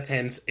 10 out of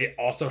 10s. It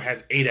also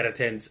has 8 out of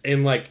 10s.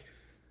 And like,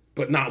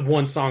 but not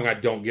one song I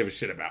don't give a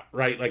shit about,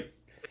 right? Like,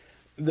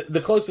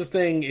 the closest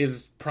thing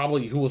is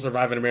probably Who Will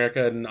Survive in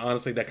America, and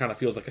honestly, that kind of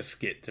feels like a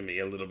skit to me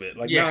a little bit.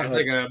 Like, yeah, it's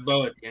like a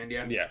bow at the end,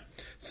 yeah. Yeah.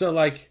 So,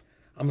 like,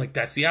 I'm like,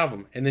 that's the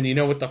album. And then you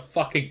know what the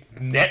fucking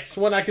next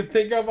one I can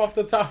think of off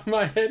the top of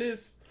my head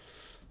is?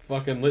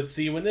 Fucking Let's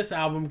See When This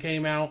album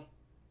came out.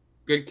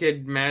 Good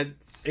Kid, Mad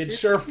City? It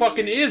sure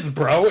fucking is,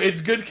 bro.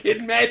 It's Good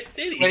Kid, Mad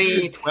City.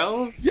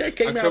 2012? Yeah, it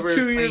came October out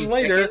 2 years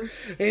later,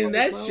 and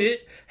that 2012?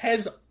 shit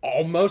has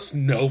almost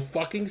no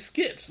fucking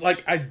skips.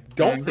 Like, I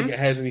don't think it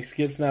has any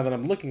skips now that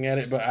I'm looking at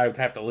it, but I would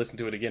have to listen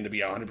to it again to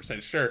be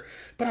 100% sure.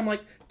 But I'm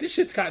like, this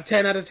shit's got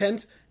 10 out of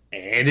 10s,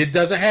 and it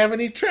doesn't have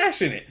any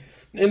trash in it.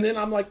 And then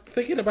I'm like,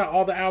 thinking about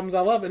all the albums I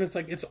love, and it's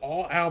like, it's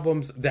all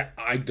albums that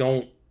I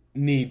don't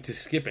need to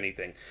skip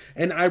anything.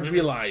 And I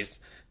realize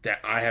that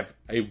I have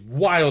a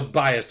wild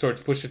bias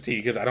towards Pusha T,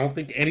 because I don't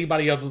think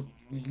anybody else,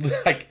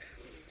 like,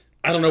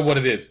 I don't know what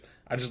it is.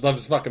 I just love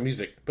his fucking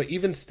music. But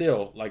even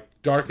still, like,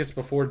 Darkest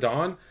Before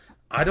Dawn,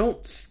 I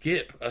don't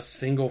skip a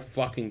single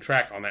fucking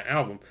track on that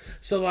album.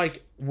 So,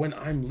 like, when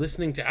I'm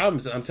listening to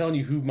albums and I'm telling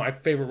you who my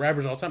favorite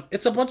rappers all the time,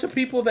 it's a bunch of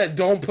people that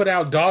don't put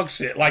out dog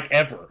shit, like,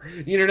 ever.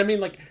 You know what I mean?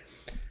 Like,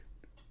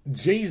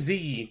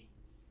 Jay-Z,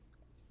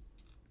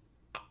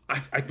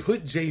 I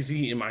put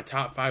Jay-Z in my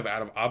top 5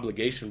 out of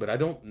obligation, but I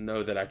don't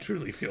know that I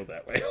truly feel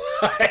that way.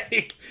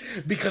 Like,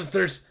 because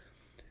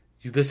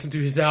you listen to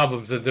his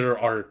albums and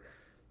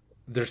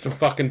there's some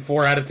fucking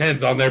 4 out of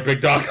 10s on there, big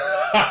dog.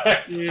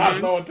 I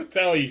don't know what to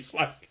tell you.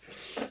 Like,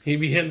 he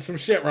be hitting some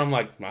shit where I'm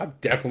like, I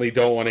definitely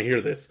don't want to hear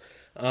this.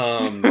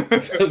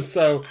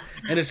 So,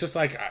 and it's just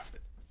like,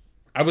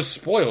 I was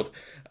spoiled.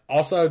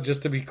 Also,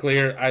 just to be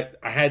clear,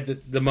 I had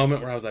the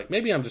moment where I was like,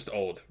 maybe I'm just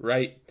old,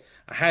 right?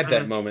 I had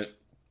that moment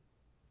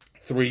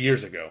 3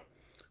 years ago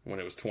when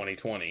it was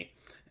 2020,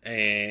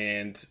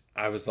 and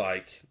I was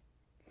like,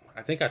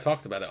 I think I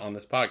talked about it on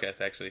this podcast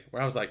actually,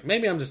 where I was like,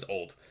 maybe I'm just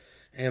old,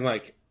 and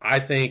like, I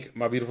think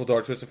My Beautiful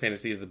Dark Twisted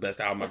Fantasy is the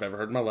best album I've ever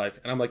heard in my life,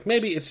 and I'm like,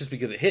 maybe it's just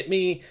because it hit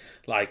me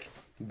like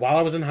while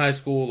I was in high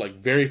school, like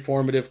very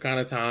formative kind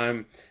of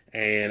time,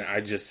 and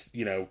I just,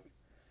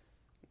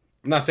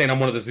 I'm not saying I'm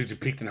one of those dudes who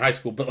peaked in high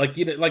school, but like,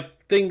 you know,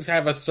 like things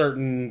have a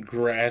certain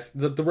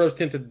the rose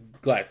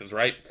tinted glasses,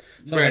 right?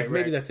 So Right, like,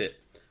 maybe that's it.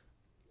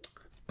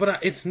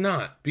 But it's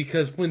not,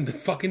 because when the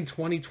fucking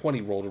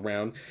 2020 rolled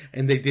around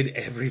and they did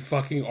every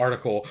fucking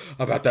article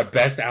about the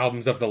best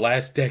albums of the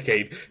last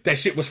decade, that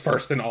shit was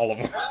first in all of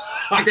them.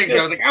 Exactly.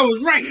 I was like, I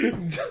was right.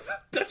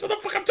 That's what the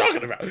fuck I'm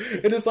talking about.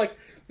 And it's like,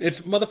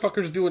 it's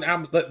motherfuckers doing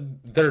albums that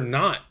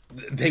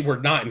they were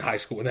not in high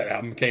school when that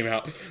album came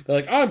out. They're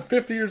like, I'm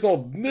 50 years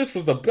old, and this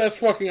was the best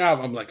fucking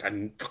album. I'm like,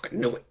 I fucking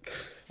knew it.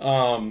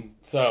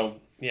 So,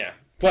 yeah.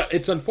 But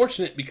it's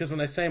unfortunate, because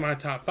when I say my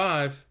top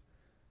 5,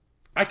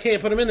 I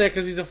can't put him in there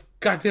because he's a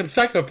goddamn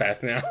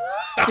psychopath now.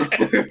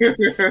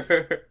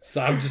 So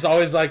I'm just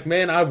always like,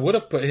 man, I would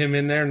have put him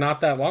in there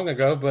not that long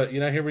ago, but, you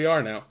know, here we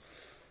are now.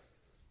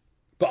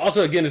 But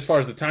also, again, as far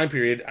as the time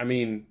period, I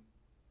mean,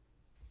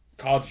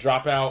 College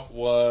Dropout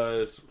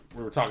was,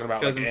 we were talking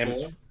about, like,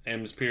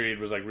 M's period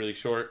was, like, really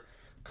short.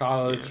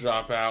 College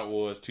Dropout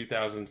was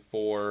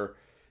 2004.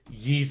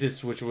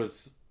 Yeezus, which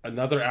was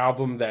another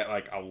album that,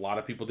 like, a lot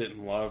of people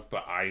didn't love,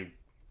 but I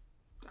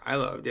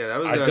loved. Yeah, that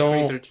was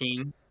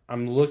 2013.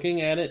 I'm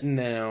looking at it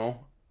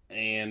now,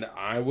 and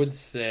I would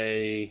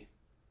say,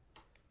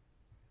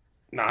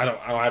 no, I don't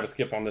have a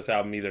skip on this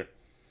album either.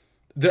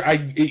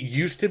 It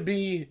used to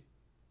be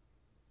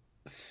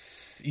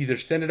either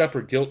Send It Up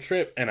or Guilt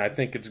Trip, and I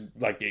think it's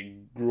like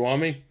it grew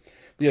on me.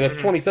 But yeah, that's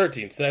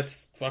 2013, so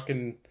that's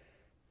fucking,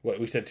 what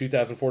we said,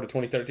 2004 to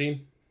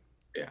 2013.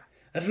 Yeah,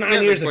 that's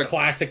 9 years of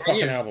classic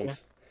fucking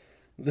albums,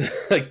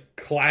 like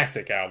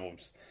classic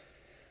albums.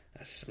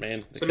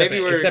 Man, so maybe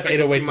we're except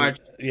 808s. Much.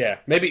 Yeah,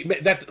 maybe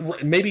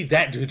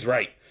that dude's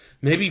right.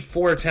 Maybe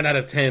 4 or 10 out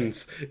of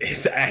 10s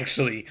is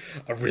actually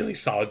a really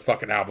solid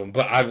fucking album.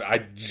 But I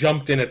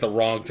jumped in at the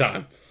wrong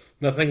time.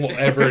 Nothing will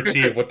ever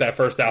achieve what that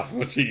first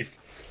album achieved.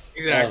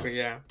 Exactly.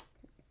 Yeah.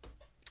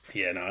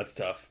 Yeah. No, it's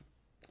tough.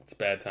 It's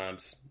bad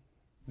times.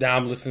 Now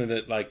I'm listening to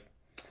it, like,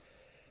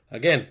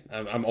 again,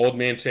 I'm old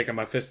man shaking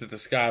my fist at the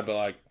sky, but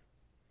like,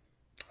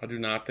 I do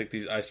not think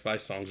these Ice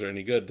Spice songs are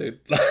any good, dude.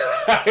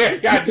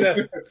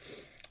 Gotcha.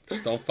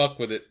 Just don't fuck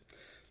with it.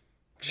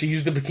 She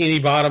used the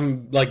Bikini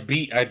Bottom, like,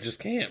 beat. I just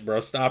can't, bro.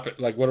 Stop it.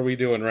 Like, what are we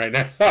doing right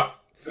now?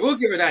 We'll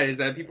give her that, is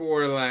that people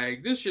were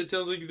like, this shit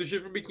sounds like the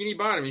shit from Bikini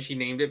Bottom, and she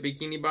named it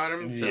Bikini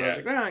Bottom. So I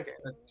was like, oh, okay.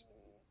 All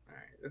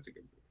right, that's a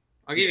good.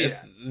 I'll give you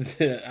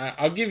that.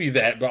 I'll give you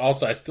that, but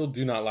also I still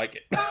do not like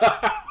it.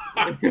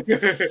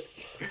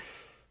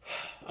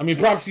 I mean,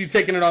 props to you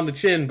taking it on the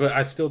chin, but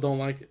I still don't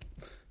like it.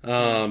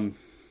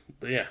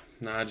 But yeah,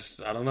 no, I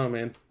don't know,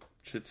 man.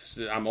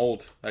 I'm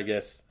old, I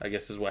guess.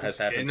 Is what has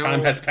happened.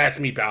 Time has passed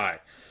me by.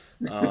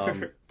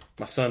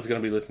 My son's gonna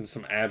be listening to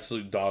some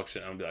absolute dog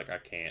shit. I'm gonna be like, I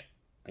can't.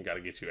 I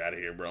gotta get you out of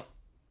here, bro.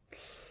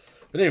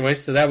 But anyway,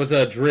 so that was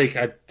Drake.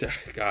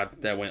 God,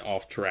 that went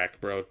off track,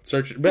 bro.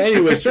 But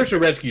anyway, Search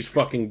and Rescue's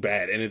fucking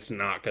bad, and it's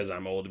not because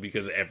I'm old,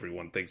 because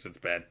everyone thinks it's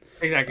bad.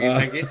 Exactly.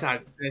 It's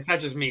not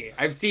just me.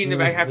 I've seen them.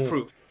 I have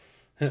proof.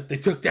 They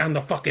took down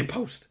the fucking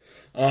post.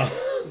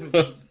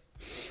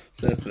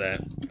 So that's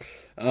that.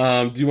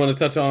 Do you want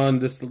to touch on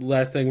this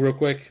last thing real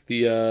quick?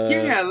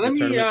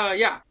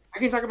 I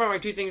can talk about my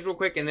 2 things real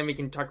quick, and then we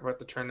can talk about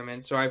the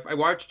tournament. So I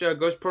watched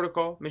Ghost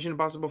Protocol, Mission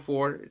Impossible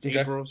 4. It's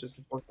April, so it's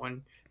the 4th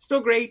one.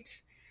 Still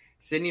great.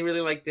 Sydney really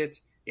liked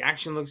it. The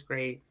action looks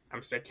great. I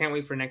can't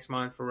wait for next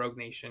month for Rogue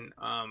Nation.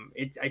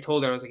 I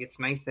told her, I was like, it's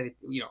nice that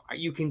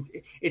you can.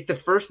 It's the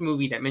first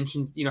movie that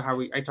mentions,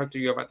 how I talked to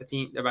you about the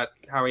team, about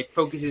how it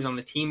focuses on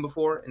the team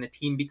before, and the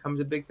team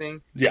becomes a big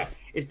thing. Yeah,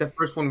 it's the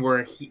first one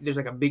where there's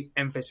like a big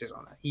emphasis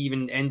on that.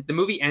 And the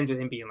movie ends with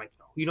him being like,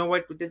 you know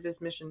what did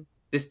this mission?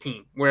 This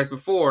team. Whereas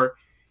before,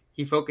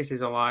 he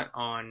focuses a lot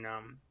on,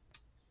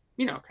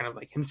 kind of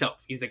like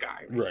himself. He's the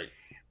guy, right?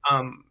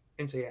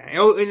 And so yeah.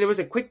 And there was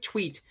a quick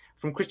tweet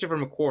from Christopher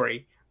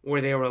McQuarrie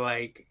where they were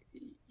like,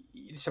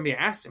 somebody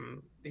asked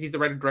him, he's the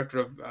writer director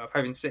of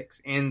 5 and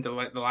 6 and the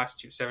last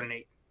 2, 7 and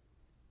 8,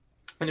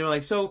 and they were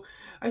like, so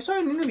I saw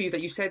in an interview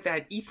that you said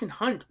that Ethan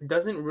Hunt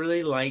doesn't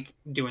really like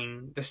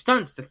doing the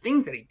stunts, the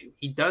things that he do.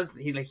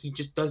 He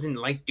just doesn't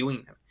like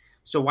doing them.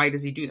 So why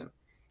does he do them?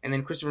 And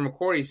then Christopher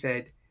McQuarrie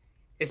said,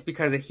 it's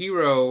because a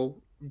hero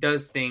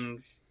does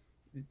things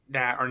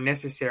that are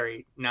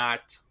necessary,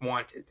 not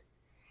wanted.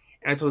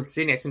 And I told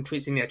Sydney, I sent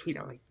Sydney that tweet.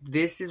 I'm like,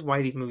 this is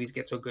why these movies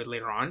get so good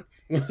later on.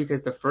 It's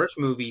because the first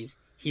movies,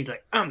 he's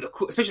like, I'm the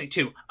cool, especially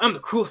 2, I'm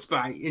the cool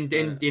spy. In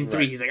 3,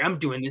 right. He's like, I'm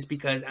doing this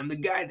because I'm the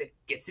guy that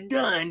gets it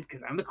done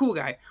because I'm the cool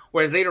guy.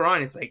 Whereas later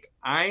on, it's like,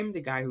 I'm the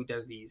guy who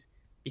does these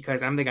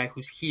because I'm the guy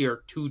who's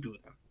here to do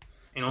them.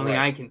 And only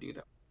I can do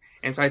them.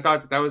 And so I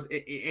thought that was,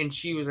 and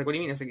she was like, what do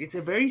you mean? I was like, it's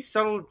a very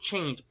subtle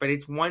change, but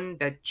it's one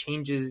that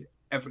changes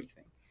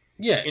everything.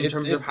 Yeah. In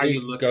terms of how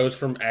you look. It goes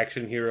from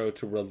action hero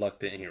to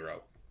reluctant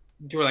hero.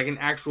 To like an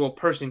actual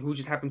person who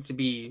just happens to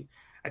be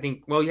I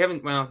think. Well, you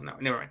haven't. Well, no,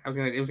 never mind.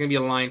 It was gonna be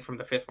a line from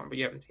the fifth one, but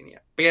you haven't seen it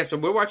yet. But yeah, so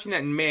we're watching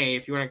that in May.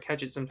 If you want to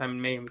catch it sometime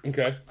in May.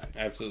 Okay,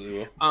 absolutely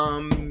will.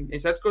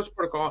 And so that's Ghost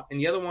Protocol, and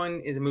the other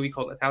one is a movie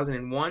called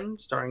 1001,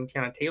 starring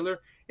Tiana Taylor.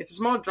 It's a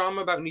small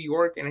drama about New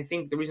York, and I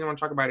think the reason I want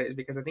to talk about it is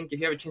because I think if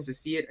you have a chance to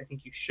see it, I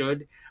think you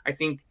should. I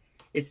think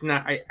it's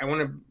not. I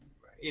want to,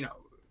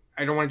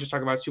 I don't want to just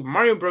talk about Super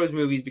Mario Bros.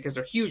 Movies because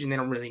they're huge and they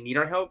don't really need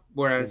our help.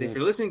 Whereas if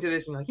you're listening to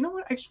this and you're like, you know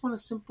what, I just want a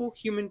simple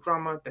human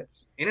drama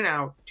that's in and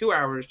out, 2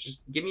 hours,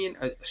 just give me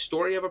a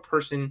story of a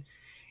person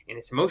and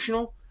it's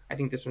emotional. I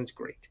think this one's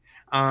great.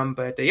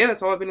 But yeah,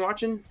 that's all I've been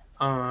watching.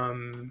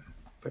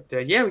 But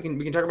yeah, we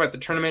can talk about the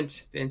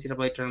tournament, the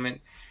NCAA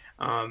tournament.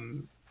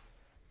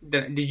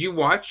 Did you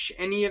watch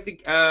any of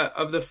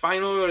the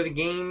final or the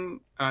game?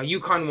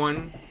 UConn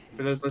won.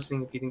 For those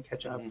listening, if you didn't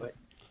catch up, but.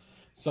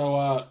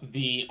 So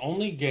the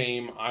only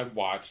game I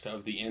watched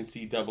of the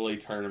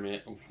NCAA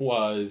tournament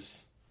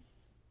was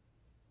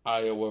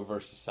Iowa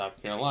versus South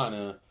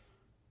Carolina,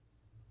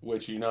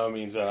 which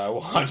means that I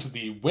watched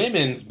the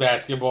women's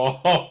basketball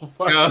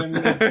fucking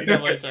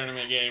NCAA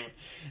tournament game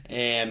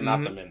and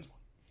not the men's one.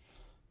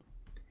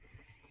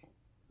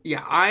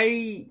 Yeah,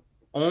 I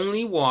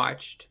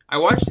watched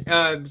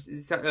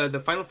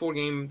the Final Four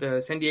game,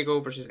 the San Diego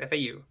versus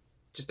FAU,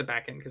 just the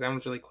back end because that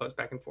one's really close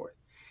back and forth.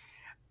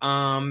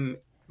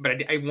 But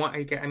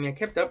I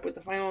kept up with the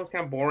final. It's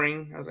kind of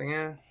boring. I was like,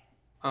 yeah.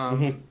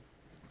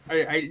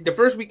 The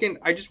first weekend,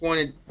 I just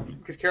wanted,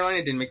 because Carolina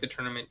didn't make the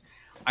tournament,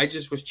 I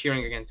just was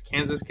cheering against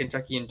Kansas,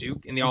 Kentucky, and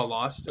Duke, and they all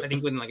lost, I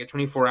think, within like a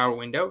 24-hour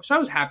window. So I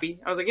was happy.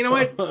 I was like, you know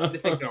what?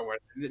 This makes it all worth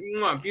it.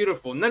 Mwah,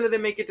 beautiful. None of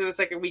them make it to the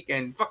second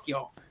weekend. Fuck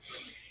y'all.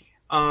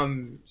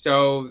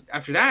 So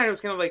after that, I was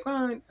kind of like,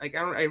 well, like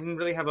I didn't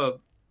really have a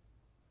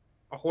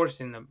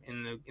horse in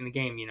the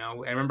game.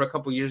 I remember a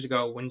couple years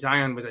ago when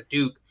Zion was at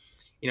Duke.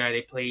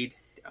 They played.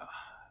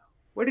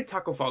 Where did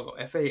Taco Fall go?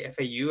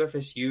 FAU,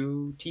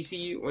 FSU,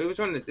 TCU.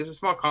 It was a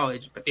small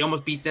college, but they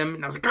almost beat them,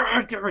 and I was like,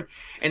 God damn it!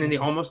 And then they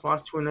almost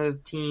lost to another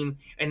team,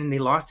 and then they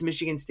lost to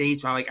Michigan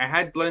State. So I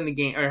had blood in the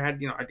game, or I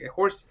had a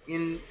horse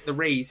in the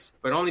race,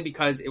 but only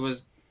because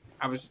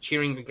I was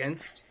cheering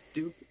against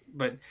Duke.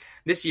 But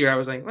this year I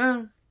was like,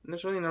 well,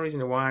 there's really no reason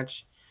to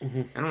watch. I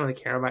don't really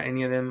care about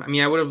any of them. I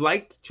mean, I would have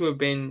liked to have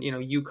been,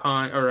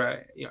 UConn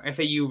or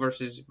FAU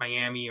versus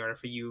Miami or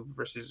FAU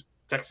versus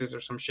Texas or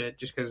some shit,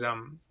 just because I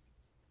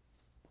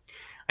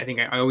think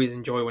I always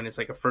enjoy when it's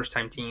like a first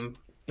time team,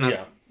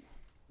 not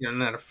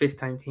a fifth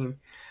time team.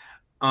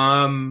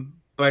 Yeah, and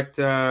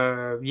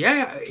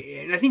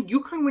I think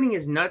UConn winning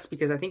is nuts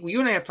because I think you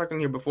and I have talked on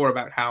here before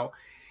about how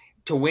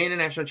to win a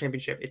national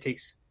championship it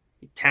takes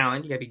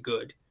talent, you gotta be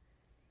good,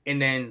 and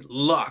then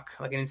luck,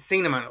 like an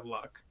insane amount of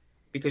luck,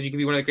 because you can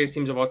be one of the greatest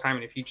teams of all time,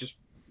 and if you just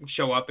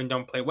show up and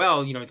don't play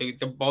well,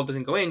 the ball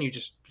doesn't go in, you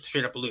just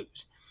straight up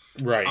lose.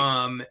 Right.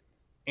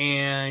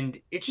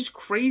 And it's just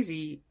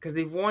crazy because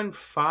they've won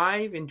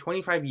 5 in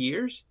 25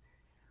 years.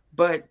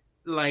 But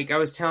like I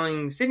was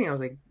telling Sydney, I was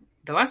like,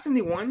 the last time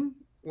they won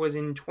was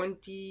in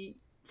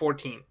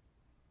 2014.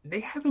 They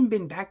haven't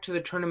been back to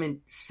the tournament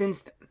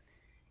since then.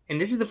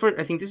 And this is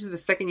I think this is the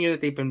second year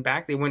that they've been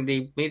back. They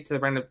made it to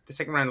the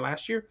second round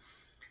last year.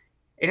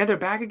 And now they're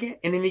back again,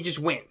 and then they just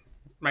win,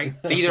 right?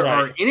 They either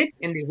are in it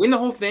and they win the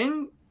whole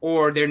thing,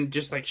 or they're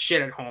just like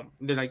shit at home.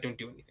 They're like, don't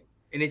do anything.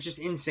 And it's just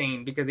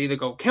insane because they either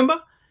go Kemba,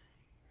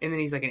 and then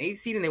he's like an 8th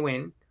seed and they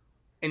win,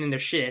 and then they're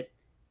shit,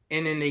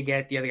 and then they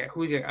get the other guy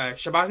who's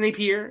Shabazz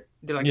Napier.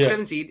 They're like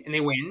 7th seed and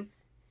they win,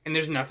 and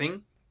there's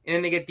nothing, and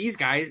then they get these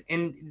guys,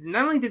 and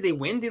not only did they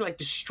win, they like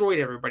destroyed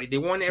everybody. They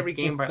won every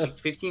game by like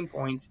 15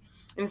 points,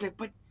 and it's like,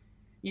 but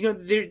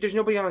there's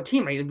nobody on the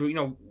team, right?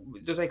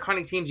 Those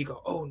iconic teams, you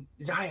go, oh,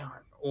 Zion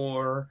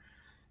or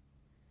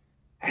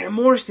Adam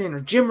Morrison or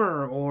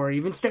Jimmer or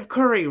even Steph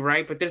Curry,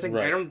 right? But there's like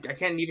I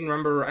can't even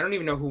remember. I don't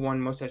even know who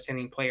won most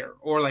outstanding player,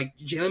 or like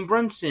Jalen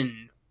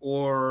Brunson,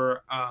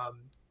 or I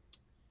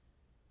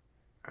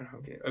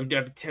don't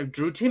know,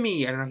 Drew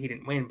Timmy. I don't know, he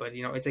didn't win, but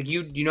it's like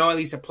you at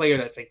least a player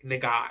that's like the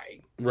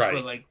guy, right?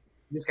 But like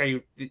this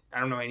guy, I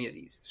don't know any of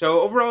these. So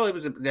overall,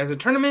 as a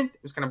tournament,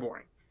 it was kind of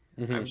boring.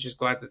 I was just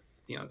glad that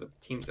the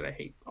teams that I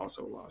hate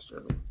also lost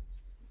early.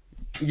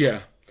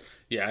 Yeah,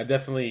 I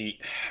definitely,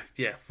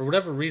 for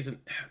whatever reason,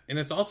 and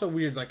it's also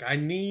weird, like, I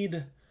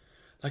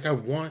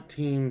want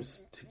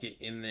teams to get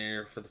in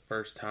there for the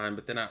first time,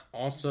 but then I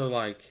also,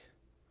 I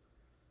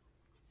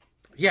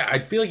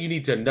feel like you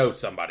need to know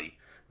somebody,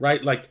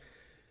 right? Like,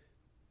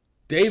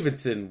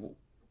 Davidson,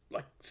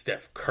 like,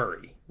 Steph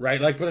Curry,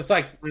 right? Like, but it's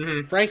like,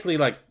 frankly,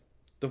 like,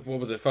 what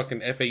was it,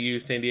 fucking FAU,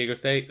 San Diego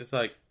State? It's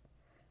like,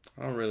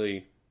 I don't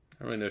really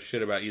know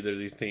shit about either of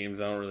these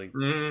teams. I don't really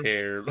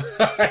care.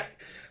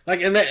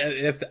 Like, and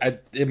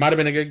it might have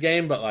been a good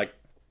game, but like,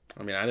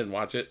 I mean, I didn't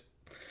watch it.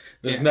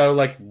 There's no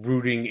like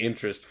rooting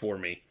interest for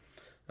me,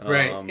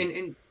 right?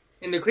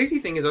 And the crazy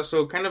thing is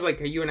also kind of like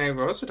you and I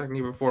were also talking to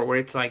you before, where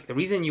it's like the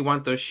reason you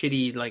want those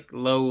shitty like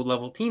low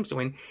level teams to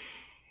win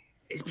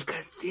is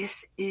because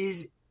this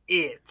is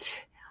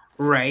it,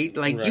 right?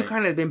 Like Right.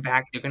 UConn has been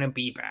back; they're going to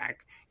be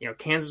back.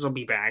 Kansas will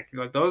be back.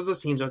 Like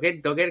those teams, they'll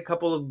get a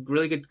couple of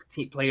really good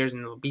players,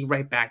 and they'll be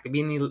right back. They'll be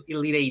in the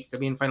Elite Eights. They'll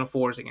be in Final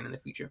Fours again in the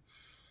future.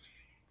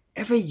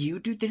 FAU,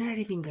 dude, they're not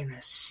even gonna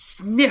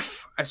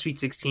sniff a Sweet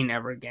 16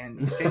 ever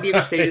again. San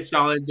Diego State is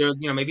solid. They're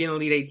maybe an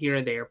Elite Eight here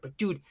and there, but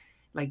dude,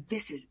 like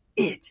this is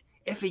it.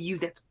 FAU,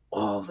 that's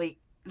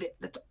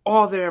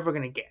all they're ever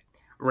gonna get,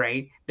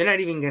 right? They're not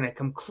even gonna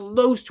come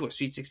close to a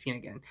Sweet 16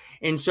 again.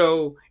 And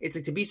so it's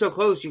like to be so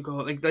close, you go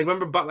like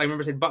remember Butler. I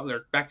remember said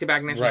Butler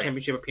back-to-back national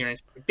championship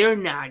appearance.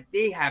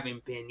 They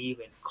haven't been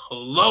even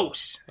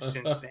close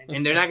since then,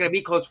 and they're not gonna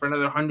be close for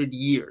another 100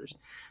 years.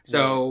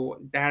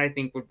 So that I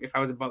think if I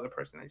was a Butler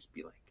person, I'd just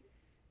be like,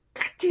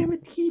 God damn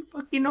it, he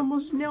fucking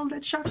almost nailed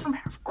that shot from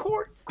half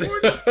court.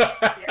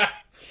 Yeah.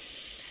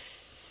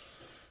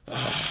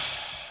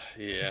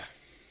 Yeah.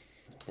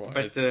 Well,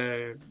 But that's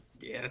the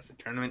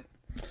tournament.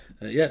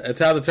 Yeah, that's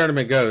how the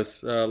tournament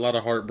goes. A lot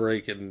of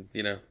heartbreak, and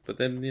but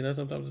then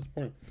sometimes it's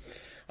boring.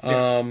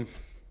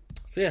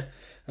 So yeah,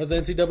 that was the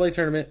NCAA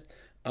tournament.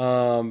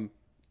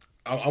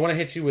 I want to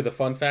hit you with a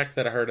fun fact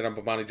that I heard it on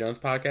Bomani Jones'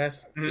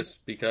 podcast,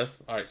 just because.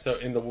 All right, so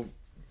it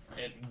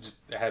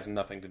has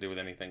nothing to do with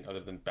anything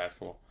other than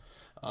basketball.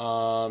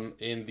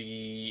 In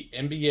the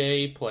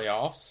NBA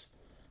playoffs,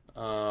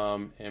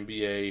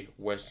 NBA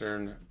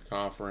Western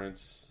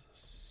Conference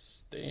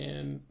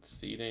seeding.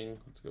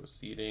 Let's go with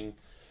seeding.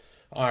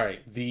 All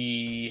right,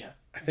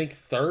 I think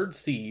third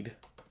seed,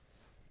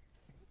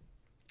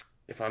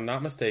 if I'm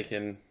not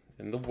mistaken,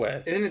 in the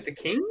West. Isn't it the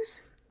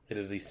Kings? It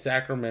is the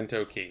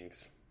Sacramento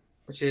Kings.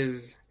 Which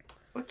is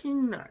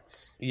fucking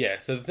nuts. Yeah,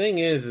 so the thing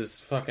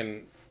is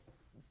fucking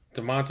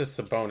Domantas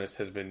Sabonis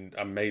has been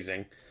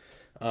amazing.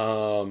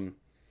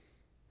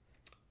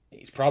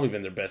 He's probably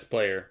been their best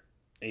player.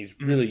 He's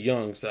really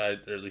young, or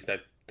at least I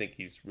think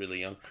he's really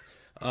young.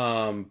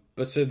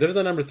 But so they're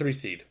the number 3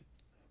 seed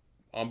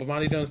on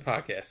Bomani Jones'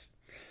 podcast.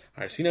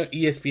 All right, so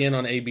ESPN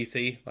on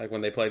ABC, like when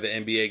they play the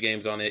NBA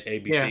games on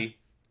ABC?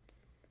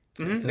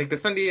 Yeah. Mm-hmm. Like the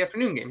Sunday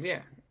afternoon games,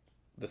 yeah.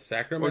 The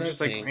Sacramento Or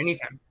just Kings, like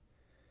anytime.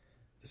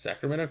 The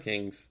Sacramento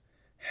Kings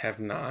have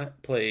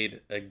not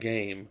played a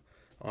game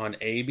on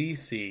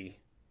ABC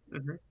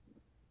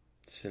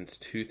since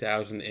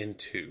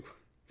 2002.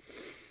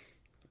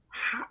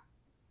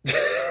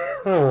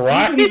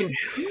 Right?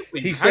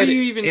 He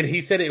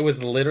said it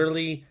was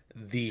literally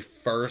the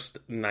first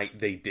night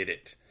they did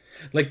it.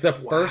 Like the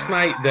first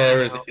night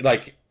there was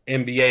like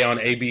NBA on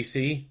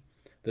ABC,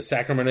 the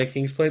Sacramento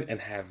Kings played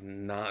and have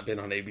not been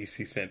on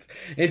ABC since.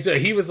 And so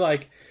he was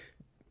like,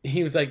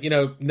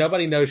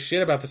 nobody knows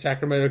shit about the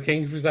Sacramento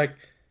Kings. He was like,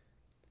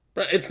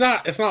 bro, it's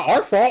not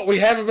our fault. We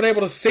haven't been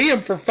able to see them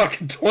for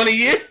fucking 20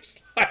 years.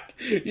 Like,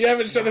 you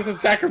haven't shown us a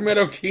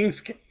Sacramento Kings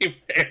game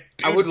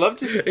I would love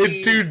to see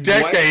in 2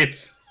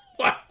 decades.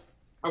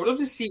 I would love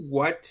to see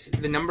what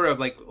the number of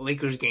like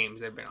Lakers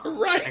games they've been on.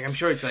 Right. Like, I'm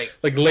sure it's like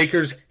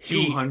Lakers,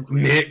 Heat,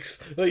 Knicks,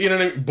 you know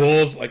what I mean?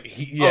 Bulls, like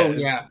Oh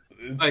yeah.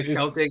 Like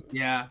Celtics,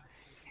 yeah.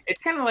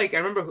 It's kind of like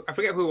I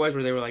forget who it was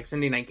where they were like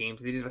Sunday night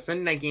games. They did the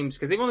Sunday night games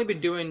because they've only been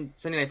doing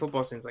Sunday night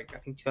football since like I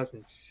think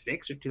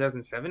 2006 or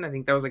 2007. I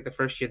think that was like the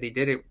first year they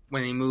did it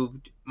when they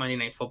moved Monday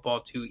Night Football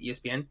to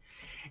ESPN.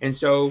 And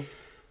so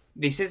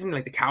they said something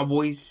like the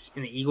Cowboys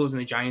and the Eagles and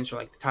the Giants are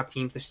like the top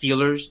teams, the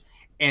Steelers,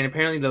 and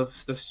apparently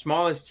the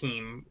smallest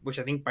team, which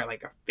I think by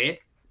like a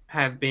fifth,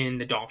 have been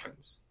the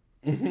Dolphins.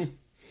 Mm-hmm.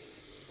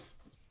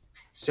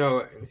 So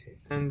let me see,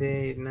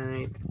 Sunday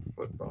night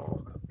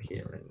football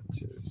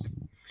appearances.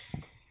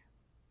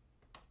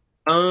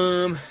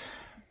 Oh,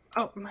 I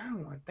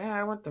don't want that.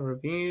 I want the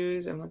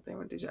reviews. I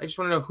just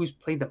want to know who's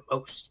played the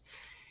most.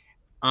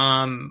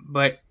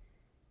 But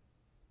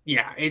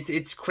yeah,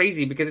 it's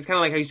crazy because it's kind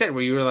of like how you said,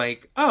 where you were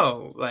like,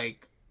 oh,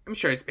 like I'm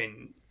sure it's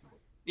been,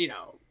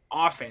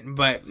 often,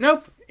 but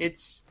nope,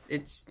 it's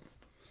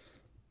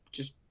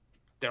just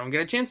they don't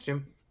get a chance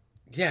to.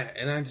 Yeah,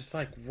 and I'm just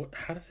like,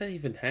 how does that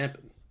even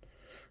happen?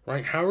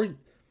 Right?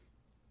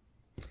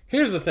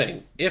 Here's the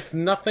thing. If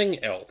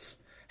nothing else,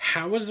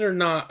 how is there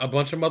not a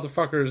bunch of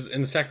motherfuckers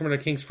in the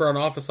Sacramento Kings front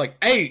office like,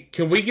 hey,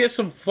 can we get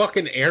some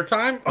fucking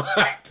airtime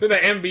to the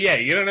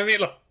NBA? You know what I mean?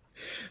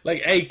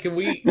 Like, hey, can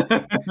we...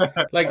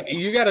 like,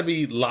 you got to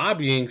be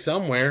lobbying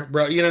somewhere,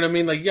 bro. You know what I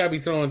mean? Like, you got to be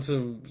throwing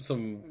some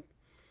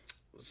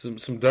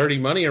dirty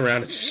money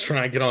around and just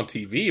trying to get on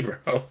TV,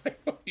 bro. Like,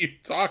 what are you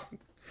talking?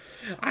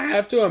 I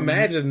have to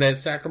imagine that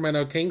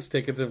Sacramento Kings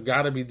tickets have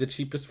got to be the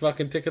cheapest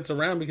fucking tickets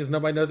around because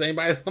nobody knows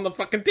anybody that's on the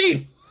fucking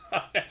team.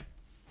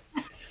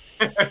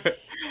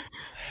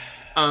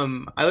 I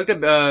looked up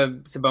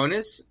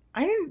Sabonis.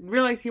 I didn't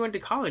realize he went to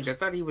college. I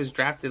thought he was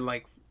drafted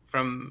like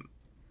from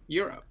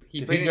Europe.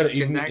 He played in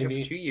Gonzaga for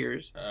 2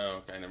 years.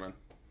 Oh, okay, never mind.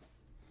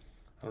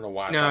 I don't know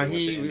why. No,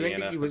 he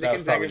was at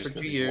Gonzaga for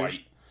 2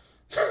 years.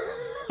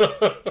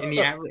 And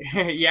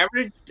he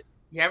averaged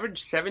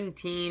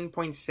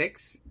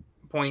 17.6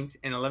 points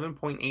and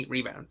 11.8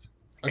 rebounds.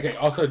 Okay,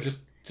 also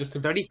just to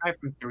 35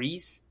 from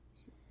threes.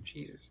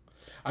 Jesus.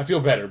 I feel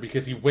better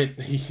because he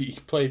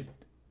played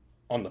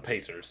on the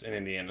Pacers in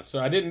Indiana, so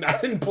I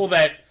didn't pull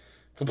that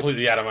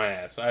completely out of my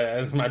ass.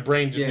 My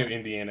brain just Yeah. knew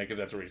Indiana because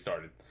that's where he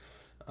started.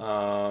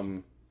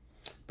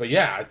 But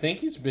yeah, I think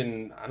he's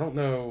been. I don't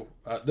know.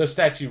 The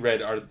stats you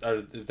read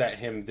is that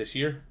him this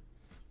year?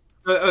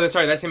 Oh,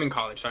 sorry, that's him in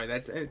college. Sorry,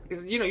 that's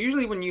because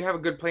usually when you have a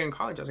good player in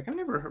college, I was like, I've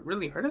never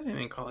really heard of him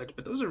in college,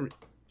 but those are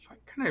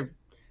kind of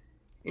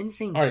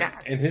insane All right,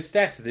 stats. and his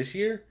stats this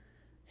year,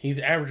 he's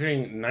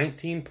averaging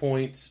 19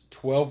 points,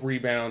 12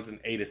 rebounds,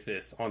 and 8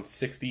 assists on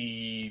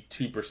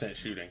 62%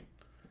 shooting.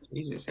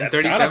 Jesus, That's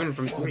and 37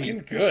 from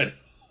fucking 3. good.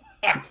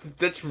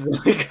 That's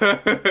really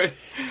good.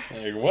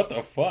 Like, what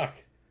the fuck?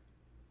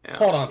 Yeah.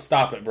 Hold on,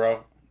 stop it,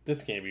 bro.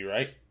 This can't be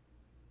right.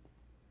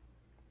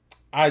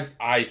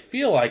 I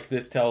feel like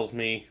this tells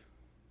me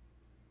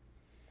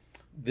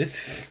this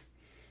is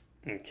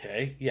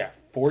okay. Yeah,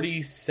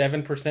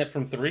 47%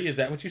 from 3. Is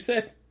that what you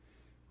said?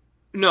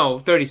 No,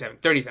 37.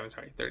 37.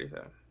 Sorry,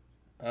 37.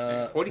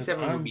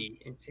 47 I'm- would be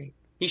insane.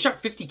 He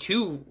shot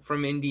 52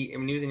 from when he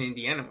was in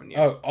Indiana one year.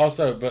 Oh,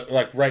 also, but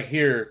like right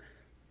here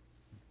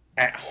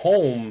at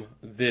home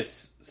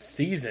this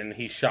season,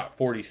 he shot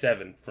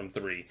 47 from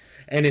 3,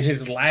 and in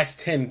his last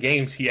 10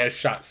 games, he has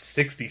shot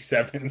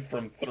 67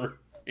 from 3.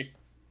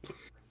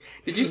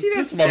 Did you see that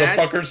This stat?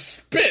 motherfucker's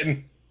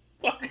spitting.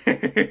 What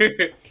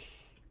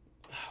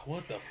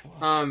the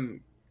fuck?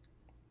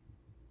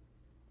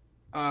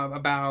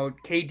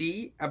 About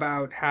KD,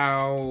 about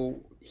how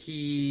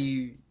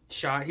he's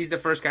the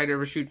first guy to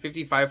ever shoot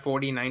 55,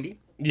 40, 90.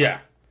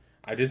 Yeah,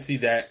 I did see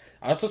that.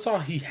 I also saw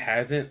he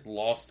hasn't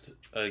lost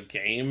a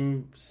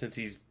game since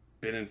he's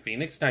been in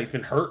Phoenix. Now, he's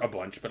been hurt a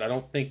bunch, but I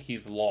don't think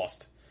he's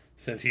lost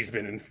since he's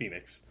been in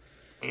Phoenix.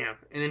 Yeah,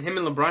 and then him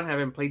and LeBron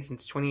haven't played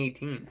since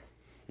 2018.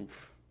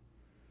 Oof.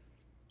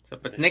 So,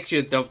 but next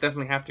year they'll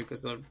definitely have to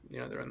because they're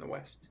in the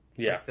West.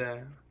 Yeah.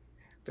 But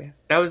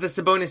that was the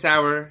Sabonis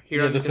hour here.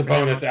 Yeah, on the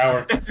Sabonis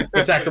hour.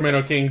 The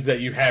Sacramento Kings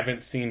that you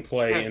haven't seen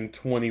play in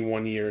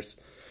 21 years.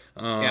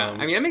 Yeah,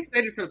 I mean, I'm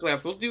excited for the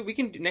playoffs. We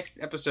can do next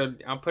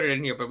episode. I'll put it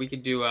in here, but we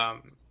could do an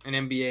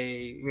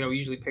NBA. We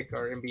usually pick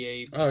our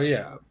NBA. Oh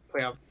yeah,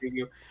 playoff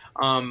preview.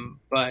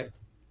 But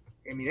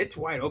I mean, it's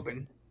wide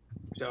open.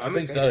 So I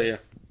think so. Yeah.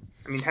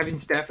 I mean, having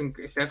Steph and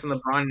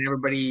LeBron and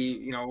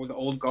everybody, the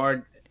old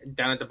guard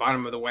down at the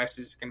bottom of the West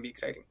is going to be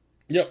exciting.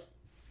 Yep.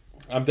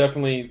 I'm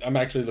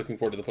actually looking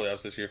forward to the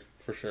playoffs this year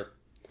for sure.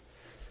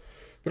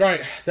 But all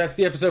right, that's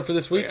the episode for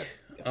this week.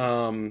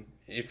 Yeah.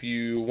 If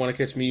you want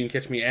to catch me, you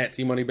can catch me at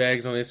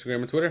TMoneyBags on Instagram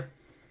and Twitter.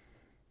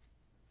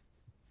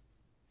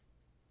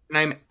 And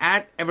I'm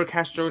at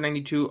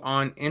Evercastro92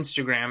 on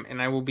Instagram,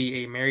 and I will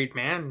be a married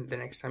man the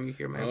next time you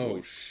hear my voice.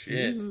 Oh,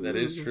 shit. That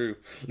is true.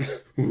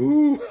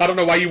 Ooh, I don't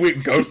know why you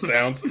went ghost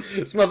sounds.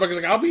 This motherfucker's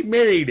like, I'll be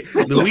married.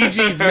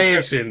 Luigi's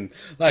Mansion.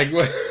 Like,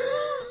 what?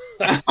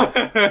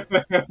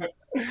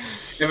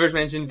 Never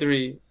mentioned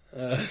 3.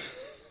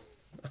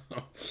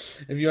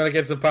 If you want to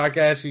catch the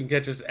podcast, you can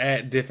catch us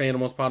at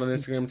DiffAnimalsPod on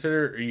Instagram and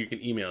Twitter, or you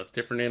can email us,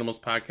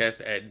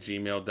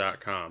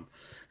 differentanimalspodcast@gmail.com.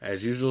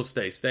 As usual,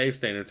 stay safe,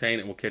 stay entertained,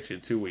 and we'll catch you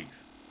in 2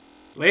 weeks.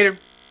 Later.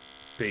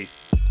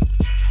 Peace.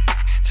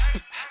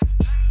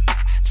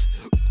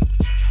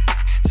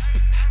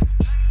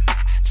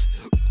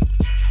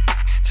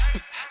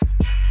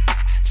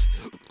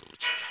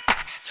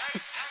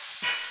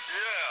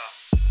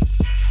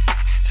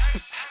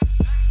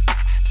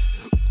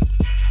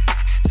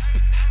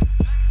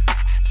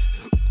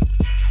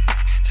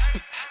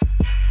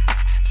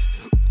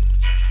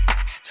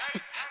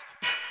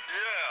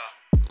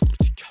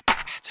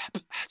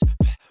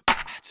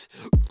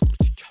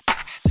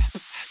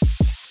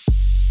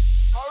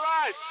 All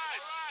right,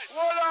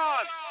 hold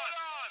on.